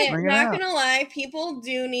 Okay, Bring it not out. gonna lie, people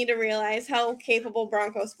do need to realize how capable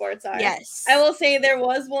Bronco Sports are. Yes. I will say there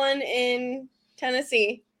was one in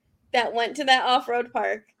Tennessee that went to that off-road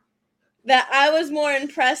park that I was more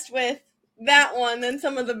impressed with that one than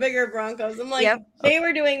some of the bigger Broncos. I'm like, Yep. they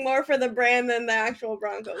were doing more for the brand than the actual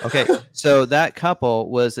Broncos. Okay, so that couple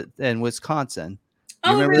was in Wisconsin.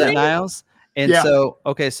 You Oh, remember really? that, Niles? And Yeah. so,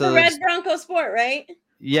 okay, so The there's- red Bronco Sport, right?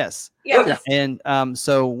 yes. Yeah. And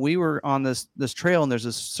so we were on this trail, and there's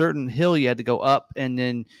a certain hill you had to go up, and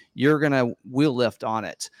then you're gonna wheel lift on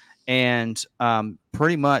it. And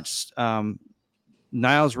pretty much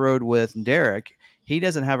Niles rode with Derek. He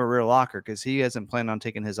doesn't have a rear locker because he hasn't planned on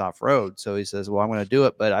taking his off road. So he says, "Well, I'm going to do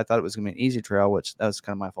it," but I thought it was going to be an easy trail, which that was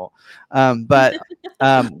kind of my fault. But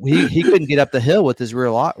he couldn't get up the hill with his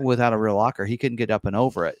without a rear locker. He couldn't get up and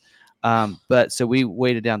over it. But so we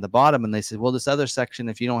waited down the bottom, and they said, "Well, this other section,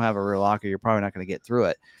 if you don't have a rear locker, you're probably not going to get through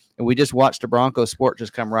it." And we just watched a Bronco Sport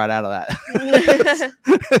just come right out of that.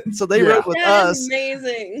 So they rode with That is us.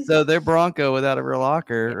 amazing. So their Bronco without a rear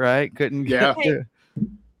locker, right? Couldn't get Yeah. through.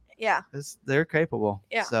 Yeah. They're capable.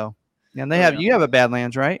 Yeah. So, and they have you have a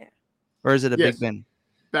Badlands, right? Or is it a Yes. Big Ben?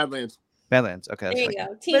 Badlands. Badlands. Okay. There That's you right.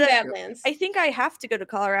 go. Team But, Badlands. I think I have to go to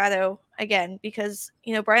Colorado again because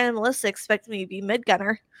Brian and Melissa expect me to be mid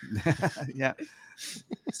gunner. Yeah.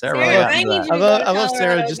 Sarah, Sarah, really got I into need that. you to I go love- to I love Sarah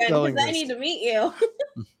Colorado just again, telling 'cause I this. need to meet you.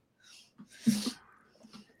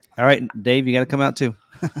 All right, Dave, you got to come out too.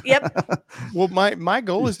 Yep. Well, my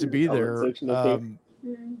goal is to be there.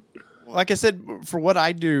 Like I said, for what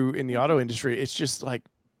I do in the auto industry, it's just like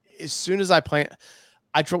as soon as I plan,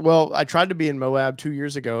 I tried to be in Moab 2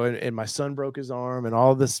 years ago, and my son broke his arm, and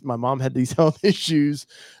all this. My mom had these health issues,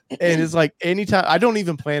 and it's like anytime I don't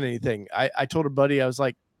even plan anything. I told a buddy, I was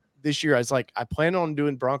like, this year, I was like, I plan on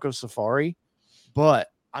doing Bronco Safari, but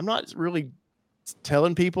I'm not really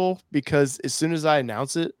telling people because as soon as I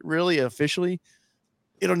announce it, really officially,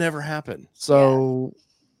 it'll never happen. So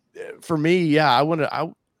for me, I want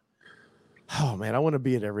to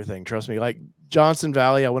be at everything. Trust me. Like Johnson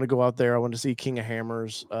Valley, I want to go out there. I want to see King of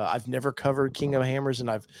Hammers. I've never covered King of Hammers, and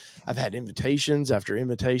I've had invitations after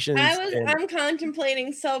invitations. I'm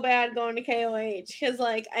contemplating so bad going to KOH because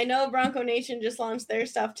like I know Bronco Nation just launched their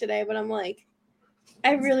stuff today, but I'm like,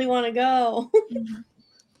 I really want to go.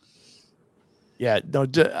 Yeah, no,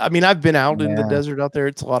 I mean, I've been out in the desert out there.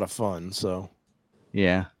 It's a lot of fun. So,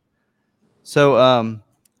 yeah. So, all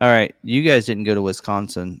right, you guys didn't go to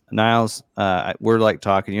Wisconsin, Niles. We're like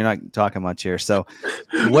talking. You're not talking much here. So,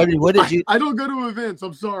 what did you? I don't go to events.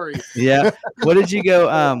 I'm sorry. Yeah. What did you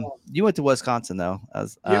go? You went to Wisconsin though.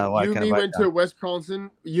 As Yeah, why I you and kinda me wiped went out. to Wisconsin.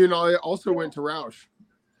 You and I also went to Roush.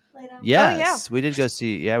 Yes, we did go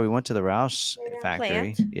see. Yeah, we went to the Roush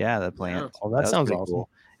factory. Plant. Yeah, the plant. oh, that was sounds pretty awesome. cool.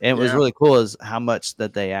 And it was Yeah. really cool is how much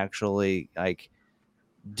that they actually like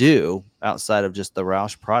do outside of just the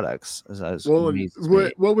Roush products. Well, and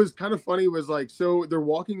what was kind of funny was like, so they're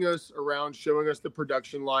walking us around, showing us the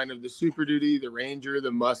production line of the Super Duty, the Ranger, the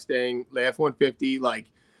Mustang, the F-150, like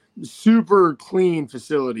super clean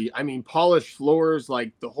facility. I mean, polished floors,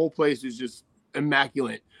 like the whole place is just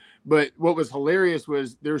immaculate. But what was hilarious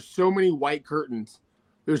was there's so many white curtains.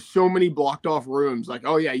 There's so many blocked off rooms. Like,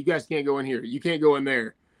 oh yeah, you guys can't go in here. You can't go in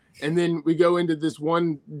there. And then we go into this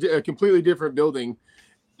one completely different building.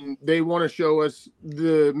 And they want to show us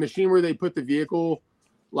the machine where they put the vehicle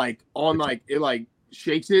like on, like it like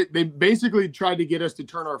shakes it. They basically tried to get us to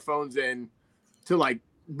turn our phones in to like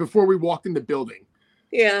before we walked in the building.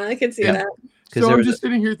 Yeah, I can see that. So I'm just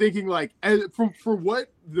sitting here thinking like, for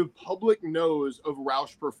what the public knows of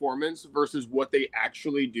Roush Performance versus what they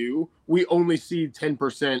actually do, we only see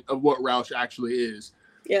 10% of what Roush actually is.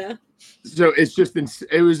 Yeah. So it's just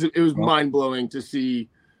it was mind blowing to see.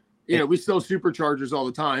 We sell superchargers all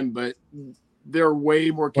the time, but they're way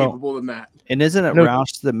more capable than that. And isn't it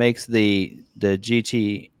Roush that makes the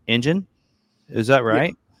GT engine? Is that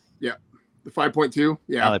right? Yeah. The 5.2.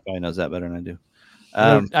 Yeah. Ali probably knows that better than I do.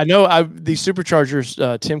 I know these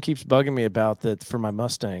superchargers. Tim keeps bugging me about that for my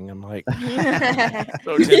Mustang. I'm like,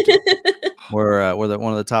 so tempted. We're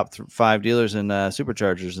one of the top 5 dealers in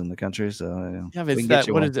superchargers in the country. So Yeah, we it's can that. get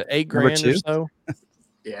you What one. is it? $8 Number grand 2? or so.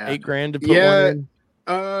 Yeah. $8 to put one in.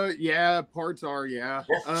 Yeah, parts are, yeah.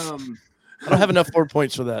 I don't have enough 4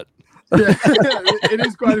 points for that. It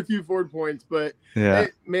is quite a few Ford points, but Yeah.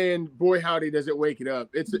 man, boy howdy, does it wake it up.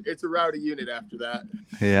 It's a rowdy unit after that.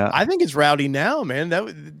 Yeah. I think it's rowdy now,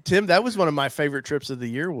 man. Tim, that was one of my favorite trips of the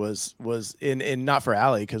year. Was in not for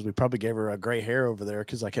Allie because we probably gave her a gray hair over there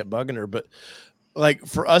because I kept bugging her, but like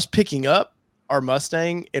for us picking up our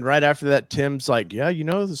Mustang, and right after that, Tim's like, "Yeah, you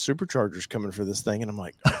know the supercharger's coming for this thing," and I'm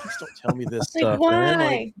like, oh, "Please don't tell me this stuff,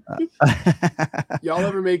 man." Why? Y'all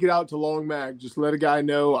ever make it out to Long Mag? Just let a guy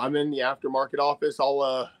know I'm in the aftermarket office.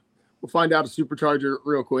 We'll find out a supercharger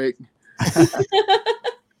real quick.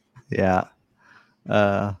 Yeah.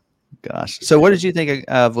 Gosh. So, what did you think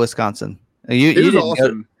of Wisconsin? You was didn't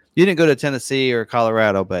awesome. You didn't go to Tennessee or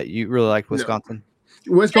Colorado, but you really liked Wisconsin.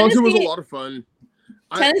 No. Wisconsin was a Tennessee- lot of fun.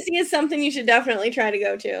 Tennessee is something you should definitely try to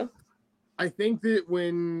go to. I think that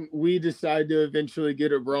when we decide to eventually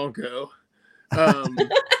get a Bronco, So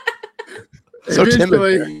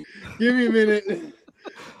eventually, give me a minute.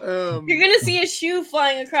 You're gonna see a shoe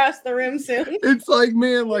flying across the room soon. It's like,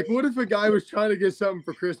 man, like, what if a guy was trying to get something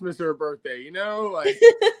for Christmas or a birthday? You know, like,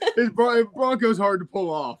 Bronco's hard to pull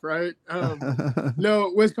off, right?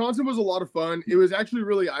 No, Wisconsin was a lot of fun. It was actually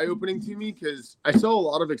really eye-opening to me because I saw a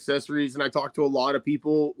lot of accessories and I talked to a lot of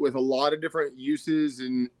people with a lot of different uses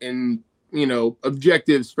and you know,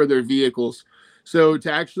 objectives for their vehicles. So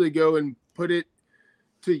to actually go and put it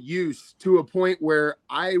to use to a point where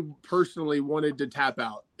I personally wanted to tap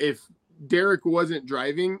out. If Derek wasn't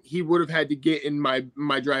driving, he would have had to get in my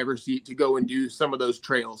driver's seat to go and do some of those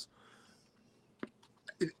trails.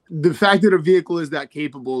 The fact that a vehicle is that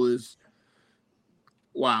capable is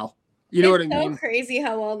wow. You know what I mean? So crazy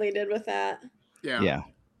how well they did with that. Yeah. Yeah.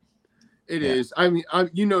 It is. I mean,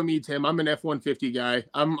 you know me, Tim. I'm an F-150 guy.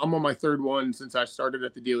 I'm on my third one since I started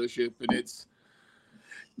at the dealership, and it's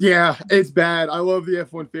bad. I love the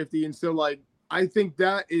F-150, and so like I think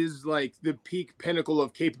that is like the peak pinnacle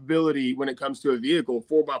of capability when it comes to a vehicle,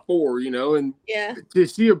 4x4. You know, and Yeah. to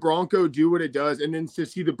see a Bronco do what it does, and then to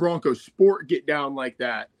see the Bronco Sport get down like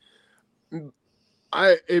that, it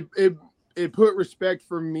put respect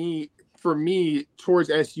for me towards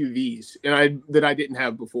SUVs, and I didn't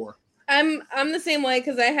have before. I'm the same way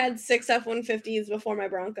because I had 6 F-150s before my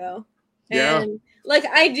Bronco. Yeah. And like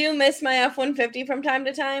I do miss my F-150 from time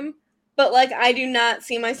to time, but like I do not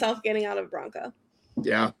see myself getting out of Bronco.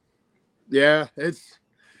 Yeah.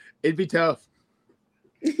 It'd be tough.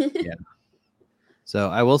 Yeah. So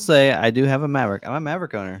I will say I do have a Maverick. I'm a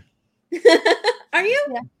Maverick owner. Are you?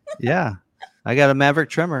 Yeah. I got a Maverick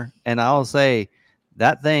trimmer, and I'll say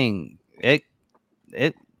that thing, it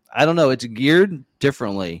I don't know, it's geared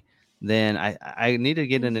differently than I need to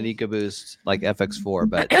get in an EcoBoost like FX4,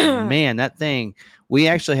 but man, that thing, we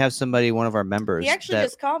actually have somebody, one of our members. He actually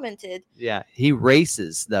just commented. Yeah, he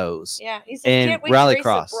races those. Yeah, he said, And can't wait rally to race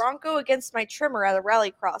cross. a Bronco against my trimmer at a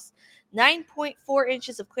rallycross. 9.4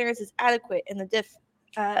 inches of clearance is adequate, and the diff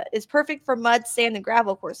is perfect for mud, sand, and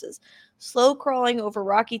gravel courses. Slow crawling over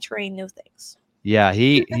rocky terrain, no thanks. Yeah,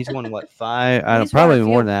 he's won what, 5? I don't, He's won a probably more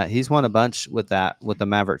few. than that. He's won a bunch with the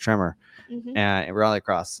Maverick trimmer Mhm. and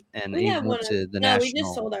rallycross, and We he have one. went to the No, national. we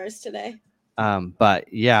just sold ours today.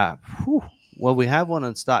 But yeah, well, we have one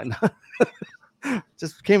in stock.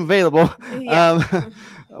 Just became available. Yeah.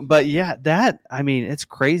 But yeah, I mean, it's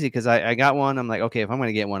crazy because I got one. I'm like, okay, if I'm going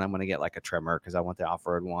to get one, I'm going to get like a trimmer because I want the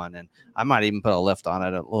off-road one. And I might even put a lift on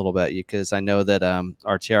it a little bit because I know that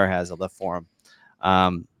RTR has a lift for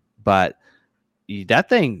them. But that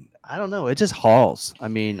thing, I don't know. It just hauls. I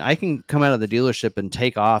mean, I can come out of the dealership and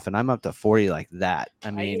take off, and I'm up to 40 like that.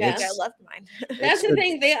 I mean, yeah. I left mine. That's the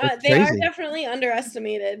thing. They are crazy. definitely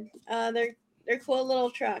underestimated. They're cool little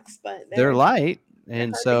trucks, but they're light.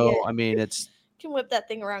 And hard to so, get. I mean, it's, Can whip that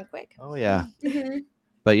thing around quick. oh yeah. Mhm.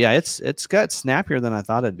 But yeah, it's got snappier than I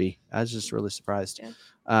thought it'd be. I was just really surprised. Yeah.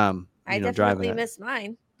 Driving I definitely it. missed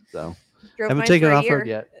mine. So Drove haven't mine taken for it a off road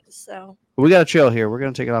year, yet. So We got a trail here. We're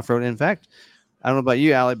gonna take it off road. In fact, I don't know about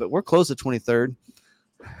you, Allie, but we're close to 23rd.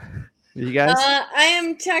 You guys? I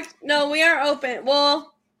am No, we are open.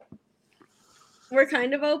 Well, we're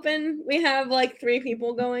kind of open. We have like 3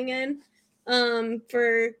 people going in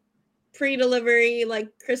for pre-delivery like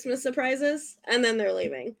Christmas surprises, and then they're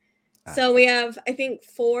leaving. So we have, I think,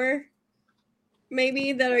 4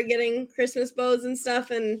 maybe that are getting Christmas bows and stuff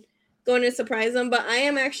and going to surprise them. But I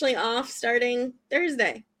am actually off starting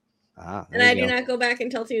Thursday, and I do not go back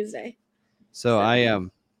until Tuesday. So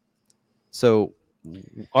so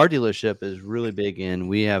our dealership is really big in,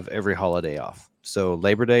 we have every holiday off. So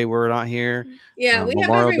Labor Day, we're not here. Yeah, we have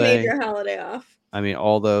Memorial every Day. major holiday off. I mean,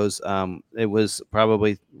 all those. It was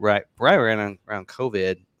probably right around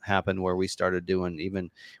COVID. happened where we started doing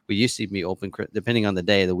we used to be open depending on the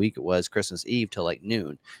day of the week it was Christmas Eve till like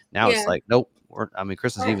noon. Now it's like nope.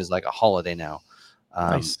 Christmas Eve is like a holiday now.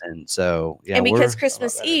 Nice. And so and because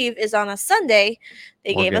Christmas Eve is on a Sunday,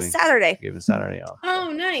 they gave us Saturday. Gave us Saturday off.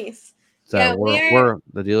 Oh, nice. So we're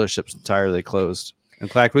the dealership's entirely closed. In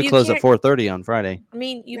fact, we close at 4:30 on Friday. I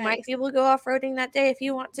mean, you might be able to go off-roading that day if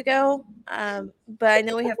you want to go. But I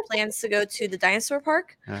know we have plans to go to the dinosaur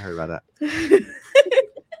park. I heard about that.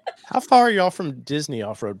 How far are y'all from Disney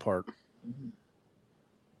Off-Road Park?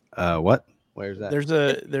 What? Where's that?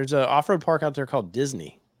 There's a off-road park out there called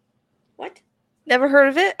Disney. What? Never heard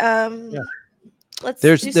of it.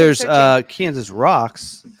 There's Kansas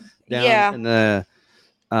Rocks down in the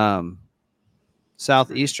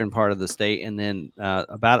southeastern part of the state, and then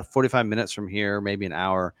about 45 minutes from here, maybe an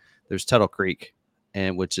hour, there's Tuttle Creek,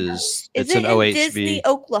 and which is it's an OHV. Disney,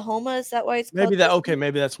 Oklahoma? Is that why it's called maybe that? Okay,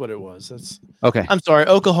 maybe that's what it was. That's okay. I'm sorry,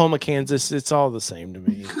 Oklahoma, Kansas, it's all the same to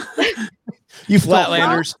me. You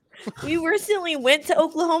Flatlanders. We recently went to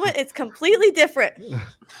Oklahoma. It's completely different.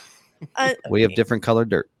 We have different colored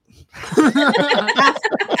dirt.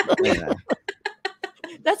 Yeah.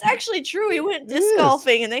 That's actually true. We went disc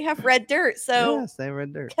golfing and they have red dirt. So yes, they have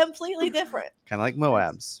red dirt. Completely different. Kind of like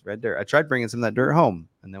Moab's red dirt. I tried bringing some of that dirt home,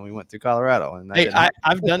 and then we went through Colorado. And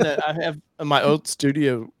I've done that. I have in my old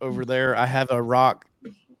studio over there. I have a rock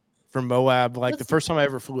from Moab. Like the first time I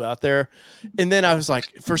ever flew out there, and then I was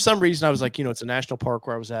like, for some reason, I was like, it's a national park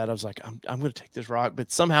where I was at. I was like, I'm going to take this rock,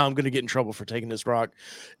 but somehow I'm going to get in trouble for taking this rock.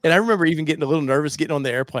 And I remember even getting a little nervous getting on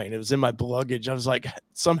the airplane. It was in my luggage. I was like,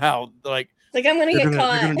 somehow like I'm going to get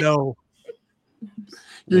caught. You're going to know.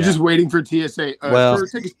 You're just waiting for TSA. Well,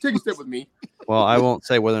 take a step with me. Well, I won't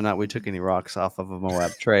say whether or not we took any rocks off of a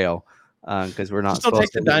Moab trail because we're not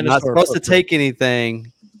supposed to take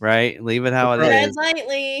anything, right? Leave it how it Tread is.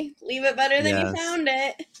 lightly. Leave it better than you found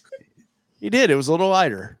it. You did. It was a little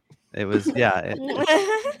lighter. It was,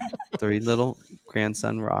 3 little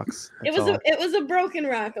grandson rocks. It was a broken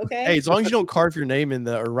rock, okay? Hey, as long as you don't carve your name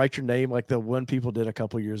or write your name like the one people did a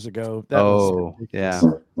couple years ago. Yeah.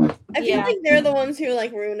 I feel like they're the ones who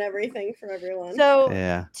ruin everything for everyone. So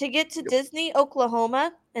to get to Disney,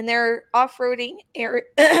 Oklahoma, and their off-roading area,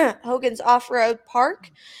 Hogan's Off-Road Park,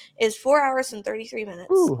 is 4 hours and 33 minutes.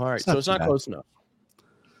 Ooh, all right, so it's not close enough.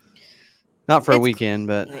 Not for a weekend,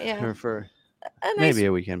 but for maybe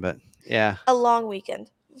a weekend, but a long weekend.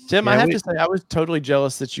 Tim, I have to say, I was totally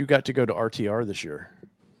jealous that you got to go to RTR this year.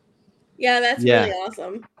 Yeah, that's really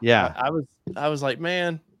awesome. Yeah, I was like,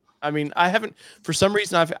 man. I mean, I haven't for some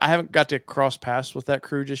reason I haven't got to cross paths with that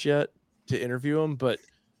crew just yet to interview them, but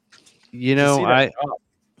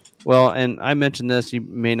and I mentioned this. You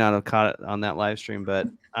may not have caught it on that live stream, but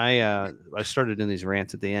I started doing these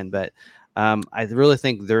rants at the end, but. I really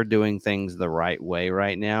think they're doing things the right way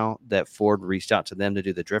right now. That Ford reached out to them to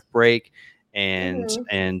do the drift brake, and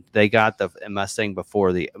they got the Mustang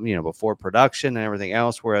before before production and everything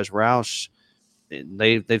else. Whereas Roush,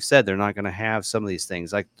 they've said they're not going to have some of these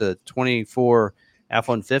things like the 24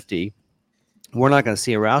 F-150. We're not going to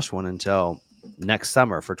see a Roush one until next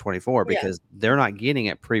summer for 24 because they're not getting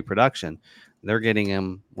it pre-production. They're getting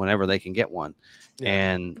them whenever they can get one.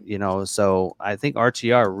 And, so I think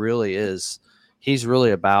RTR really he's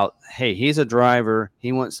really about, hey, he's a driver.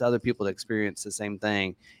 He wants other people to experience the same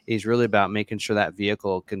thing. He's really about making sure that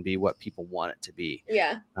vehicle can be what people want it to be.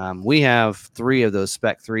 Yeah. We have 3 of those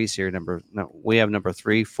Spec 3s here. We have number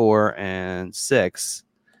 3, 4, and 6.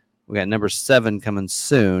 We got number 7 coming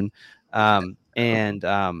soon. And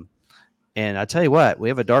I tell you what, we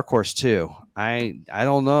have a dark horse too. I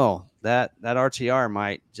don't know that RTR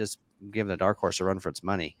might just give the dark horse a run for its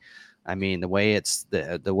money. I mean, the way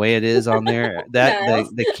the way it is on there, that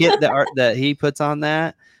the kit that he puts on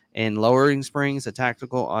that and lowering springs, the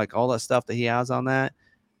tactical, like all that stuff that he has on that.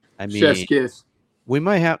 I mean, chef's kiss. We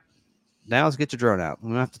might have now. Let's get your drone out.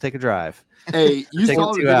 We have to take a drive. Hey, you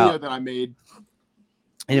saw the video that I made.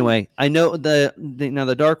 Anyway, I know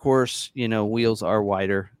the dark horse, wheels are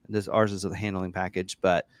wider. Ours is a handling package,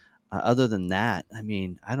 but other than that, I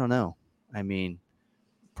mean, I don't know. I mean,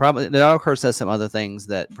 probably the dark horse has some other things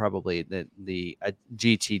that probably the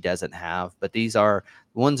GT doesn't have, but these are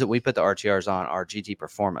the ones that we put the RTRs on are GT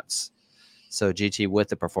Performance. So GT with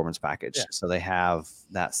the performance package. Yeah. So they have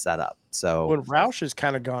that set up. So when Roush has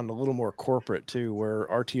kind of gone a little more corporate too, where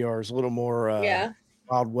RTR is a little more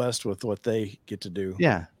Wild West with what they get to do.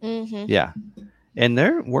 Yeah. Mm-hmm. Yeah. And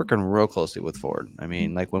they're working real closely with Ford. I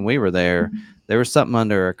mean, like when we were there was something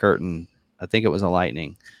under a curtain. I think it was a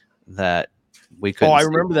Lightning that we couldn't. Oh, I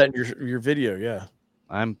remember that in your video. Yeah.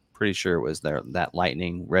 I'm pretty sure it was that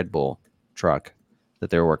Lightning Red Bull truck that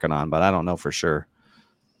they were working on, but I don't know for sure.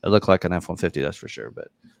 It looked like an F-150, that's for sure.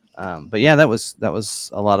 But yeah, that was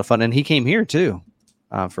a lot of fun, and he came here too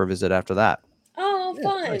for a visit after that. Oh,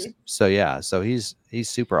 fun! nice. So yeah, so he's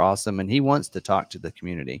super awesome, and he wants to talk to the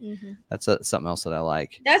community. Mhm. That's something else that I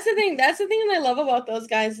like. That's the thing. That's the thing that I love about those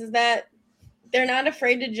guys is that they're not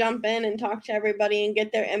afraid to jump in and talk to everybody and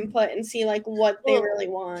get their input and see like what they Well, really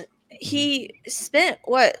want. He spent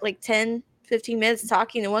like 10, 15 minutes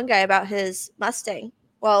talking to one guy about his Mustang.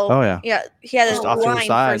 Well, Oh, yeah. he had Just a off to the line for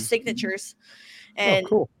side. signatures, and Oh,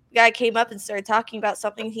 cool. guy came up and started talking about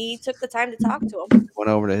something. He took the time to talk to him. Went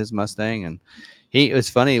over to his Mustang, and it was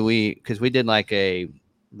funny. Because we did like a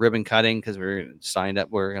ribbon cutting because we were signed up.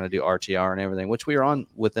 We were going to do RTR and everything, which we were on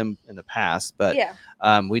with them in the past. But Yeah.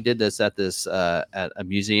 we did this at a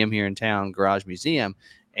museum here in town, Garage Museum,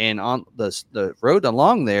 and on the road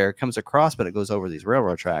along there comes across, but it goes over these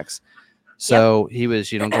railroad tracks. So he was,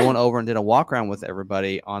 going over and did a walk around with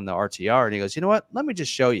everybody on the RTR, and he goes, "You know what? Let me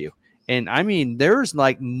just show you." And I mean, there's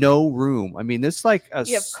like no room. I mean, it's like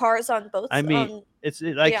You have cars on both. I mean,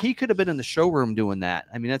 he could have been in the showroom doing that.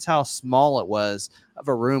 I mean, that's how small it was of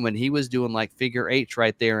a room, and he was doing like figure eights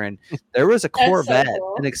right there. And there was a Corvette,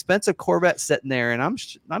 cool. an expensive Corvette sitting there, and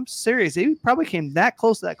I'm serious. He probably came that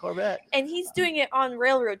close to that Corvette. and he's doing it on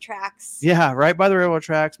railroad tracks. Yeah, right by the railroad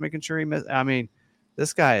tracks, making sure he missed. I mean,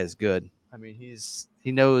 this guy is good. I mean,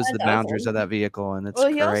 he knows That's the boundaries awesome. of that vehicle, and it's Well,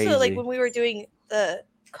 he crazy. also, like, when we were doing the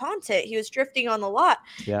content, he was drifting on the lot.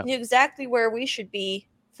 Yeah. He knew exactly where we should be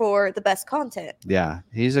for the best content. Yeah,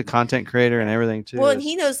 he's a content creator and everything too. Well, and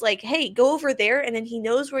he knows, like, hey, go over there, and then he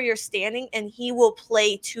knows where you're standing, and he will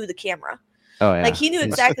play to the camera. Oh yeah, Like, he knew He's-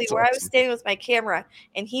 exactly That's where I was awesome. standing with my camera,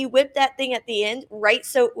 and he whipped that thing at the end right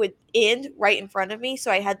so it would end right in front of me, so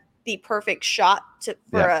I had the perfect shot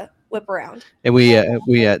for a whip around. And we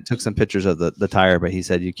took some pictures of the tire, but he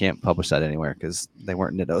said you can't publish that anywhere because they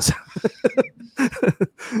weren't Nittos.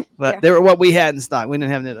 But Yeah. they were what we had in stock. We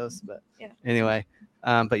didn't have Nittos, but Yeah. anyway.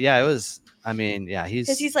 But yeah, it was. I mean, yeah,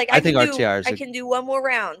 Because he's like, I I think can do, RTRs I are- can do one more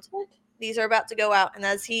round. These are about to go out, and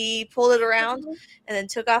as he pulled it around and then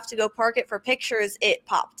took off to go park it for pictures, it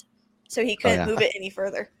popped, so he couldn't yeah. move it any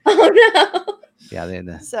further. Oh no! Yeah, they had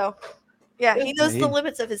the, So, yeah, he knows the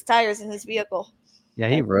limits of his tires in his vehicle. yeah,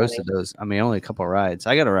 he That's roasted those. I mean, only a couple of rides.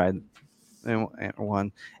 I got a ride, and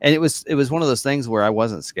one, and it was one of those things where I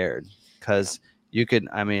wasn't scared because you could.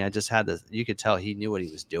 I mean, I just had this. You could tell he knew what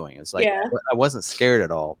he was doing. It's like Yeah. I wasn't scared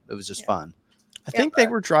at all. It was just fun. I think they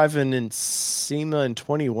were driving in SEMA in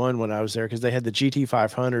 21 when I was there because they had the GT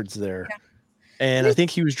 500s there. Yeah. And I think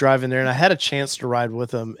he was driving there, and I had a chance to ride with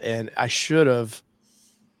him, and I should have.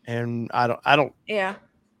 And I don't. Yeah,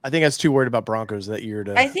 I think I was too worried about Broncos that year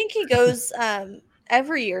to. I think he goes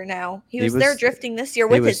every year now. He He was there was- drifting this year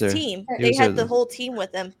he with was his there. team. He They was had there. the whole team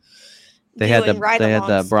with them. They had the doing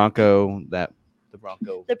ride-alongs. Bronco the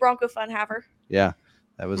Bronco. The Bronco Fun Haver. Yeah,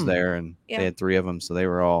 that was there, and Yeah. they had 3 of them, so they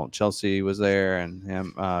were all. Chelsea was there, and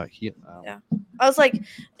him. Yeah. I was like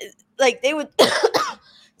they would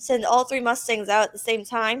send all 3 Mustangs out at the same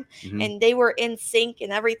time, Mhm. and they were in sync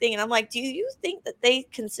and everything. And I'm like, do you think that they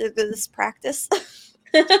consider this practice?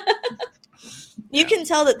 You can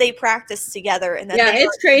tell that they practice together, and that Yeah, they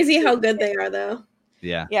it's crazy how good they are, though.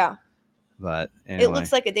 Yeah, yeah, but anyway, it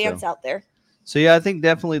looks like a dance out there. So yeah, I think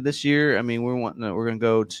definitely this year. I mean, we're gonna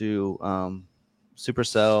go to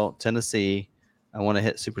Supercell Tennessee. I want to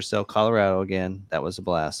hit Supercell Colorado again. That was a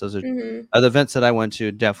blast. Those are Mhm. other events that I went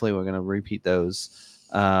to. Definitely, we're gonna repeat those.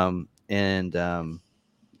 And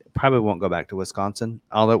probably won't go back to Wisconsin.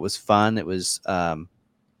 Although it was fun, it was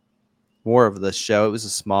more of the show. It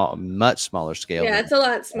was a much smaller scale. Yeah, than- it's a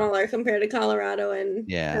lot smaller compared to Colorado and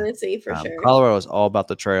Yeah. Tennessee for sure. Colorado is all about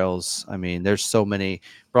the trails. I mean, there's so many.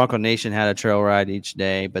 Bronco Nation had a trail ride each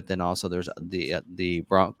day, but then also there's the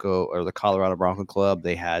Bronco or the Colorado Bronco Club.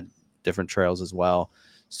 They had different trails as well.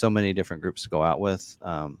 So many different groups to go out with.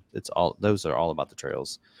 Those are all about the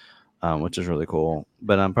trails, which is really cool.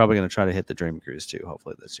 But I'm probably going to try to hit the Dream Cruise too,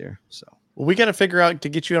 hopefully this year. So Well, we got to figure out to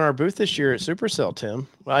get you on our booth this year at Supercell, Tim.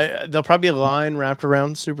 There'll probably be a line wrapped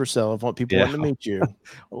around Supercell of what people want to meet you.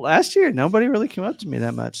 last year, nobody really came up to me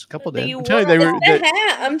that much. A couple did. You I'm telling you, were- they were- It's the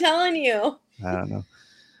hat, I'm telling you. I don't know.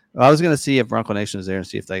 Well, I was going to see if Bronco Nation is there and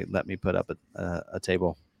see if they let me put up a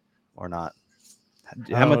table or not.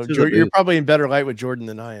 How much? is the You're booth? probably in better light with Jordan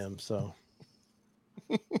than I am. So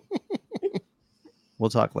We'll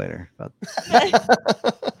talk later. But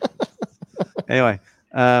anyway,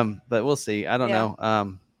 but we'll see. I don't Yeah.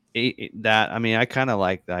 know. I mean, I kind of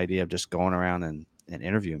like the idea of just going around and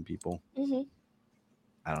interviewing people. Mhm.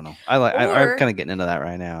 I don't know. I'm Or kind of getting into that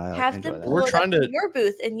right now. I Have enjoy them that. pull We're it trying up to- your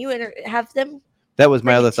booth, and you have them. That was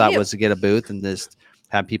my bring other it to thought you. was to get a booth and just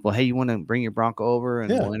have people, hey, you want to bring your Bronco over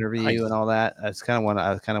and we'll interview you and all that. I kind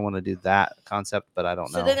of want to do that concept, but I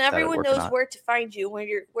don't know. So then everyone knows where to find you, where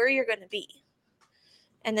you're going to be,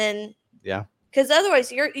 and then because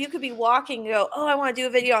otherwise you could be walking and go, oh, I want to do a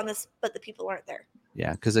video on this, but the people aren't there.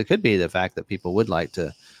 Yeah, because it could be the fact that people would like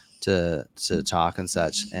to talk and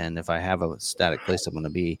such, and if I have a static place I'm going to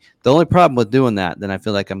be, the only problem with doing that, then I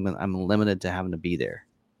feel like I'm limited to having to be there.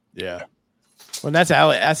 Yeah. Well, that's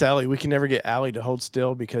Allie. That's Allie. We can never get Allie to hold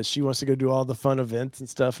still because she wants to go do all the fun events and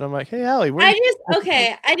stuff. And I'm like, hey, Allie, I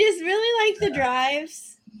just really like the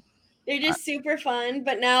drives. They're just super fun.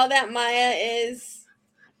 But now that Maya is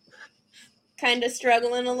kind of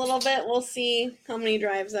struggling a little bit, we'll see how many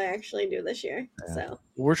drives I actually do this year. Yeah. So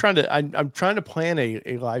we're trying to. I'm trying to plan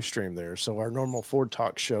a live stream there. So our normal Ford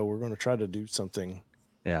Talk show, we're going to try to do something.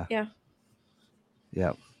 Yeah. Yeah.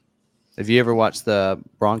 Yeah. Have you ever watched the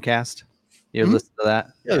broadcast? You ever listen to that?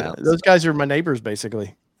 Yeah, those guys are my neighbors,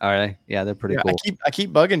 basically. All right. Yeah, they're pretty cool. I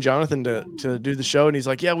keep bugging Jonathan to do the show, and he's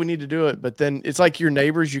like, yeah, we need to do it. But then it's like your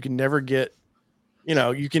neighbors, you can never get,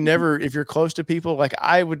 you can never, if you're close to people, like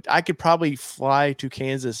I could probably fly to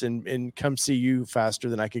Kansas and come see you faster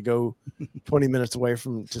than I could go 20 minutes away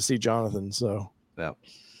to see Jonathan. So, yeah.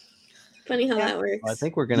 Funny how that works. Well, I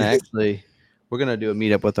think we're going to we're going to do a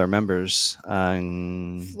meetup with our members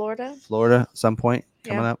in Florida at some point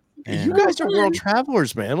coming up. And you guys are world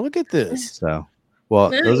travelers, man. Look at this. So,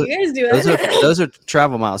 well, you guys do it. Those are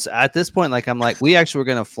travel miles. At this point, like I'm like, we actually were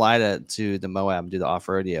gonna fly to the Moab and do the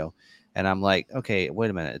off-rodeo, and I'm like, okay,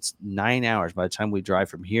 wait a minute, it's 9 hours by the time we drive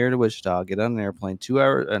from here to Wichita, get on an airplane,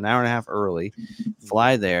 an hour and a half early,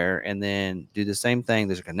 fly there, and then do the same thing.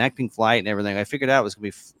 There's a connecting flight and everything. I figured out it was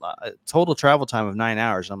gonna be a total travel time of 9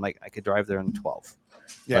 hours. I'm like, I could drive there in 12.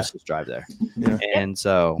 Let's just drive there. Yeah. And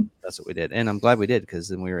so that's what we did. And I'm glad we did because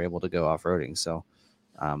then we were able to go off-roading. So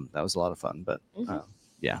that was a lot of fun. But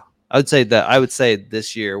yeah, I would say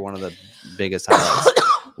this year, one of the biggest highlights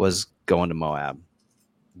was going to Moab.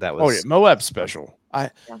 That was Moab special.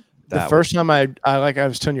 The first time I like I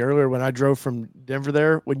was telling you earlier, when I drove from Denver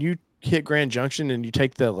there, when you hit Grand Junction and you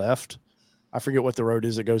take the left, I forget what the road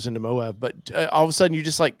is that goes into Moab, but all of a sudden you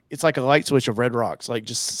just like, it's like a light switch of red rocks. Like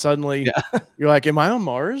just suddenly you're like, am I on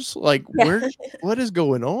Mars? Like what is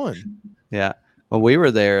going on? Yeah. Well, we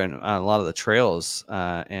were there and a lot of the trails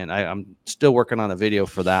and I'm still working on a video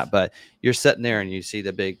for that, but you're sitting there and you see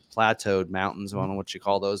the big plateaued mountains. I don't know what you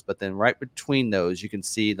call those, but then right between those, you can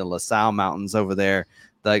see the La Salle Mountains over there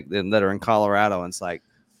that are in Colorado. And it's like,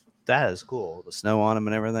 that is cool. The snow on them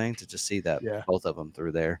and everything to just see that both of them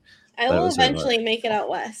through there. I will eventually make it out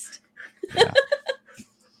west.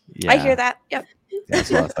 I hear that. Yep. That's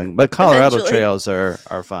a lot of fun. But Colorado trails are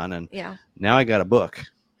fun. And now I got a book.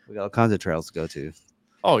 We got all kinds of trails to go to.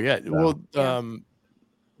 Oh, yeah. So,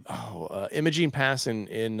 well, Imogene Pass in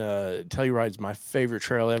Telluride is my favorite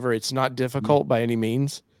trail ever. It's not difficult by any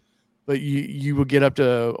means, but you will get up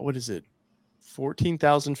to,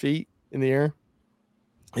 14,000 feet in the air.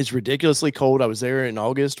 It's ridiculously cold. I was there in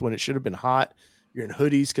August when it should have been hot. You're in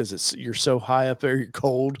hoodies because you're so high up there, you're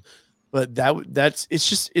cold. But it's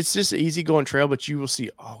just an easy going trail, but you will see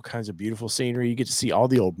all kinds of beautiful scenery. You get to see all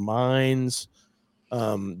the old mines.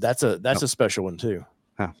 That's a special one too.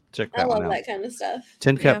 Check that one out. I love that kind of stuff.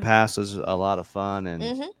 Tin Cup Pass was a lot of fun,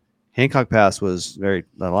 and Hancock Pass was a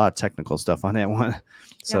lot of technical stuff on that one.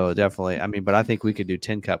 So definitely, I mean, but I think we could do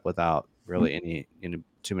Tin Cup without really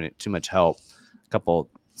too much help. A couple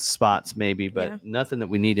spots maybe, but nothing that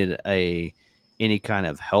we needed any kind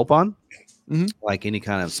of help on, like any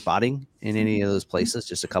kind of spotting in any of those places.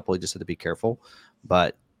 Just a couple, just have to be careful.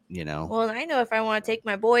 But well, and I know if I want to take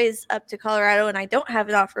my boys up to Colorado and I don't have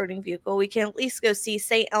an off-roading vehicle, we can at least go see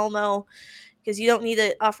St. Elmo, because you don't need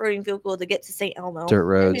an off-roading vehicle to get to St. Elmo. Dirt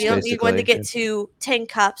roads. You don't need one to get to Tin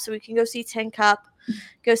Cup, so we can go see Tin Cup,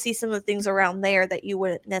 go see some of the things around there that you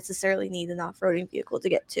wouldn't necessarily need an off-roading vehicle to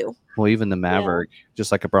get to. Well, even the Maverick,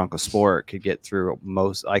 just like a Bronco Sport, could get through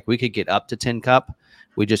most. Like we could get up to Tin Cup,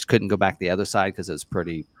 we just couldn't go back the other side because it's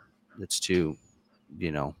too,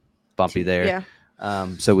 bumpy there. Yeah.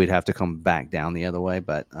 So we'd have to come back down the other way,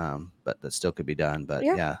 but that still could be done. But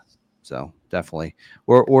so definitely,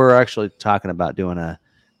 we're actually talking about doing a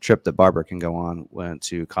trip that Barbara can go on. Went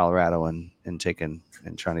to Colorado and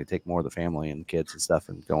trying to take more of the family and kids and stuff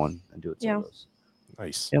and going and do it. Yeah.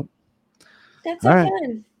 Nice. Yep. That's so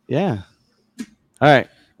fun. Yeah. All right.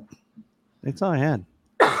 That's all I had.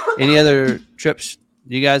 Any other trips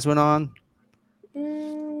you guys went on?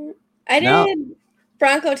 I did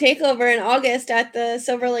Bronco Takeover in August at the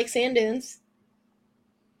Silver Lake Sand Dunes.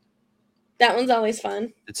 That one's always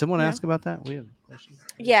fun. Did someone ask about that? We have questions.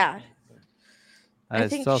 Yeah. I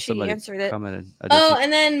think saw she somebody answered it. commented. Oh,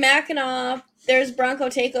 and then Mackinac. There's Bronco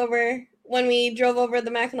Takeover when we drove over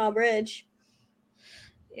the Mackinac Bridge.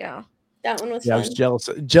 Yeah. That one was Yeah, fun. I was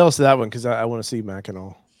jealous of that one because I want to see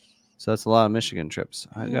Mackinac. So that's a lot of Michigan trips.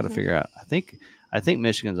 I got to figure out. I think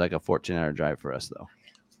Michigan's like a 14-hour drive for us though.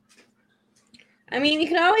 I mean, you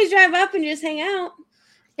can always drive up and just hang out.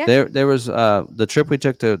 Yeah. There was the trip we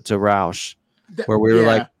took to Roush, where we were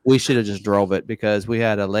like, we should have just drove it because we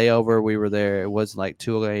had a layover. We were there. It was like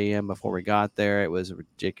 2 a.m. before we got there. It was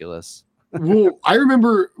ridiculous. Well, I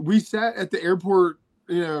remember we sat at the airport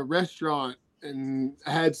in a restaurant and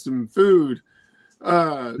had some food.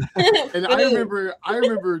 And I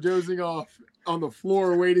remember dozing off on the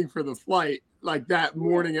floor waiting for the flight like that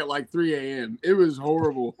morning at like 3 a.m. It was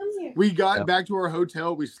horrible. We got back to our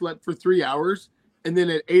hotel. We slept for 3 hours. And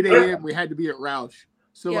then at 8 a.m. we had to be at Roush.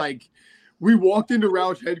 So like we walked into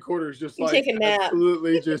Roush headquarters just like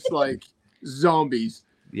absolutely just like zombies.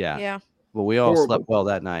 Yeah. Yeah. Well, we all slept well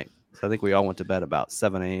that night. So I think we all went to bed about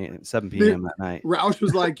 7 p.m. that night. Roush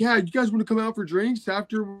was like, yeah, you guys want to come out for drinks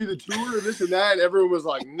after we do the tour and this and that? And everyone was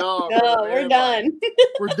like, no, we're done.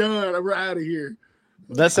 We're done. We're out of here.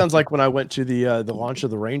 That sounds like when I went to the launch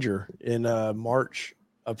of the Ranger in March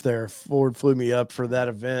up there. Ford flew me up for that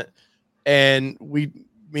event. And me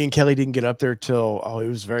and Kelly didn't get up there till, it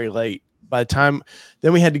was very late. By the time,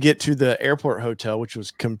 then we had to get to the airport hotel, which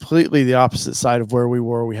was completely the opposite side of where we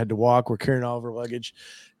were. We had to walk. We're carrying all of our luggage.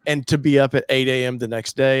 And to be up at 8 a.m. the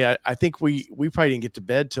next day, I think we probably didn't get to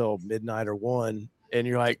bed till midnight or 1. And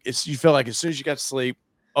you're like, you feel like as soon as you got to sleep,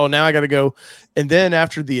 oh, now I got to go. And then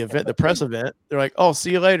after the event, the press event, they're like, oh,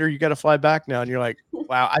 see you later. You got to fly back now. And you're like,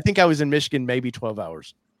 wow, I think I was in Michigan maybe 12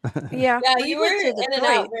 hours. Yeah. Yeah, you were in and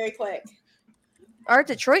out very quick. Our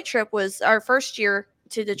Detroit trip was our first year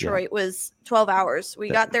to Detroit was 12 hours. We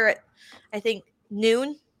got there at, I think,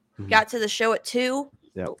 noon, got to the show at 2.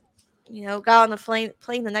 Yep. You know, got on the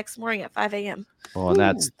plane the next morning at 5 a.m. Well,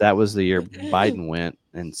 and that was the year Biden went.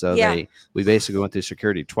 And so we basically went through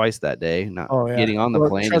security twice that day, not getting on the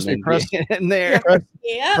plane and then getting in there.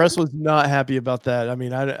 Press was not happy about that. I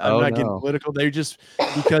mean, I'm not getting political. They just,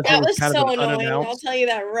 because that it was kind so of annoying. unannounced. I'll tell you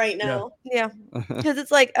that right now. Yeah. Because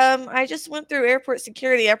it's like, I just went through airport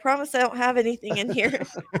security. I promise I don't have anything in here.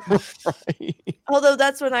 Right. Although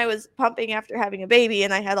that's when I was pumping after having a baby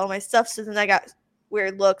and I had all my stuff. So then I got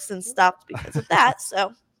weird looks and stopped because of that.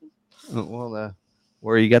 So, well,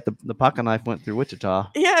 where you got the pocket knife went through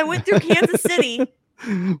Wichita. Yeah, I went through Kansas City. With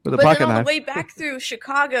a but pocket then on knife. the way back through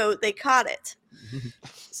Chicago, they caught it.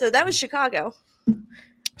 So that was Chicago.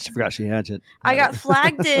 She forgot she had it. I got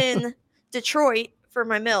flagged in Detroit for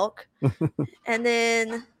my milk. And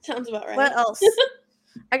then sounds about right. What else?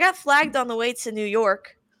 I got flagged on the way to New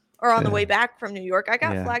York or on the way back from New York. I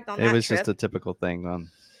got flagged on that trip. It was just a typical thing on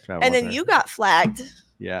travel. And then you got flagged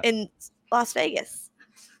in Las Vegas.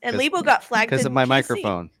 And Lebo got flagged because of my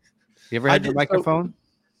microphone. You ever had your microphone?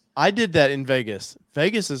 I did that in Vegas.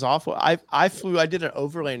 Vegas is awful. I did an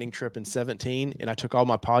overlanding trip in 2017 and I took all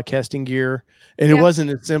my podcasting gear and it wasn't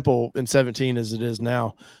as simple in 2017 as it is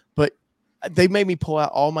now, but they made me pull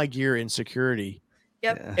out all my gear in security.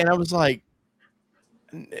 Yep. And I was like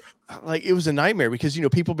it was a nightmare because,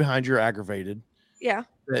 people behind you are aggravated. Yeah.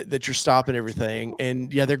 That you're stopping everything.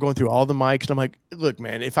 And they're going through all the mics. And I'm like, look,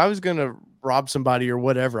 man, if I was going to rob somebody or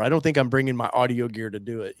whatever, I don't think I'm bringing my audio gear to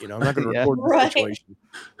do it. I'm not going to record the situation.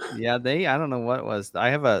 Yeah. I don't know what it was. I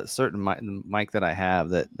have a certain mic that I have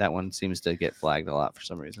that one seems to get flagged a lot for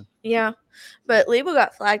some reason. Yeah. But Lebo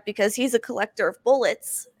got flagged because he's a collector of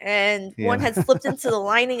bullets and one had slipped into the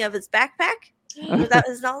lining of his backpack without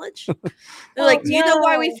his knowledge. They're like, do you know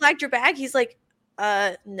why we flagged your bag? He's like,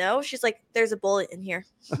 no. She's like, there's a bullet in here.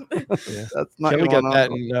 That's not we got that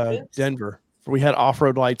in Denver. We had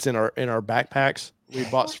off-road lights in our backpacks. We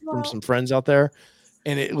bought from some friends out there,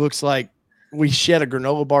 and it looks like we shed a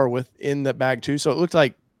granola bar within the bag too. So it looked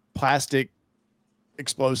like plastic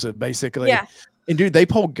explosive, basically. Yeah. And dude, they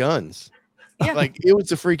pulled guns. Yeah. Like it was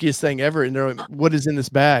the freakiest thing ever. And they're like, what is in this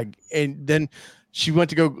bag? And then she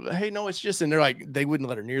went to go, hey, no, it's just, and they're like, they wouldn't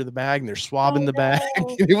let her near the bag and they're swabbing the bag.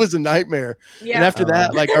 It was a nightmare. Yeah. And after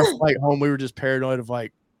that, like our flight home, we were just paranoid of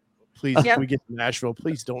like, please, if we get to Nashville,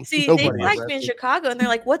 please don't. See, they flagged me in Chicago and they're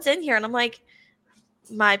like, what's in here? And I'm like,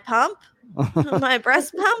 my pump, my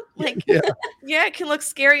breast pump. Like, yeah, it can look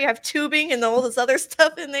scary. I have tubing and all this other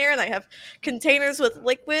stuff in there. And I have containers with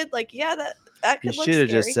liquid. Like, yeah, that could look scary. You should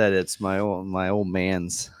have just said it's my old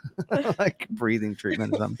man's like breathing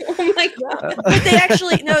treatment or something. Oh my God. But they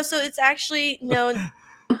actually, no, so it's actually known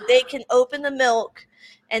they can open the milk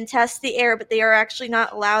and test the air, but they are actually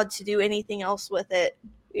not allowed to do anything else with it.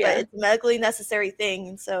 Yeah, but it's a medically necessary thing,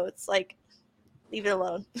 and so it's like Leave it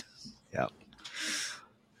alone. Yep.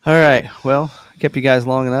 All right. Well, kept you guys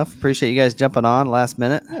long enough. Appreciate you guys jumping on last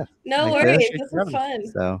minute. Yeah. No Like worries. this. This was fun.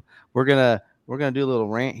 So we're gonna do a little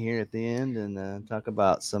rant here at the end and talk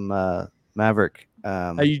about some Maverick.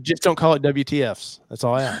 You just don't call it WTFs. That's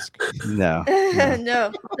all I ask. No.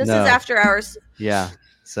 No, this No. is after hours. Yeah.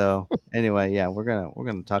 So anyway, yeah, we're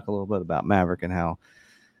gonna talk a little bit about Maverick and how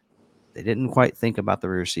they didn't quite think about the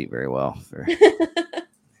rear seat very well.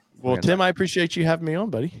 Well, Tim, I appreciate you having me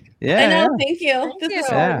on, buddy. Yeah. I know. Yeah. Thank you. This was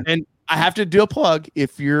Yeah. fun. And I have to do a plug.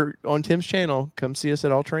 If you're on Tim's channel, come see us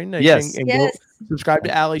at All Terrain Nation. Yes. And Yes. go subscribe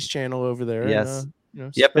to Allie's channel over there. Yes.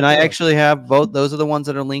 And, Yep. And I spread the actually have both. Those are the ones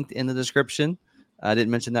that are linked in the description. I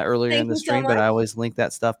didn't mention that earlier Thank in the you so stream, but I much. always link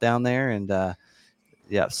that stuff down there. And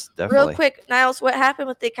yes, definitely. Real quick, Niles, what happened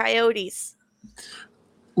with the coyotes?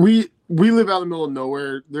 We live out in the middle of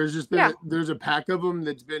nowhere. There's just been Yeah. there's a pack of them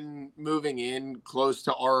that's been moving in close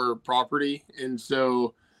to our property, and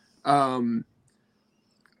so,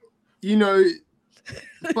 you know,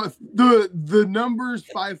 but the number's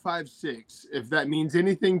 556. If that means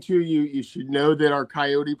anything to you, you should know that our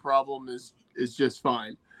coyote problem is just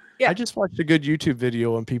fine. Yeah. I just watched a good YouTube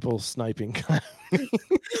video on people sniping.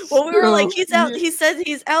 Well, we were like, So, he's out. yeah. He said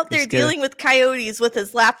he's out there Just good. dealing with coyotes with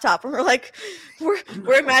his laptop, and we're like,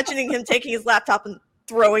 we're imagining him taking his laptop and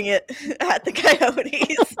throwing it at the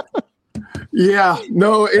coyotes. Yeah,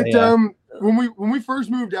 no, it Yeah. when we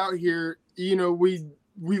first moved out here, you know, we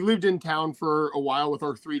lived in town for a while with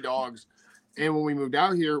our 3 dogs, and when we moved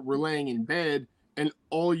out here, we're laying in bed, and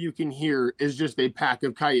all you can hear is just a pack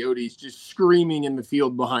of coyotes just screaming in the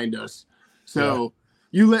field behind us. So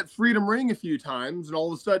you let freedom ring a few times, and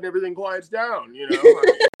all of a sudden everything quiets down. You know, I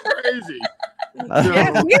mean, crazy.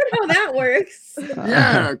 Yeah, So, weird how that works.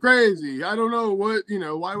 yeah, crazy. I don't know what, you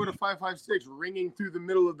know, why would a 556 ringing through the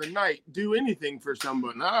middle of the night do anything for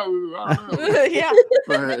someone? I don't know. Yeah.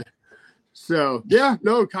 But so yeah,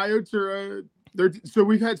 no, coyotes are so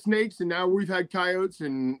we've had snakes and now we've had coyotes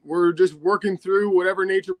and we're just working through whatever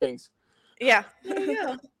nature brings. Yeah.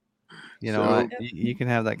 Yeah. You know So- what? You can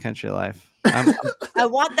have that country life. I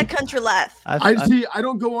want the country life. I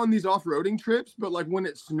don't go on these off-roading trips, but like when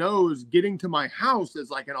it snows, getting to my house is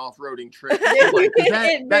like an off-roading trip. Yeah. Like, 'cause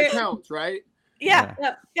that It- counts, right? Yeah.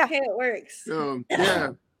 Yeah. Hey, it works. So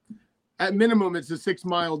yeah. At minimum, it's a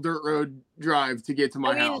 6-mile dirt road drive to get to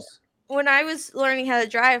my I mean, house. When I was learning how to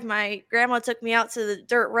drive, my grandma took me out to the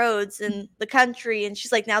dirt roads in the country, and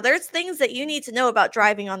she's like, "Now there's things that you need to know about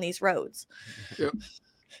driving on these roads, Yep.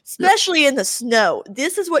 especially in the snow.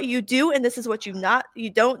 This is what you do, and this is what you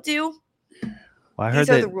don't do." Well, I heard These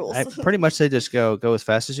are that the rules. pretty much they just go as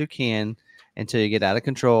fast as you can until you get out of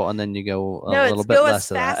control, and then you go a No, little it's bit go less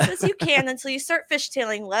as of fast that. as you can until you start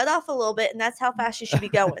fishtailing, let off a little bit, and that's how fast you should be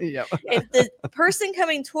going. Yep. If the person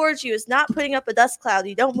coming towards you is not putting up a dust cloud,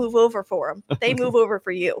 you don't move over for them. They move over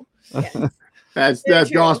for you. That's Very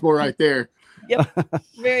true. gospel right there.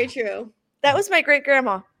 Very true. That was my great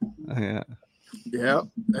grandma. Yeah. Yeah,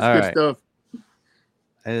 that's All good right. stuff.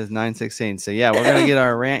 It is 9:16. So yeah, we're gonna get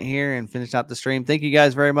our rant here and finish out the stream. Thank you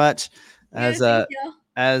guys very much. As Yeah, thank you.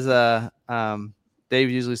 Dave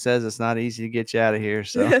usually says, it's not easy to get you out of here.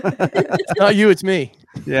 So It's not you, it's me.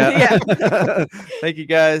 yeah. Thank you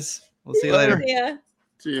guys. We'll see you later. Yeah.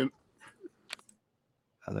 See you.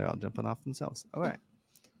 Oh, they're all jumping off themselves. All right.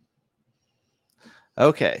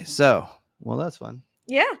 Okay, so that's fun.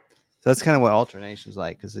 Yeah. So that's kind of what alternation's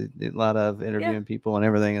like, because a lot of interviewing people and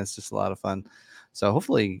everything. It's just a lot of fun. So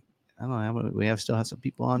hopefully, I don't know how many, we still have some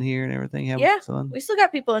people on here and everything. Having Yeah. fun. We still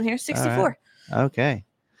got people in here. 64. Okay.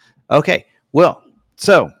 Well,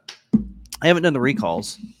 so I haven't done the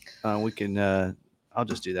recalls. We can. I'll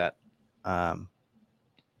just do that.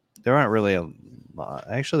 There aren't really a lot.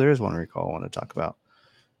 Actually, there is one recall I want to talk about.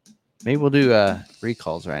 Maybe we'll do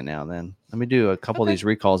recalls right now. Then let me do a couple of these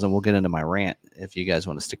recalls, and we'll get into my rant if you guys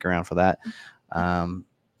want to stick around for that.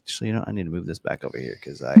 Actually, I need to move this back over here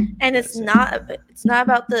because And it's not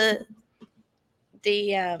about the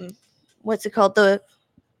what's it called?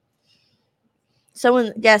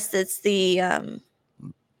 Someone guessed it's the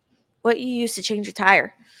what you use to change your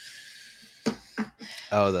tire.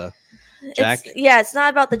 Oh, the jack. It's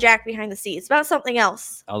not about the jack behind the seat. It's about something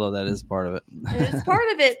else. Although that is part of it. It's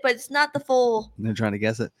part of it, but it's not the full. They're trying to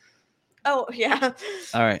guess it. Oh yeah.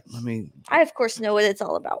 All right, let me I of course know what it's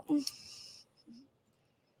all about.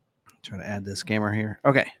 try to add this camera here.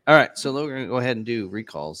 Okay. All right. So we're going to go ahead and do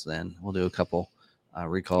recalls then. We'll do a couple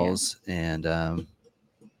recalls and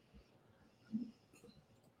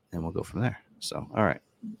we'll go from there. So, all right.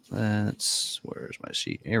 Where's my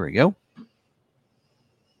sheet? Here we go.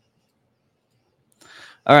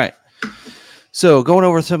 All right. So going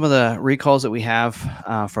over some of the recalls that we have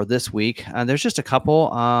for this week, there's just a couple,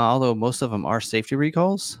 although most of them are safety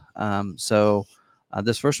recalls.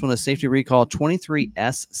 This first one is safety recall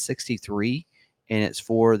 23S63, and it's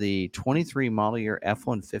for the 23 model year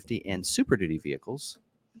F-150 and Super Duty vehicles.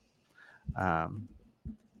 There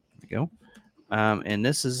we go. And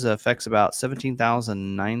this affects about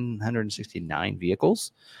 17,969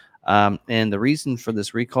 vehicles. And the reason for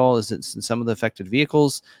this recall is that in some of the affected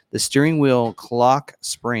vehicles, the steering wheel clock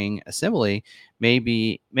spring assembly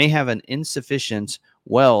may have an insufficient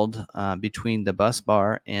weld between the bus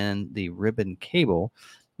bar and the ribbon cable,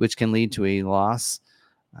 which can lead to a loss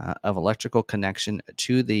of electrical connection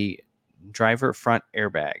to the driver front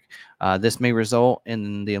airbag. This may result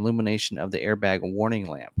in the illumination of the airbag warning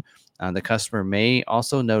lamp. The customer may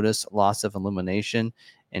also notice loss of illumination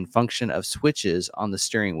and function of switches on the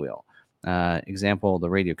steering wheel. Example, the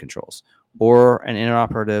radio controls, or an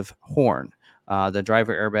inoperative horn. The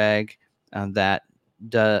driver airbag that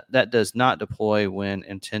does not deploy when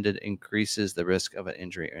intended increases the risk of an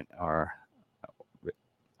injury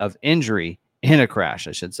in a crash,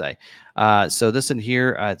 I should say. So this in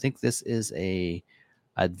here, I think this is a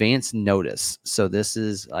advance notice. So this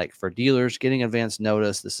is like for dealers getting advance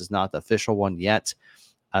notice. This is not the official one yet.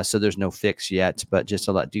 So there's no fix yet, but just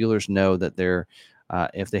to let dealers know that they're,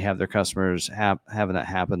 if they have their customers having that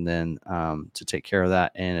happen, then to take care of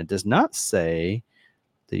that. And it does not say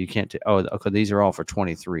that you can't. Okay, these are all for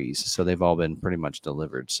 23s, so they've all been pretty much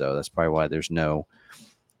delivered. So that's probably why there's no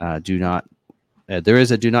do not. There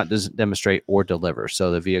is a do not demonstrate or deliver,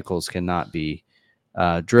 so the vehicles cannot be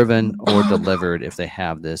driven or delivered if they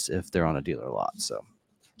have this, if they're on a dealer lot. So,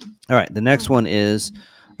 all right, the next one is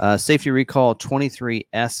safety recall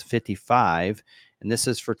 23S55, and this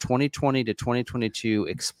is for 2020 to 2022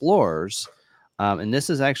 Explorers. And this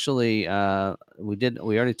is actually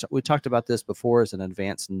we talked about this before as an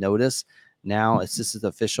advance notice. Now this is the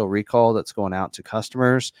official recall that's going out to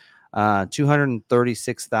customers.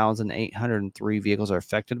 236,803 vehicles are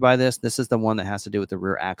affected by this. This is the one that has to do with the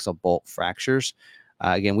rear axle bolt fractures.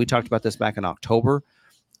 Again, we talked about this back in October.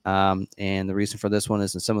 And the reason for this one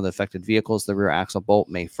is in some of the affected vehicles, the rear axle bolt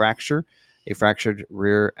may fracture. A fractured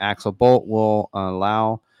rear axle bolt will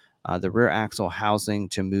allow the rear axle housing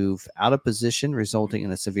to move out of position, resulting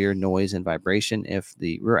in a severe noise and vibration. If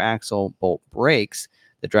the rear axle bolt breaks,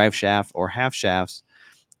 the drive shaft or half shafts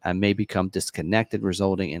may become disconnected,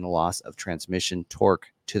 resulting in a loss of transmission torque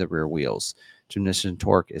to the rear wheels. Transmission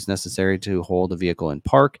torque is necessary to hold the vehicle in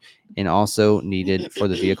park and also needed for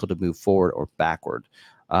the vehicle to move forward or backward.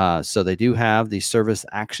 So they do have the service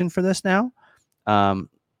action for this now. Does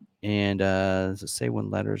it say when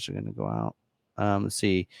letters are going to go out? Let's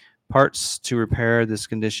see. Parts to repair this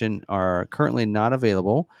condition are currently not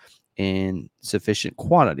available in sufficient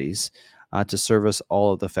quantities to service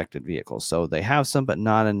all of the affected vehicles. So they have some, but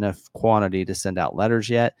not enough quantity to send out letters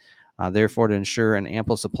yet. Therefore, to ensure an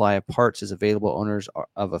ample supply of parts is available, owners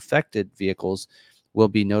of affected vehicles will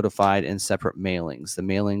be notified in separate mailings. The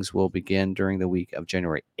mailings will begin during the week of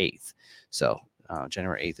January 8th. So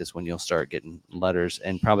January 8th is when you'll start getting letters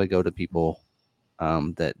and probably go to people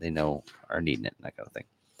that they know are needing it, that kind of thing.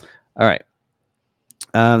 All right.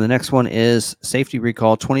 The next one is safety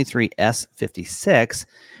recall 23S56.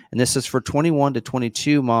 And this is for 21 to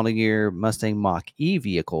 22 model year Mustang Mach-E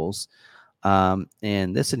vehicles.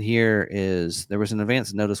 And this in here is, there was an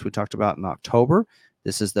advance notice we talked about in October.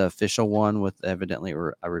 This is the official one with evidently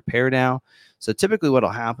a repair now. So typically what will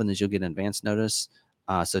happen is you'll get an advance notice.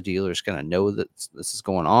 So dealers kind of know that this is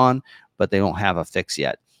going on, but they don't have a fix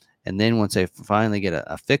yet. And then once they finally get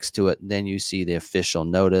a fix to it, then you see the official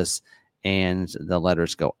notice and the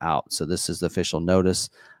letters go out. So this is the official notice.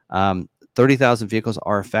 30,000 vehicles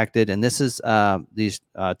are affected. And this is these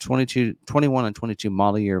 21 and 22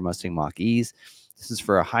 model year Mustang Mach-E's. This is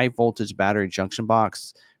for a high voltage battery junction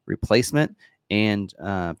box replacement and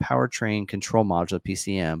powertrain control module,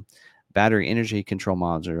 PCM, battery energy control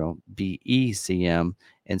module, BECM,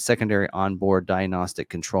 and secondary onboard diagnostic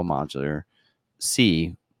control module,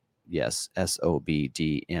 C. Yes,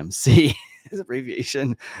 SOBDMC is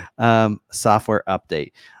abbreviation, software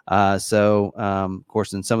update. Of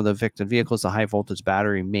course, in some of the affected vehicles, the high voltage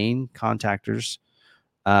battery main contactors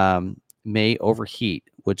may overheat,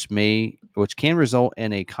 which can result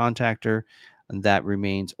in a contactor that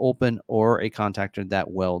remains open or a contactor that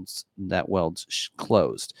welds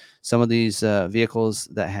closed. Some of these vehicles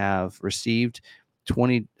that have received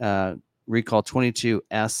recall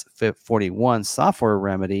 22S41 software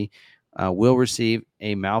remedy will receive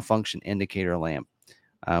a malfunction indicator lamp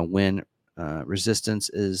when resistance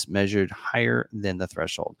is measured higher than the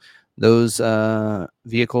threshold. Those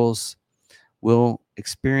vehicles will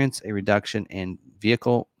experience a reduction in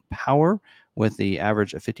vehicle power with the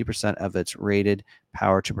average of 50% of its rated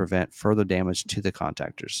power to prevent further damage to the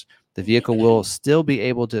contactors. The vehicle will still be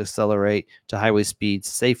able to accelerate to highway speeds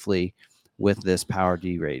safely with this power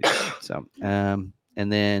derating. So, and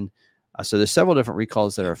then, so there's several different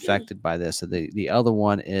recalls that are affected by this. So the other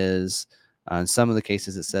one is, in some of the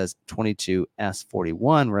cases, it says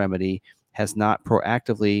 22S41 remedy has not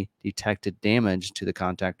proactively detected damage to the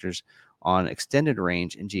contactors on extended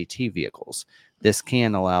range in GT vehicles. This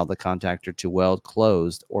can allow the contactor to weld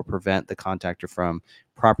closed or prevent the contactor from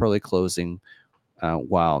properly closing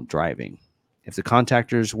while driving. If the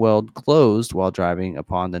contactors weld closed while driving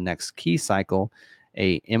upon the next key cycle,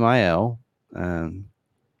 a MIL,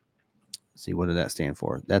 see, what did that stand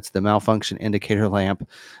for? That's the malfunction indicator lamp,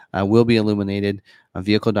 will be illuminated. A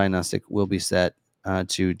vehicle diagnostic will be set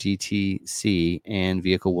to DTC and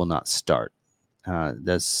vehicle will not start.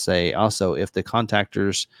 Does say also if the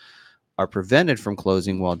contactors are prevented from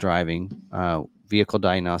closing while driving, vehicle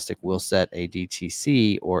diagnostic will set a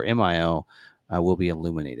DTC or MIL will be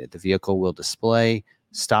illuminated. The vehicle will display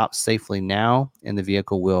stop safely now, and the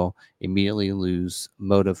vehicle will immediately lose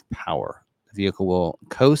motive power. The vehicle will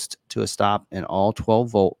coast to a stop, and all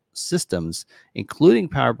 12-volt systems, including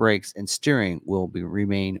power brakes and steering, will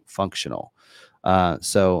remain functional.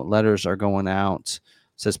 So letters are going out.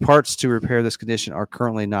 It says parts to repair this condition are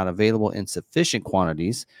currently not available in sufficient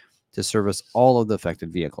quantities to service all of the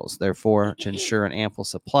affected vehicles. Therefore, to ensure an ample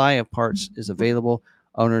supply of parts is available,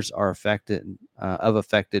 owners are affected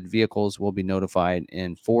vehicles will be notified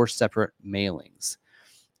in 4 separate mailings.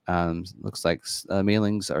 Looks like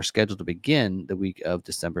mailings are scheduled to begin the week of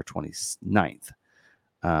December 29th.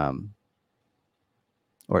 Or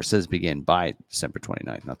it says begin by December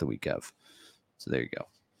 29th, not the week of. So there you go.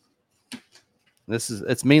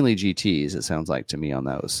 It's mainly GTs, it sounds like to me on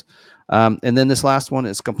those. And then this last one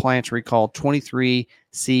is compliance recall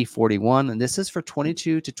 23C41. And this is for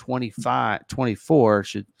 22 to 24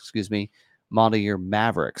 model year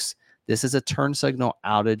Mavericks. This is a turn signal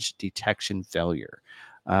outage detection failure.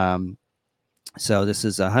 So this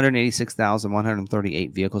is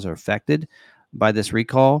 186,138 vehicles are affected by this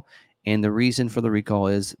recall. And the reason for the recall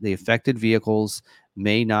is the affected vehicles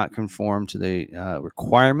may not conform to the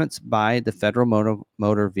requirements by the federal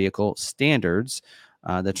motor vehicle standards,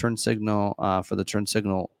 the turn signal for the turn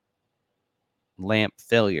signal lamp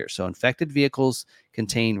failure. So infected vehicles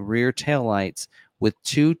contain rear taillights with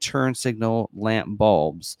 2 turn signal lamp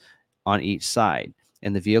bulbs on each side,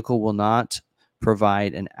 and the vehicle will not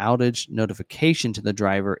provide an outage notification to the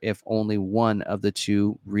driver if only one of the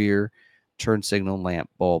 2 rear turn signal lamp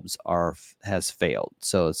bulbs has failed.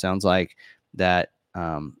 So it sounds like that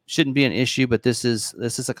shouldn't be an issue, but this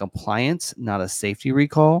is a compliance, not a safety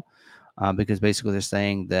recall, because basically they're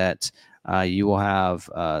saying that you will have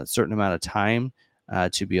a certain amount of time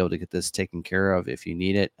to be able to get this taken care of if you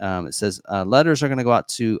need it. It says letters are going to go out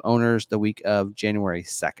to owners the week of January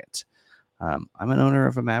 2nd. I'm an owner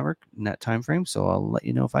of a Maverick in that time frame, so I'll let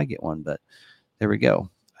you know if I get one. But there we go.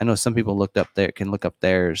 I know some people can look up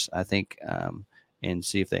theirs, I think, and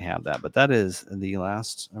see if they have that. But that is the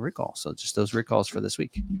last recall. So just those recalls for this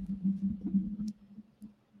week.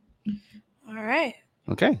 All right.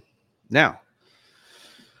 Okay. Now,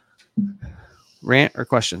 rant or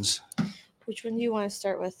questions? Which one do you want to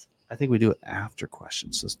start with? I think we do it after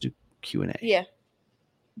questions. Let's do Q&A. Yeah.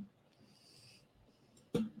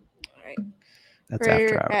 All right. That's We're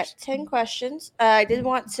after hours. at 10 questions. I did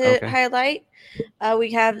want to highlight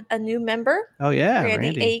we have a new member. Oh, yeah.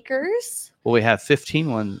 Randy Akers. Well, we have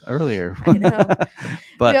 15 earlier. I know.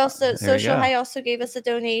 But we also, Social High also gave us a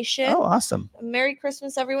donation. Oh, awesome. Merry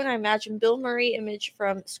Christmas, everyone. I imagine Bill Murray image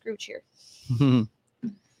from Scrooge here.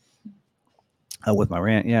 With my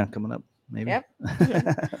rant, yeah, coming up, maybe. Yep.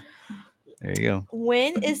 There you go.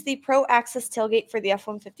 When is the Pro Access tailgate for the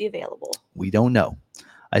F-150 available? We don't know.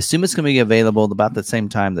 I assume it's going to be available about the same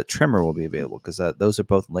time that trimmer will be available, because those are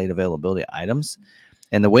both late availability items.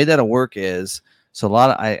 And the way that'll work is, so a lot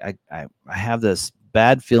of I have this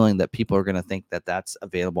bad feeling that people are going to think that that's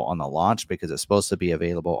available on the launch, because it's supposed to be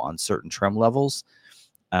available on certain trim levels.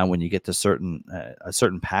 When you get to a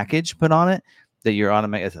certain package put on it, that you're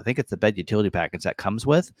automatic. I think it's the bed utility package that comes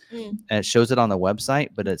with, and it shows it on the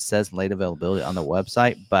website, but it says late availability on the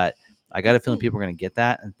website. But I got a feeling people are going to get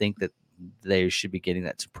that and think that they should be getting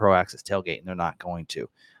that to Pro Access tailgate, and they're not going to.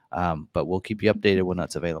 But we'll keep you updated when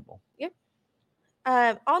that's available. Yep.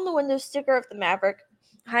 On the window sticker of the Maverick,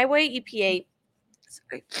 Highway EPA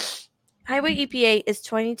is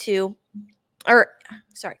 22. On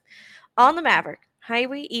the Maverick,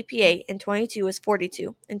 Highway EPA in 22 was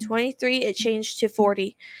 42. In 23, it changed to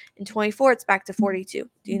 40. In 24, it's back to 42.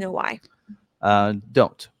 Do you know why?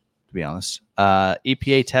 Don't, to be honest.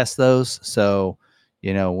 EPA tests those, so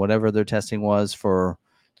whatever their testing was for,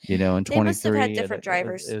 in 23, they must have had different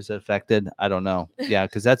drivers. It was affected. I don't know. Yeah,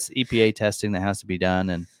 because that's EPA testing that has to be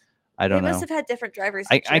done, and I don't know. They must have had different drivers.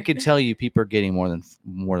 I could tell you, people are getting more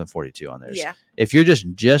than 42 on theirs. Yeah. If you're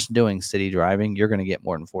just doing city driving, you're going to get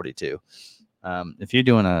more than 42. If you're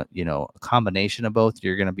doing a combination of both,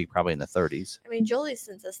 you're going to be probably in the 30s. I mean, Jolie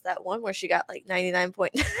sent us that one where she got like 99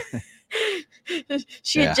 point.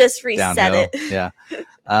 She had just reset downhill. it. Yeah.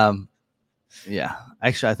 Yeah.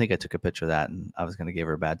 Actually, I think I took a picture of that, and I was going to give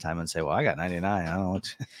her a bad time and say, well, I got 99. I don't know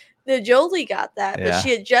what. No, Jolie got that, Yeah. but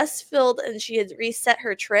she had just filled and she had reset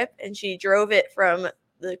her trip, and she drove it from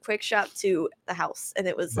the quick shop to the house, and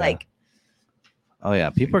it was like. Oh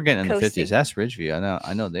yeah, people are getting in the coasting. 50s. That's Ridgeview.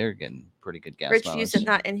 I know they're getting pretty good gas Ridgeview's mileage.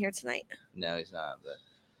 not in here tonight. No, he's not. But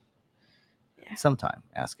Yeah. sometime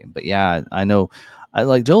ask him. But yeah, I know. I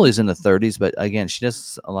like Jolie's in the 30s, but again, she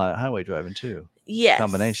does a lot of highway driving too. Yes.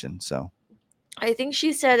 Combination. So I think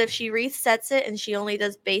she said if she resets it and she only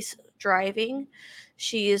does base driving,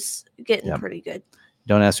 she's getting pretty good.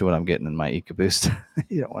 don't ask me what I'm getting in my EcoBoost.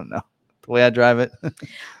 You don't want to know the way I drive it.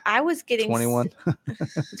 I was getting 21.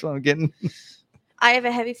 That's what I'm getting. I have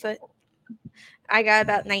a heavy foot. I got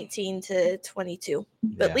about 19 to 22,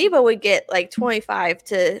 but Yeah. Lebo would get like 25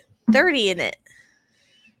 to 30 in it.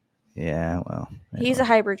 Yeah, well, He's a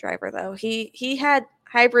hybrid driver though. He had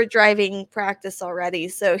hybrid driving practice already,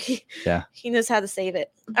 so he knows how to save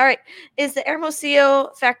it. All right, is the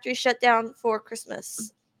Hermosillo factory shut down for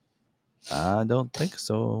Christmas? I don't think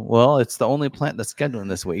so. Well, it's the only plant that's scheduling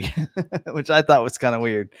this week, which I thought was kind of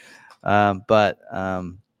weird. But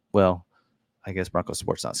well, I guess Bronco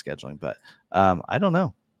Sports not scheduling, but I don't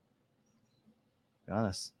know. To be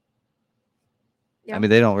honest. Yeah. I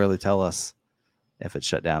mean, they don't really tell us if it's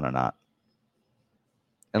shut down or not.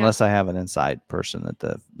 Unless I have an inside person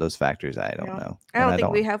at those factories, I don't know. I don't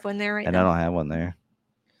think we have one there right now. And I don't have one there.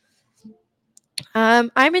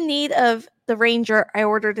 I'm in need of the Ranger I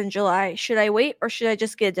ordered in July. Should I wait or should I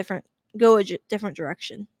just get go a different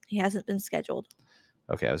direction? He hasn't been scheduled.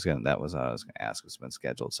 Okay, that was what I was gonna ask. It's been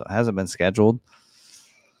scheduled, so it hasn't been scheduled.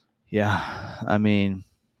 Yeah, I mean,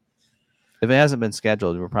 if it hasn't been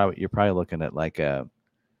scheduled, you're probably looking at like a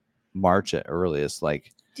March at earliest.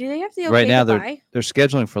 Like, do they have the right now to buy? they're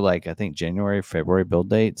scheduling for like I think January, February build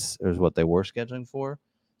dates is what they were scheduling for.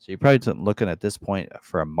 So you're probably looking at this point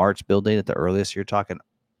for a March build date at the earliest. You're talking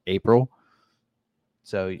April.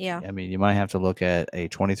 So yeah, I mean, you might have to look at a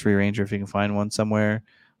 23 Ranger if you can find one somewhere,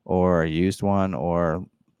 or a used one, or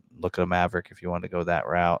look at a Maverick if you want to go that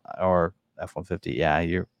route, or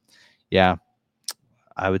F-150. Yeah.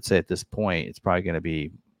 I would say at this point it's probably going to be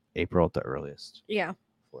April at the earliest. Yeah.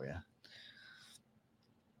 For you.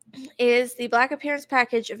 Is the Black Appearance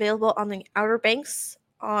package available on the Outer Banks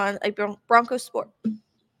on a Bronco Sport?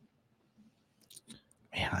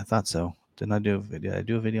 Man, I thought so. Didn't I do a video? Did I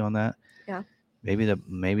do a video on that? Yeah. Maybe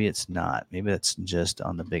it's not. Maybe it's just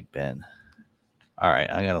on the Big Ben. All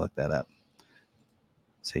right, I gotta look that up.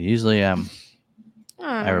 So usually I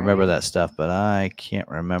remember that stuff, but I can't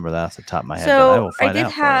remember that off the top of my head. So but I will find did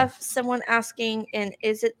out have someone asking, and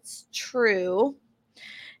is it true?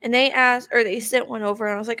 And they asked, or they sent one over,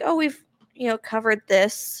 and I was like, oh, we've covered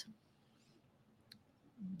this.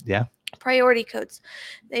 Yeah. Priority codes.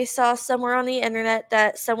 They saw somewhere on the internet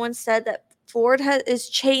that someone said that Ford is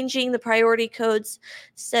changing the priority codes.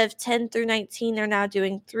 Instead of 10 through 19, they're now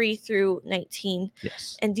doing 3 through 19.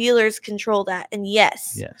 Yes. And dealers control that. And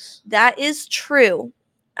yes, that is true.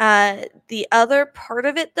 The other part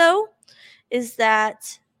of it, though, is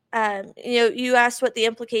that you asked what the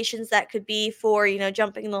implications that could be for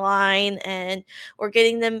jumping the line or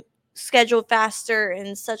getting them scheduled faster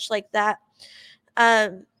and such like that.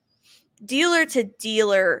 Dealer to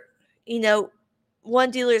dealer,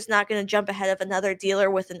 one dealer is not going to jump ahead of another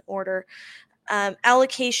dealer with an order.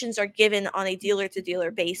 Allocations are given on a dealer to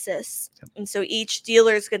dealer basis. Yep. And so each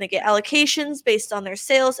dealer is going to get allocations based on their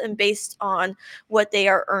sales and based on what they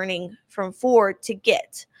are earning from Ford to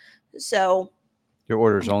get. So your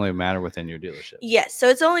orders only matter within your dealership. Yes. So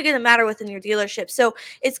it's only going to matter within your dealership. So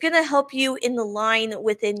it's going to help you in the line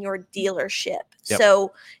within your dealership. Yep.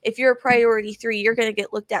 So if you're a priority 3, you're going to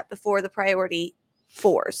get looked at before the priority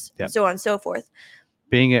 4s, yep. So on and so forth.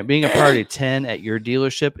 Being a priority 10 at your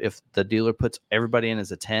dealership, if the dealer puts everybody in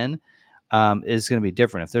as a 10, is going to be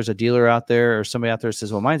different. If there's a dealer out there or somebody out there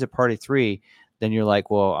says, well, mine's a priority 3, then you're like,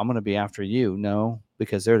 well, I'm going to be after you. No,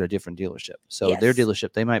 because they're at a different dealership. So their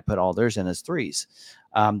dealership, they might put all theirs in as 3s.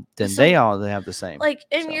 then So, they have the same. Like,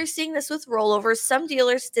 and So. you're seeing this with rollovers. Some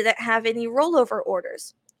dealers didn't have any rollover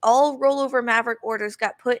orders. All rollover Maverick orders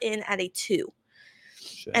got put in at a 2.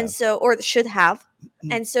 Or should have.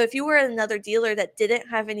 And so if you were another dealer that didn't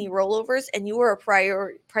have any rollovers and you were a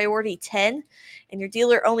priority 10 and your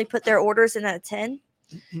dealer only put their orders in at a 10,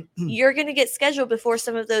 you're going to get scheduled before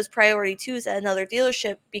some of those priority 2s at another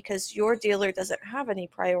dealership because your dealer doesn't have any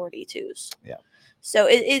priority 2s. Yeah. So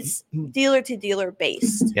it's dealer to dealer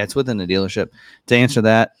based. Yeah, it's within the dealership. To answer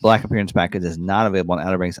that, Black Appearance Package is not available on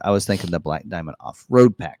Outer Banks. I was thinking the Black Diamond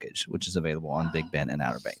Off-Road Package, which is available on Big Bend and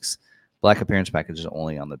Outer Banks. Black Appearance Package is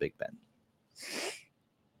only on the Big Bend.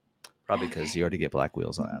 Probably because you already get black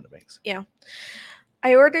wheels on Outer Banks. Yeah.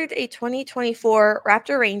 I ordered a 2024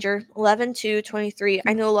 Raptor Ranger 11/2/23.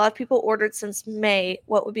 I know a lot of people ordered since May.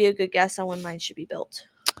 What would be a good guess on when mine should be built?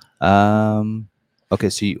 Okay,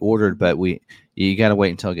 so you ordered, but you got to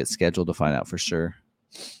wait until it gets scheduled to find out for sure.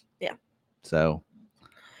 Yeah. So.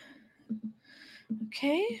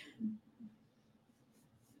 Okay.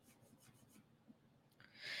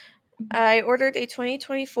 I ordered a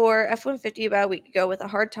 2024 F-150 about a week ago with a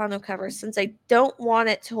hard tonneau cover. Since I don't want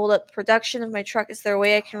it to hold up production of my truck, is there a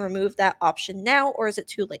way I can remove that option now, or is it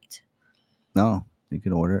too late? No, you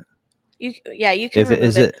can order it. You can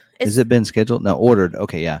remove it. Has it been scheduled? No, ordered.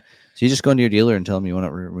 Okay, yeah. So you just go into your dealer and tell them you want it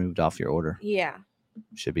removed off your order. Yeah.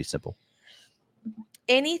 Should be simple.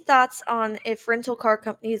 Any thoughts on if rental car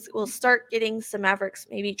companies will start getting some Mavericks,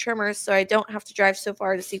 maybe trimmers, so I don't have to drive so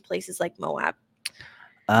far to see places like Moab?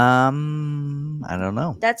 I don't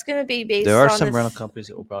know. That's going to be based. There are on some rental companies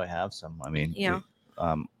that will probably have some. I mean, yeah.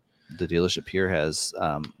 The dealership here has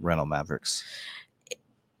rental Mavericks.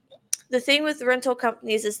 The thing with rental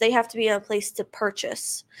companies is they have to be in a place to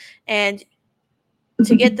purchase, and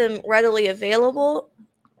to get them readily available,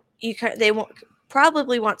 they won't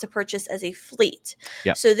probably want to purchase as a fleet.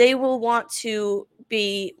 Yeah. So they will want to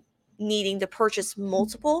be needing to purchase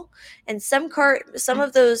multiple, and some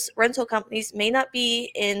of those rental companies may not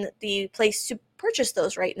be in the place to purchase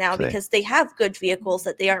those right now because they have good vehicles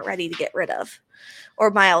that they aren't ready to get rid of or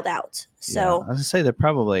miled out. So yeah, I was gonna say there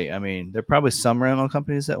are probably some rental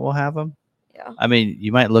companies that will have them. Yeah. I mean,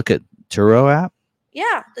 you might look at Turo app.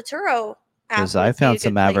 Yeah, the Turo app. Because I found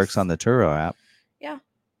some Mavericks on the Turo app. Yeah.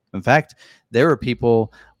 In fact, there were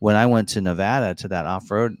people when I went to Nevada to that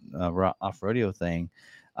off-rodeo thing.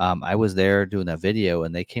 I was there doing a video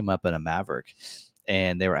and they came up in a Maverick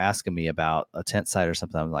and they were asking me about a tent site or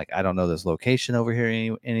something. I'm like, I don't know this location over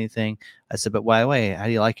here, anything. I said, but by the way, how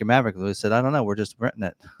do you like your Maverick? They said, I don't know. We're just renting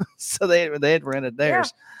it. So they had rented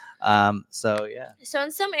theirs. Yeah. So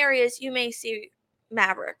in some areas you may see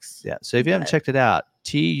Mavericks. Yeah. So if you haven't checked it out,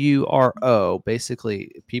 Turo,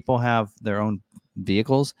 basically people have their own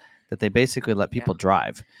vehicles that they basically let people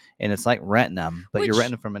drive. And it's like renting them, but you're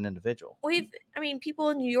renting from an individual. People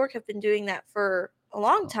in New York have been doing that for a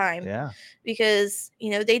long time. Yeah. Because,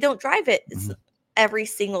 they don't drive it every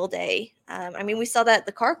single day. We saw that at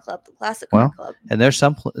the car club, the classic car club. And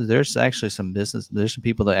there's actually some business. There's some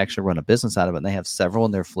people that actually run a business out of it, and they have several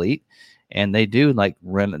in their fleet. And they do like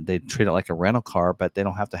rent. They treat it like a rental car, but they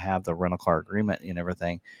don't have to have the rental car agreement and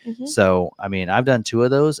everything. Mm-hmm. So, I've done 2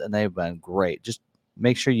 of those, and they've been great. Just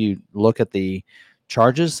make sure you look at the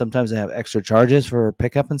charges. Sometimes they have extra charges for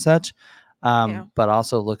pickup and such, but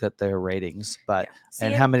also look at their ratings.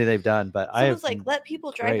 And how many they've done. But I was let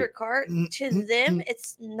people drive your car. To them,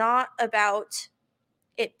 it's not about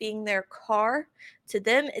it being their car. To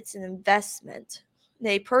them, it's an investment.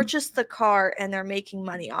 They purchased the car and they're making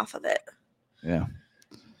money off of it. Yeah.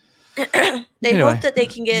 They hope that they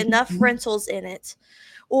can get enough rentals in it.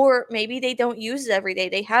 Or maybe they don't use it every day.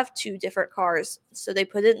 They have 2 different cars. So they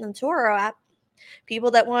put it in the Turo app. People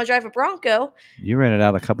that want to drive a Bronco. You rent it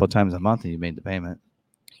out a couple of times a month and you made the payment.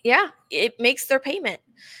 Yeah, it makes their payment.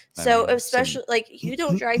 So especially you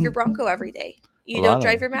don't drive your Bronco every day. You don't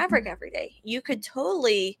drive your Maverick every day. You could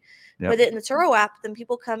totally put it in the Turo app. Then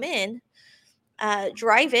people come in,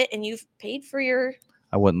 drive it, and you've paid for your.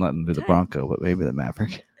 I wouldn't let them do the Bronco, but maybe the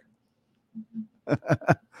Maverick.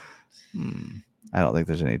 I don't think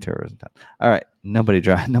there's any Turos in town. All right,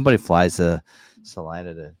 nobody flies to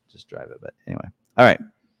Salina to just drive it. But anyway, all right.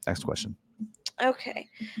 Next question. Okay,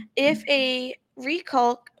 if a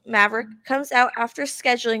recall Maverick comes out after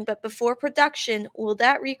scheduling but before production, will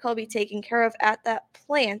that recall be taken care of at that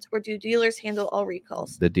plant, or do dealers handle all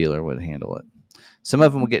recalls? The dealer would handle it. Some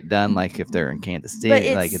of them will get done like if they're in Kansas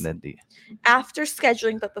City, like in the after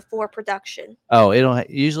scheduling but before production. Oh, it'll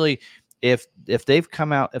usually. If they've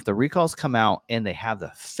come out, if the recalls come out and they have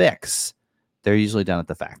the fix, they're usually done at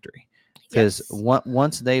the factory. Because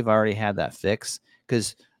once they've already had that fix,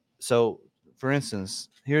 for instance,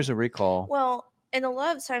 here's a recall. Well, and a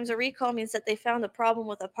lot of times a recall means that they found a problem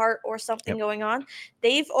with a part or something going on.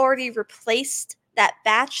 They've already replaced that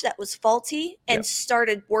batch that was faulty and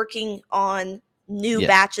started working on new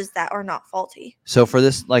batches that are not faulty. So for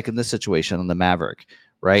this, like in this situation on the Maverick,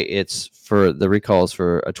 right? It's for the recalls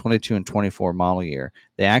for a 22 and 24 model year.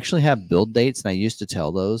 They actually have build dates, and I used to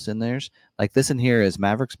tell those in theirs. Like this in here is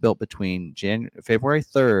Mavericks built between February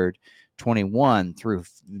 3rd, 21 through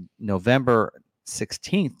November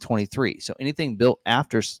 16th, 23. So anything built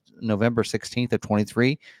after November 16th of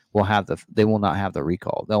 23 they will not have the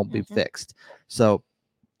recall. They'll be fixed. So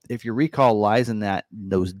if your recall lies in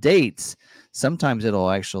those dates, sometimes it'll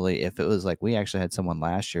actually, if it was like we actually had someone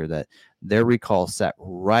last year that their recall set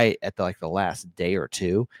right at the last day or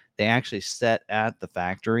two, they actually set at the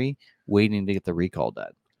factory waiting to get the recall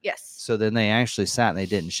done. Yes. So then they actually sat and they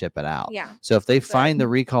didn't ship it out. Yeah. So if they find the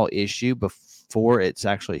recall issue before it's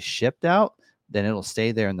actually shipped out, then it'll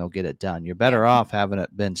stay there and they'll get it done. You're better off having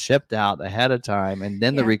it been shipped out ahead of time and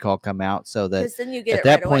then the recall come out, so that then you get at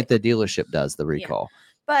that point the dealership does the recall.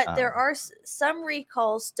 But there are some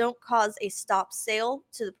recalls don't cause a stop sale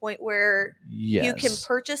to the point where you can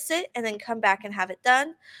purchase it and then come back and have it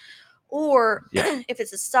done. Or if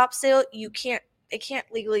it's a stop sale, they can't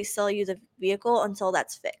legally sell you the vehicle until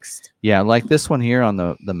that's fixed. Yeah, like this one here on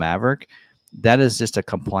the Maverick, that is just a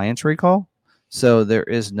compliance recall. So there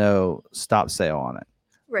is no stop sale on it.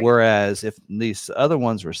 Right. Whereas if these other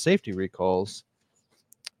ones were safety recalls,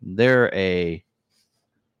 they're a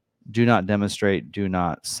do not demonstrate, do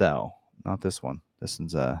not sell. Not this one. This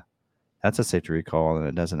one's that's a safety recall, and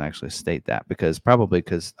it doesn't actually state that because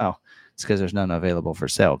it's because there's none available for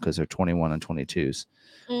sale because they're 21 and 22s.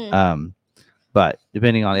 But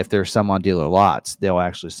depending on if there's some on dealer lots, they'll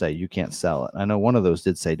actually say you can't sell it. I know one of those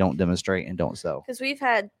did say don't demonstrate and don't sell. Because we've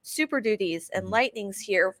had Super Duties and Lightnings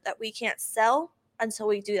here that we can't sell until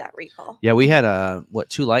we do that recall. Yeah, we had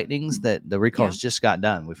 2 Lightnings that the recalls just got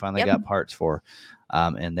done. We finally got parts for,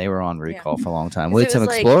 and they were on recall for a long time. We had some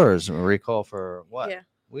Explorers recall for what? Yeah.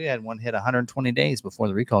 We had one hit 120 days before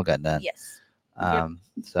the recall got done. Yes.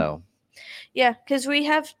 So. Yeah, because we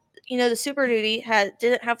have. The Super Duty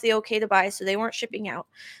didn't have the okay to buy, so they weren't shipping out.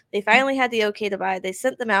 They finally had the okay to buy. They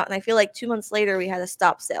sent them out, and I feel like 2 months later we had a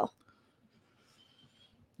stop sale.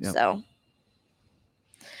 Yep. So,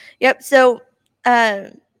 So,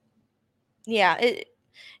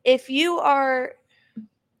 if you are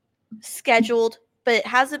scheduled, but it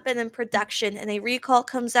hasn't been in production, and a recall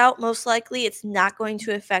comes out, most likely it's not going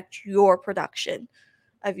to affect your production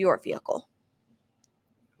of your vehicle.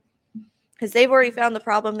 Because they've already found the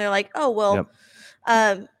problem. They're like, oh, well,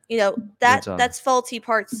 that's faulty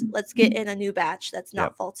parts. Let's get in a new batch that's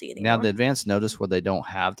not faulty anymore. Now, the advance notice where they don't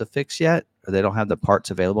have the fix yet, or they don't have the parts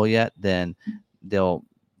available yet, then they'll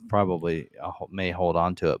probably may hold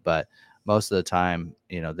on to it. But most of the time,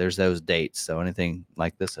 there's those dates. So anything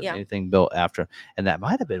like this, anything built after, and that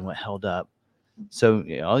might have been what held up. So,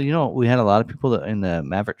 we had a lot of people in the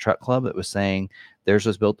Maverick Truck Club that was saying theirs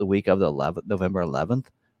was built the week of the November 11th.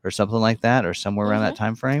 Or something like that, or somewhere around that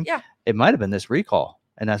time frame. Yeah, it might have been this recall,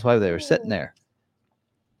 and that's why they were sitting there.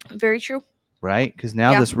 Very true. Right, because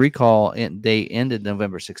now this recall day ended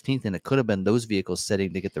November 16th, and it could have been those vehicles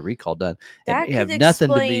sitting to get the recall done. That it have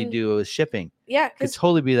nothing to do with shipping. Yeah, it could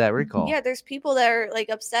totally be that recall. Yeah, there's people that are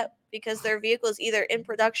upset because their vehicle is either in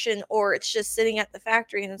production or it's just sitting at the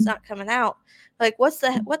factory and it's not coming out. Like, what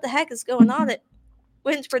the heck is going on? It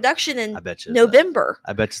went into production in November.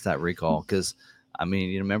 I bet it's that recall because. I mean,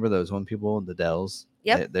 you remember those one people, the Dells?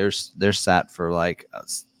 Yep. They're sat for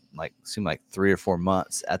seemed like 3 or 4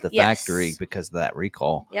 months at the factory because of that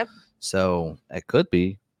recall. Yep. So it could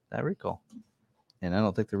be that recall. And I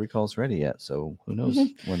don't think the recall's ready yet. So who knows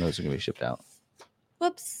when those are going to be shipped out.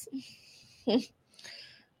 Whoops.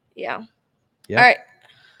 Yeah. All right.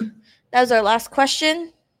 That was our last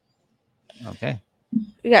question. Okay.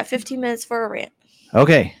 We got 15 minutes for a rant.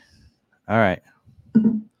 Okay. All right.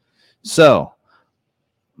 So.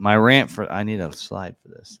 My rant I need a slide for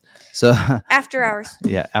this. So after hours.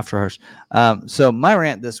 Yeah, after hours. So my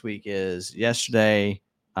rant this week is yesterday,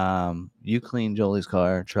 you cleaned Jolie's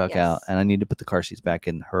truck out, and I need to put the car seats back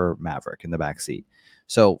in her Maverick in the back seat.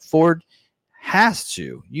 So Ford has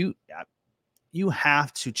to, you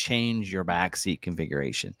have to change your back seat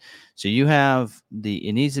configuration. So you have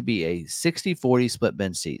it needs to be a 60-40 split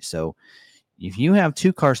bench seat. So if you have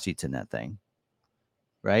 2 car seats in that thing,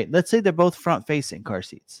 right? Let's say they're both front-facing car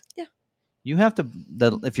seats. Yeah. You have to,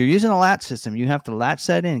 if you're using a latch system, you have to latch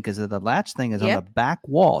that in because the latch thing is on the back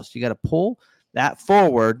wall. So you got to pull that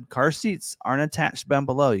forward. Car seats aren't attached down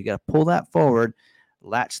below. You got to pull that forward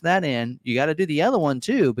latch that in. You got to do the other one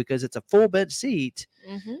too, because it's a full bed seat,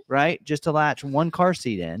 right? Just to latch one car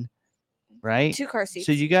seat in, right? 2 car seats.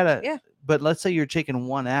 So you got to, Yeah. But let's say you're taking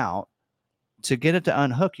one out. To get it to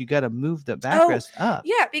unhook, you got to move the backrest up.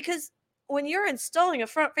 Yeah, because when you're installing a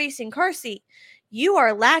front-facing car seat, you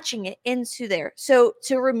are latching it into there. So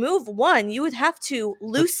to remove one, you would have to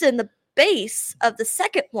loosen the base of the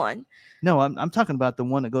second one. No, I'm talking about the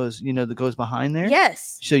one that goes, that goes behind there.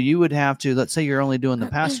 Yes. So you would have to, let's say you're only doing the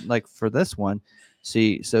pass, like for this one.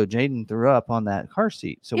 See, so Jaden threw up on that car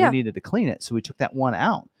seat, so we needed to clean it. So we took that one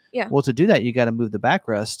out. Yeah. Well, to do that, you got to move the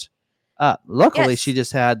backrest up. Luckily, she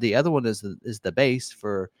just had the other one is the base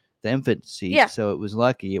for the infant seat. Yeah. So it was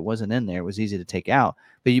lucky it wasn't in there. It was easy to take out.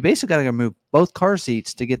 But you basically got to remove both car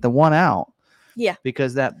seats to get the one out. Yeah.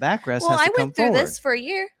 Because that backrest has to Well, I come went through forward. this for a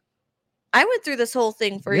year. I went through this whole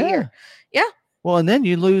thing for a year. Yeah. Well, and then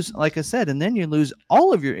you lose, like I said, and then you lose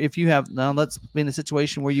all of your, if you have, now let's be in a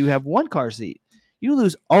situation where you have one car seat. You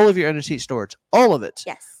lose all of your underseat storage, all of it.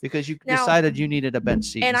 Yes. Because you Now, decided you needed a bench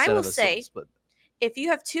seat. And I instead will of a say, split. if you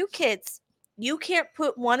have 2 kids, you can't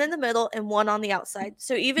put one in the middle and one on the outside.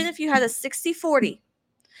 So even if you had a 60-40,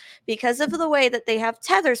 because of the way that they have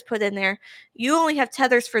tethers put in there, you only have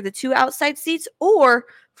tethers for the 2 outside seats or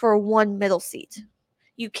for 1 middle seat.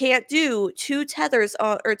 You can't do 2 tethers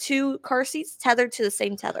or 2 car seats tethered to the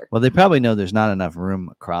same tether. Well, they probably know there's not enough room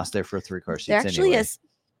across there for 3 car seats. There actually anyway. is.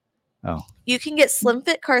 Oh. You can get slim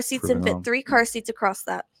fit car seats and Proven fit 3 car seats across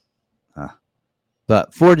that.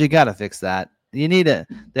 But Ford, you got to fix that. You need the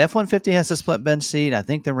F-150 has a split bench seat. I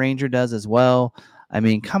think the Ranger does as well. I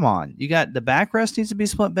mean, come on. You got the backrest needs to be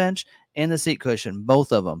split bench and the seat cushion,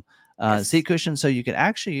 both of them. Yes. Seat cushion, so you can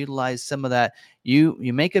actually utilize some of that. You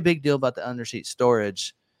make a big deal about the underseat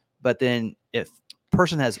storage, but then if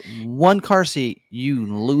person has one car seat, you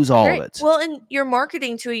lose all of it. Well, and you're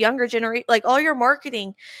marketing to a younger generation. Like all your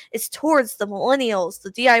marketing is towards the millennials, the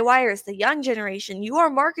DIYers, the young generation. You are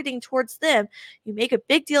marketing towards them. You make a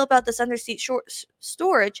big deal about this underseat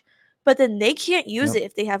storage, but then they can't use it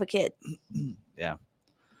if they have a kid. Yeah.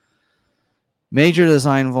 Major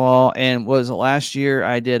design flaw, and was it last year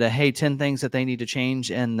I did a 10 things that they need to change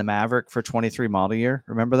in the Maverick for 23 model year.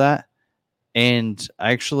 Remember that? And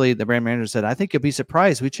actually the brand manager said, I think you'll be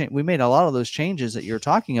surprised. We made a lot of those changes that you're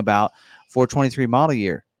talking about for 23 model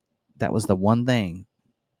year. That was the one thing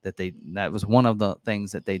that was one of the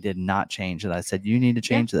things that they did not change. That I said, you need to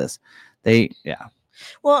change this.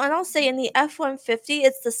 Well, and I'll say in the F-150,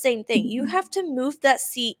 it's the same thing. You have to move that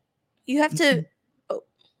seat. You have to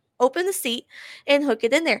open the seat and hook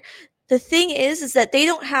it in there. The thing is that they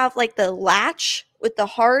don't have like the latch with the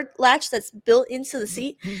hard latch that's built into the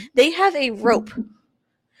seat. They have a rope.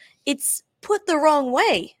 It's put the wrong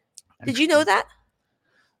way. Did you know that?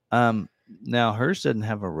 Now hers didn't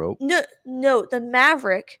have a rope. No, the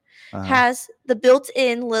Maverick has the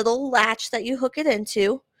built-in little latch that you hook it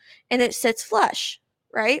into, and it sits flush,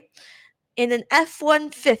 right? In an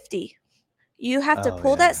F-150, you have to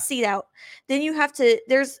pull that seat out. Then you have to.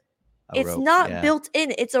 It's rope, not built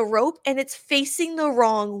in. It's a rope, and it's facing the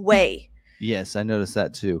wrong way. Yes, I noticed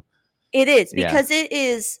that too. It is because it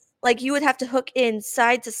is like you would have to hook in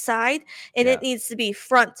side to side, and it needs to be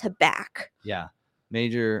front to back. Yeah,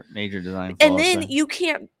 major design. And then you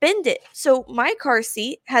can't bend it. So my car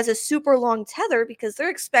seat has a super long tether because they're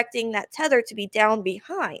expecting that tether to be down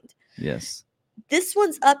behind. Yes. This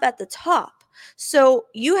one's up at the top. So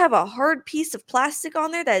you have a hard piece of plastic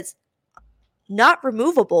on there that's not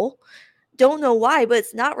removable. Don't know why, but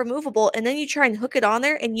it's not removable. And then you try and hook it on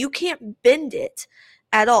there and you can't bend it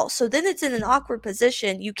at all. So then it's in an awkward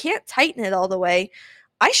position. You can't tighten it all the way.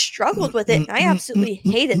 I struggled with it and I absolutely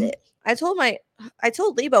hated it. I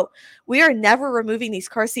told Lebo, we are never removing these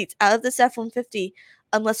car seats out of this F-150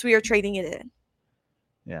 unless we are trading it in.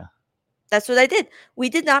 Yeah. That's what I did. We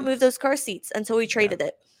did not move those car seats until we traded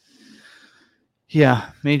it. Yeah,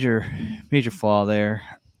 major flaw there.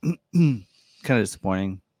 Kind of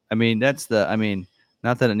disappointing. I mean, not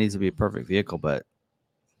that it needs to be a perfect vehicle, but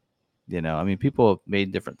people have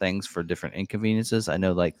made different things for different inconveniences. I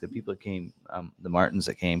know like the people that came, the Martins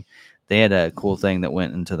that came, they had a cool thing that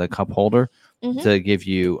went into the cup holder to give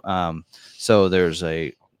you, so there's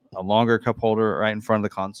a longer cup holder right in front of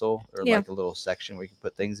the console, or like a little section where you can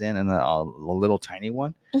put things in, and a little tiny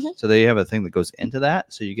one. So they have a thing that goes into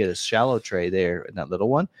that. So you get a shallow tray there in that little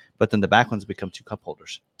one, but then the back ones become 2 cup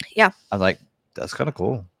holders. Yeah. I was like, that's kind of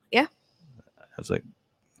cool. Yeah. I was like,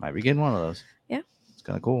 might be getting one of those. Yeah. It's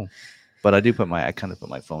kind of cool. But I kind of put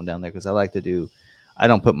my phone down there because I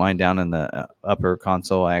don't put mine down in the upper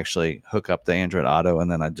console. I actually hook up the Android Auto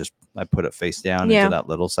and then I put it face down into that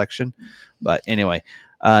little section. But anyway,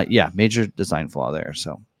 Yeah, major design flaw there.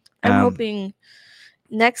 So I'm hoping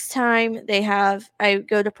next time I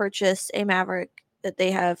go to purchase a Maverick that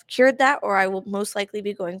they have cured that, or I will most likely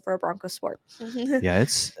be going for a Bronco Sport. Yeah,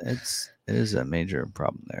 it is a major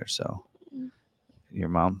problem there. So your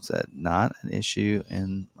mom said not an issue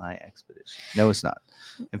in my Expedition. No, it's not.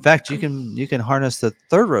 In fact, you can harness the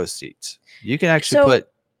third row seats. You can actually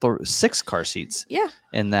put 6 car seats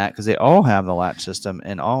in that, because they all have the latch system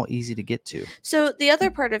and all easy to get to. So the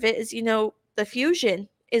other part of it is, the Fusion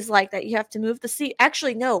is like that. You have to move the seat.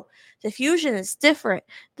 Actually, no, the Fusion is different.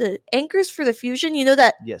 The anchors for the Fusion,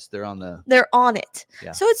 that. Yes, they're on it.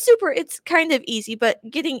 Yeah. So it's kind of easy, but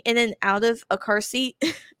getting in and out of a car seat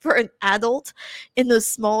for an adult in those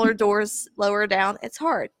smaller doors lower down, it's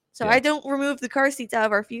hard. So I don't remove the car seats out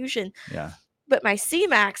of our Fusion. Yeah. But my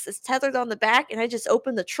C-Max is tethered on the back, and I just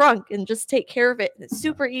open the trunk and just take care of it. And it's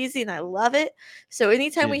super easy, and I love it. So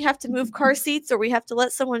anytime we have to move car seats, or we have to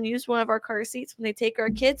let someone use one of our car seats when they take our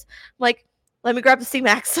kids, I'm like, let me grab the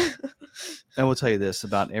C-Max. I will tell you this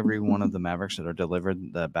about every one of the Mavericks that are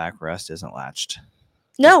delivered: the backrest isn't latched.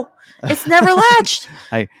 No, it's never latched.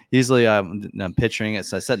 I usually I'm picturing it,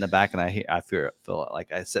 so I sit in the back and I feel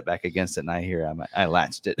like I sit back against it, and I hear I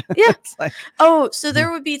latched it. Yeah. It's like, so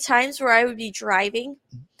there would be times where I would be driving.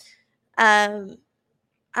 I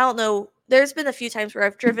don't know. There's been a few times where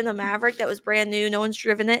I've driven a Maverick that was brand new, no one's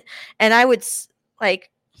driven it, and I would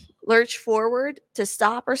lurch forward to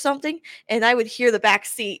stop or something, and I would hear the back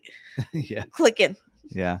seat clicking.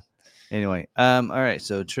 Yeah. Anyway, all right.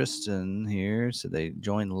 So Tristan here, so they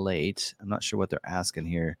joined late. I'm not sure what they're asking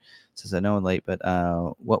here. Says I know I'm late, but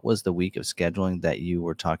what was the week of scheduling that you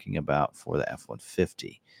were talking about for the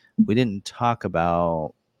F-150? We didn't talk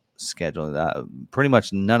about scheduling that. Pretty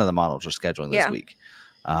much none of the models are scheduling this week.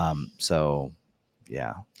 So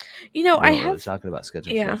yeah. I have talking about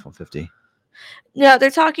scheduling for F-150. No,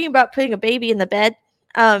 they're talking about putting a baby in the bed.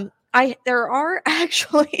 There are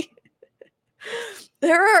actually.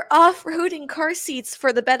 There are off-roading car seats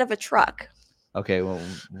for the bed of a truck. Okay, well,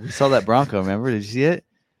 we saw that Bronco. Remember? Did you see it?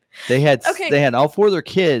 They had all 4 of their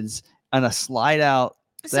kids on a slide-out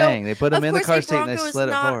thing. They put them in the car seat and they slid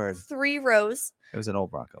it forward. 3 rows. It was an old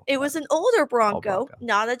Bronco. It was an older Bronco,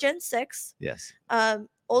 not a Gen 6. Yes.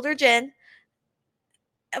 Older Gen.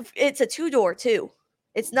 It's a 2-door too.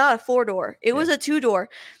 It's not a 4-door. It was a 2-door.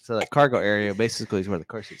 So the cargo area basically is where the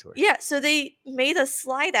car seats were. Yeah. So they made a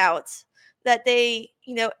slide-out that they,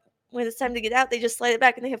 when it's time to get out, they just slide it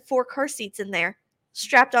back, and they have 4 car seats in there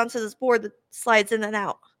strapped onto this board that slides in and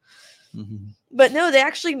out. Mm-hmm. But no, they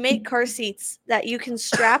actually make car seats that you can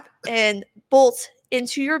strap and bolt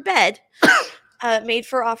into your bed, made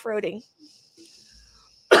for off-roading.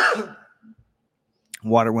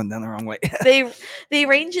 Water went down the wrong way. They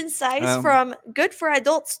range in size from good for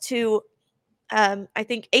adults to, I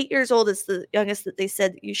think 8 years old is the youngest that they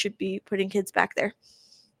said you should be putting kids back there.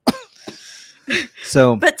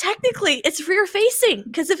 But technically it's rear facing,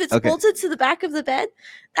 because if it's bolted to the back of the bed,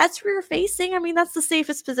 that's rear facing. I mean, that's the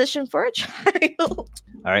safest position for a child. All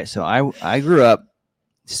right. So I grew up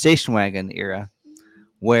station wagon era,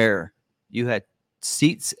 where you had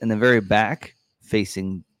seats in the very back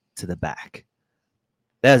facing to the back.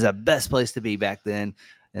 That was the best place to be back then.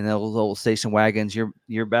 And those old station wagons,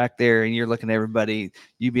 you're back there and you're looking at everybody.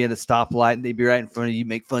 You be at a stoplight and they'd be right in front of you,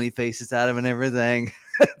 make funny faces at them and everything.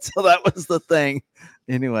 So that was the thing.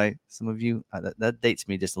 Anyway, some of you, that dates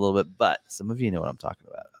me just a little bit, but some of you know what I'm talking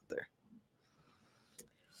about out there.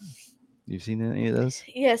 You've seen any of those?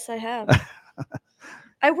 Yes, I have.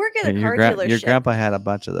 I work at a car dealership. Your grandpa had a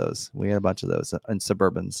bunch of those. We had a bunch of those in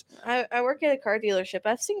Suburbans. I work at a car dealership.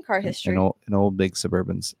 I've seen car history. In old big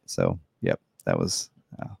Suburbans. So, yep, that was...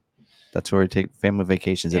 that's where we take family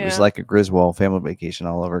vacations. It was like a Griswold family vacation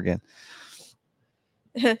all over again.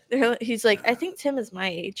 He's like, I think Tim is my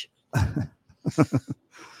age.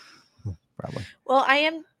 Probably. Well, I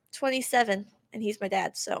am 27 and he's my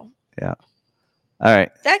dad, so. Yeah. All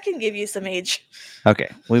right. That can give you some age. Okay.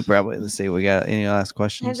 Let's see. We got any last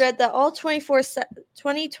questions? I read that all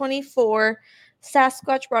 2024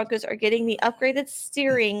 Sasquatch Broncos are getting the upgraded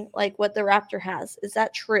steering like what the Raptor has. Is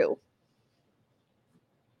that true?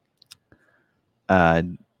 Not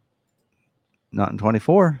in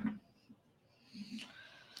 24.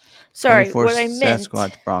 Sorry, what I meant.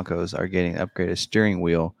 Sasquatch Broncos are getting upgraded steering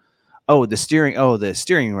wheel. Oh, the steering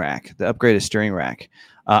rack, the upgraded steering rack.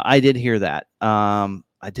 I did hear that. I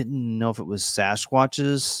didn't know if it was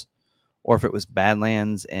Sasquatches or if it was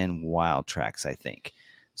Badlands and Wild Tracks, I think.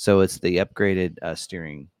 So it's the upgraded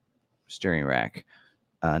steering rack,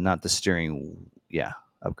 not the steering. Yeah,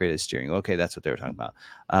 upgraded steering. Okay, that's what they were talking about.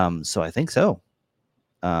 So I think so.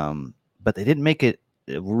 But they didn't make it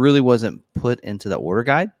it really wasn't put into the order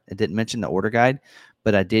guide. It didn't mention the order guide,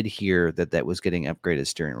 but I did hear that was getting upgraded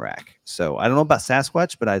steering rack. So I don't know about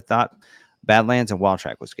Sasquatch, but I thought Badlands and Wild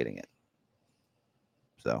Track was getting it.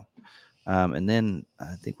 So, and then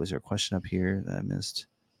I think, was there a question up here that I missed?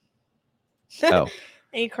 Oh.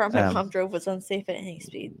 Any car my mom drove was unsafe at any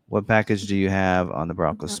speed. What package do you have on the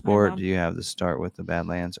Bronco Sport? Do you have the start with the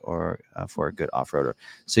Badlands or for a good off-roader?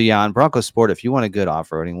 So yeah, on Bronco Sport, if you want a good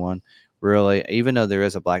off-roading one, really, even though there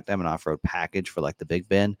is a Black Diamond off-road package for like the Big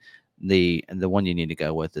Bend, the one you need to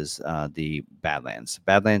go with is the Badlands.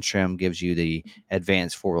 Badlands trim gives you the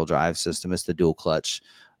advanced four-wheel drive system. It's the dual clutch.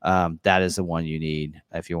 That is the one you need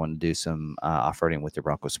if you want to do some off-roading with your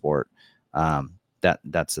Bronco Sport.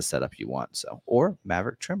 That's the setup you want. So, or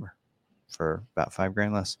Maverick trimmer for about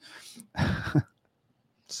 $5,000 less.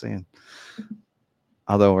 Seeing.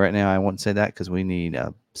 Although right now I wouldn't say that because we need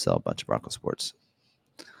to sell a bunch of Bronco Sports.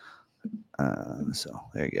 So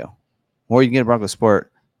there you go. Or you can get a Bronco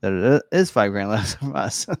Sport that it is $5,000 less from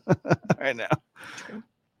us right now. True.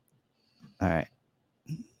 All right.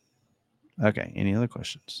 Okay. Any other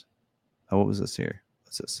questions? Oh, what was this here?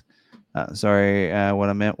 What's this? Sorry, what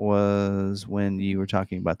I meant was when you were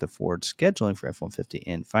talking about the Ford scheduling for F-150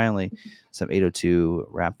 and finally some 802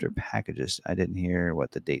 Raptor packages. I didn't hear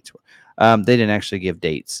what the dates were. They didn't actually give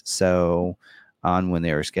dates so on when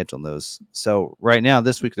they were scheduling those. So right now,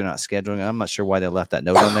 this week, they're not scheduling. I'm not sure why they left that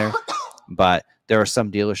note on there, but there are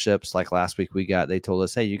some dealerships like last week they told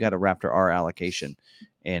us, hey, you got a Raptor R allocation.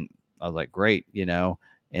 And I was like, great,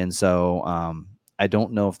 and so I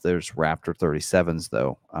don't know if there's Raptor 37s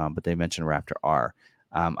though, but they mentioned Raptor R.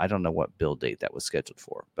 I don't know what build date that was scheduled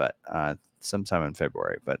for, but sometime in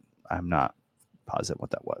February, but I'm not positive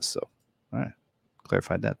what that was. So, all right,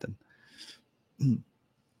 clarified that then.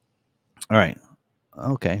 All right,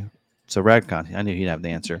 okay. So Radcon, I knew he'd have the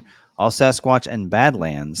answer. All Sasquatch and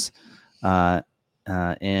Badlands,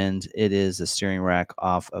 and it is a steering rack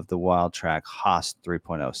off of the Wild Track Haas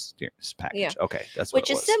 3.0 package. Yeah. Okay, that's which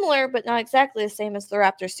is similar, but not exactly the same as the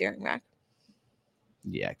Raptor steering rack.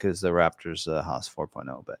 Yeah, because the Raptor's Haas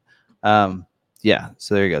 4.0. But yeah,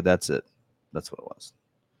 so there you go. That's it. That's what it was.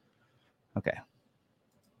 Okay.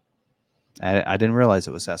 I didn't realize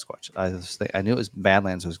it was Sasquatch. I knew it was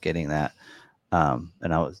Badlands was getting that, and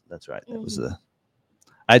that's right. That was the.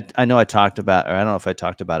 I know I talked about, or I don't know if I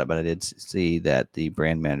talked about it, but I did see that the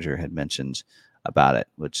brand manager had mentioned about it,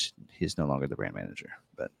 which he's no longer the brand manager,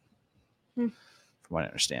 but from what I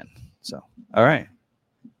understand. So, all right.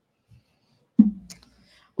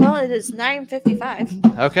 Well, it is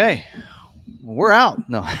 9:55. Okay. We're out.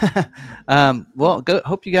 No. Well,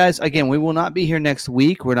 hope you guys, again, we will not be here next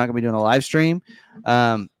week. We're not going to be doing a live stream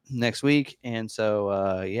next week. And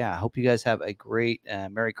so, yeah, I hope you guys have a great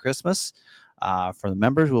Merry Christmas. For the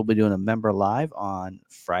members, we'll be doing a member live on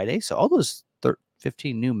Friday. So all those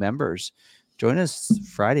 15 new members, join us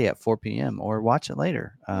Friday at 4 p.m. or watch it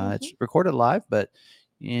later. It's recorded live, but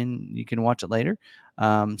you can watch it later.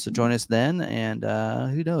 So join us then. And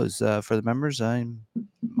who knows? For the members, I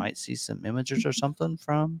might see some images or something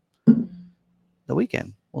from the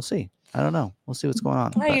weekend. We'll see. I don't know. We'll see what's going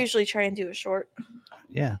on. I usually try and do a short.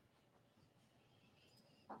 Yeah.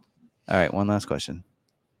 All right. One last question.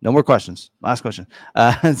 No more questions. Last question.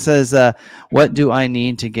 It says, what do I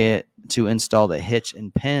need to get to install the hitch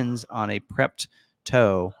and pins on a prepped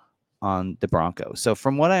tow on the Bronco? So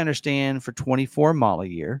from what I understand for 24 model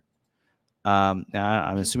year, now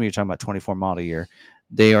I'm assuming you're talking about 24 model year,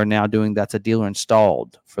 they are now doing that's a dealer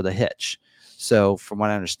installed for the hitch. So from what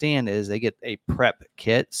I understand is they get a prep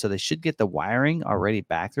kit. So they should get the wiring already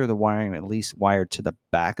back there, the wiring at least wired to the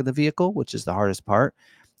back of the vehicle, which is the hardest part.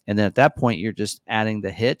 And then at that point, you're just adding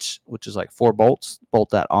the hitch, which is like 4 bolts, bolt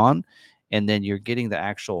that on. And then you're getting the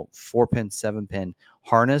actual 4-pin, 7-pin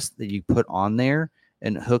harness that you put on there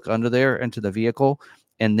and hook under there into the vehicle.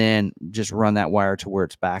 And then just run that wire to where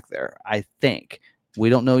it's back there. I think. We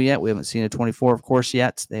don't know yet. We haven't seen a 24, of course,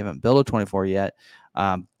 yet. They haven't built a 24 yet.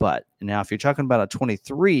 But now if you're talking about a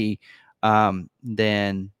 23,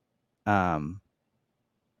 then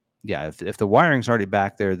yeah, if the wiring's already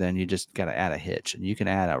back there, then you just got to add a hitch. And you can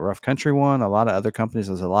add a Rough Country one. A lot of other companies,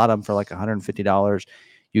 there's a lot of them for like $150.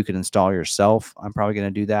 You can install yourself. I'm probably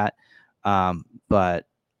going to do that. But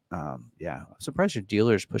yeah, I'm surprised your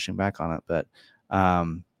dealer is pushing back on it, but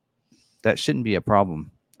that shouldn't be a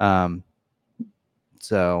problem.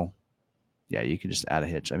 So yeah, you can just add a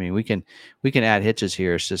hitch. I mean, we can add hitches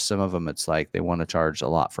here. It's just some of them, it's like they want to charge a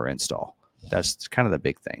lot for install. That's kind of the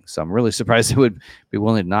big thing. So I'm really surprised they would be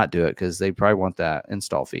willing to not do it because they probably want that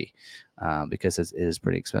install fee because it is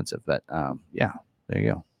pretty expensive. But yeah, there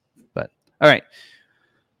you go. But all right.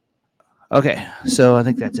 Okay, so I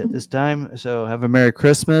think that's it this time. So have a Merry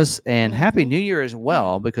Christmas and Happy New Year as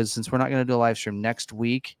well, because since we're not going to do a live stream next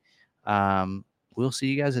week, we'll see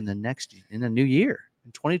you guys in the new year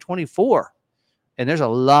in 2024. And there's a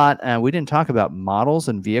lot. We didn't talk about models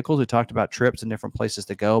and vehicles. We talked about trips and different places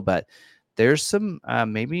to go, but there's some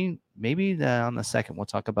maybe on the second we'll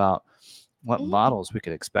talk about what models we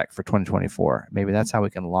could expect for 2024. Maybe that's how we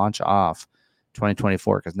can launch off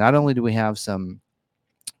 2024, because not only do we have some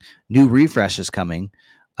new refreshes coming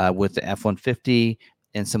with the F-150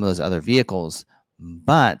 and some of those other vehicles,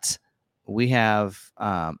 but we have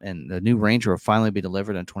and the new Ranger will finally be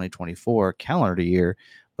delivered in 2024 calendar year.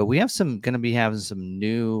 But we have going to be having some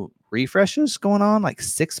new refreshes going on, like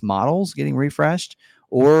 6 models getting refreshed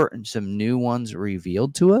or some new ones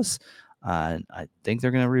revealed to us. I think they're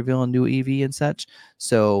going to reveal a new EV and such.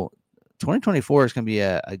 So 2024 is going to be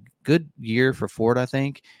a good year for Ford, I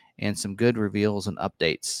think, and some good reveals and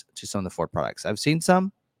updates to some of the Ford products. I've seen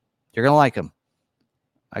some. You're going to like them.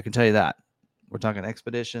 I can tell you that. We're talking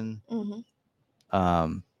Expedition,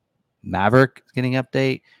 Maverick getting an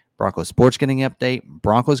update, Bronco Sports getting an update,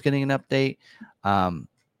 Broncos getting an update,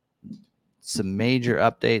 some major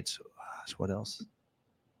updates. What else?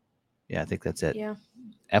 Yeah, I think that's it. Yeah.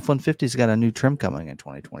 F-150's got a new trim coming in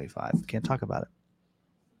 2025. Can't talk about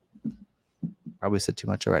it. Probably said too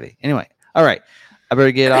much already. Anyway, all right. I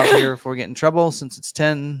better get out here before we get in trouble since it's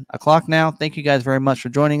 10 o'clock now. Thank you guys very much for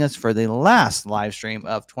joining us for the last live stream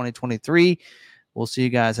of 2023. We'll see you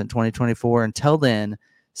guys in 2024. Until then,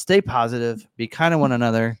 stay positive, be kind to one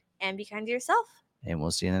another, and be kind to yourself. And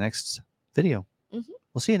we'll see you in the next video.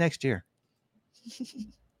 We'll see you next year.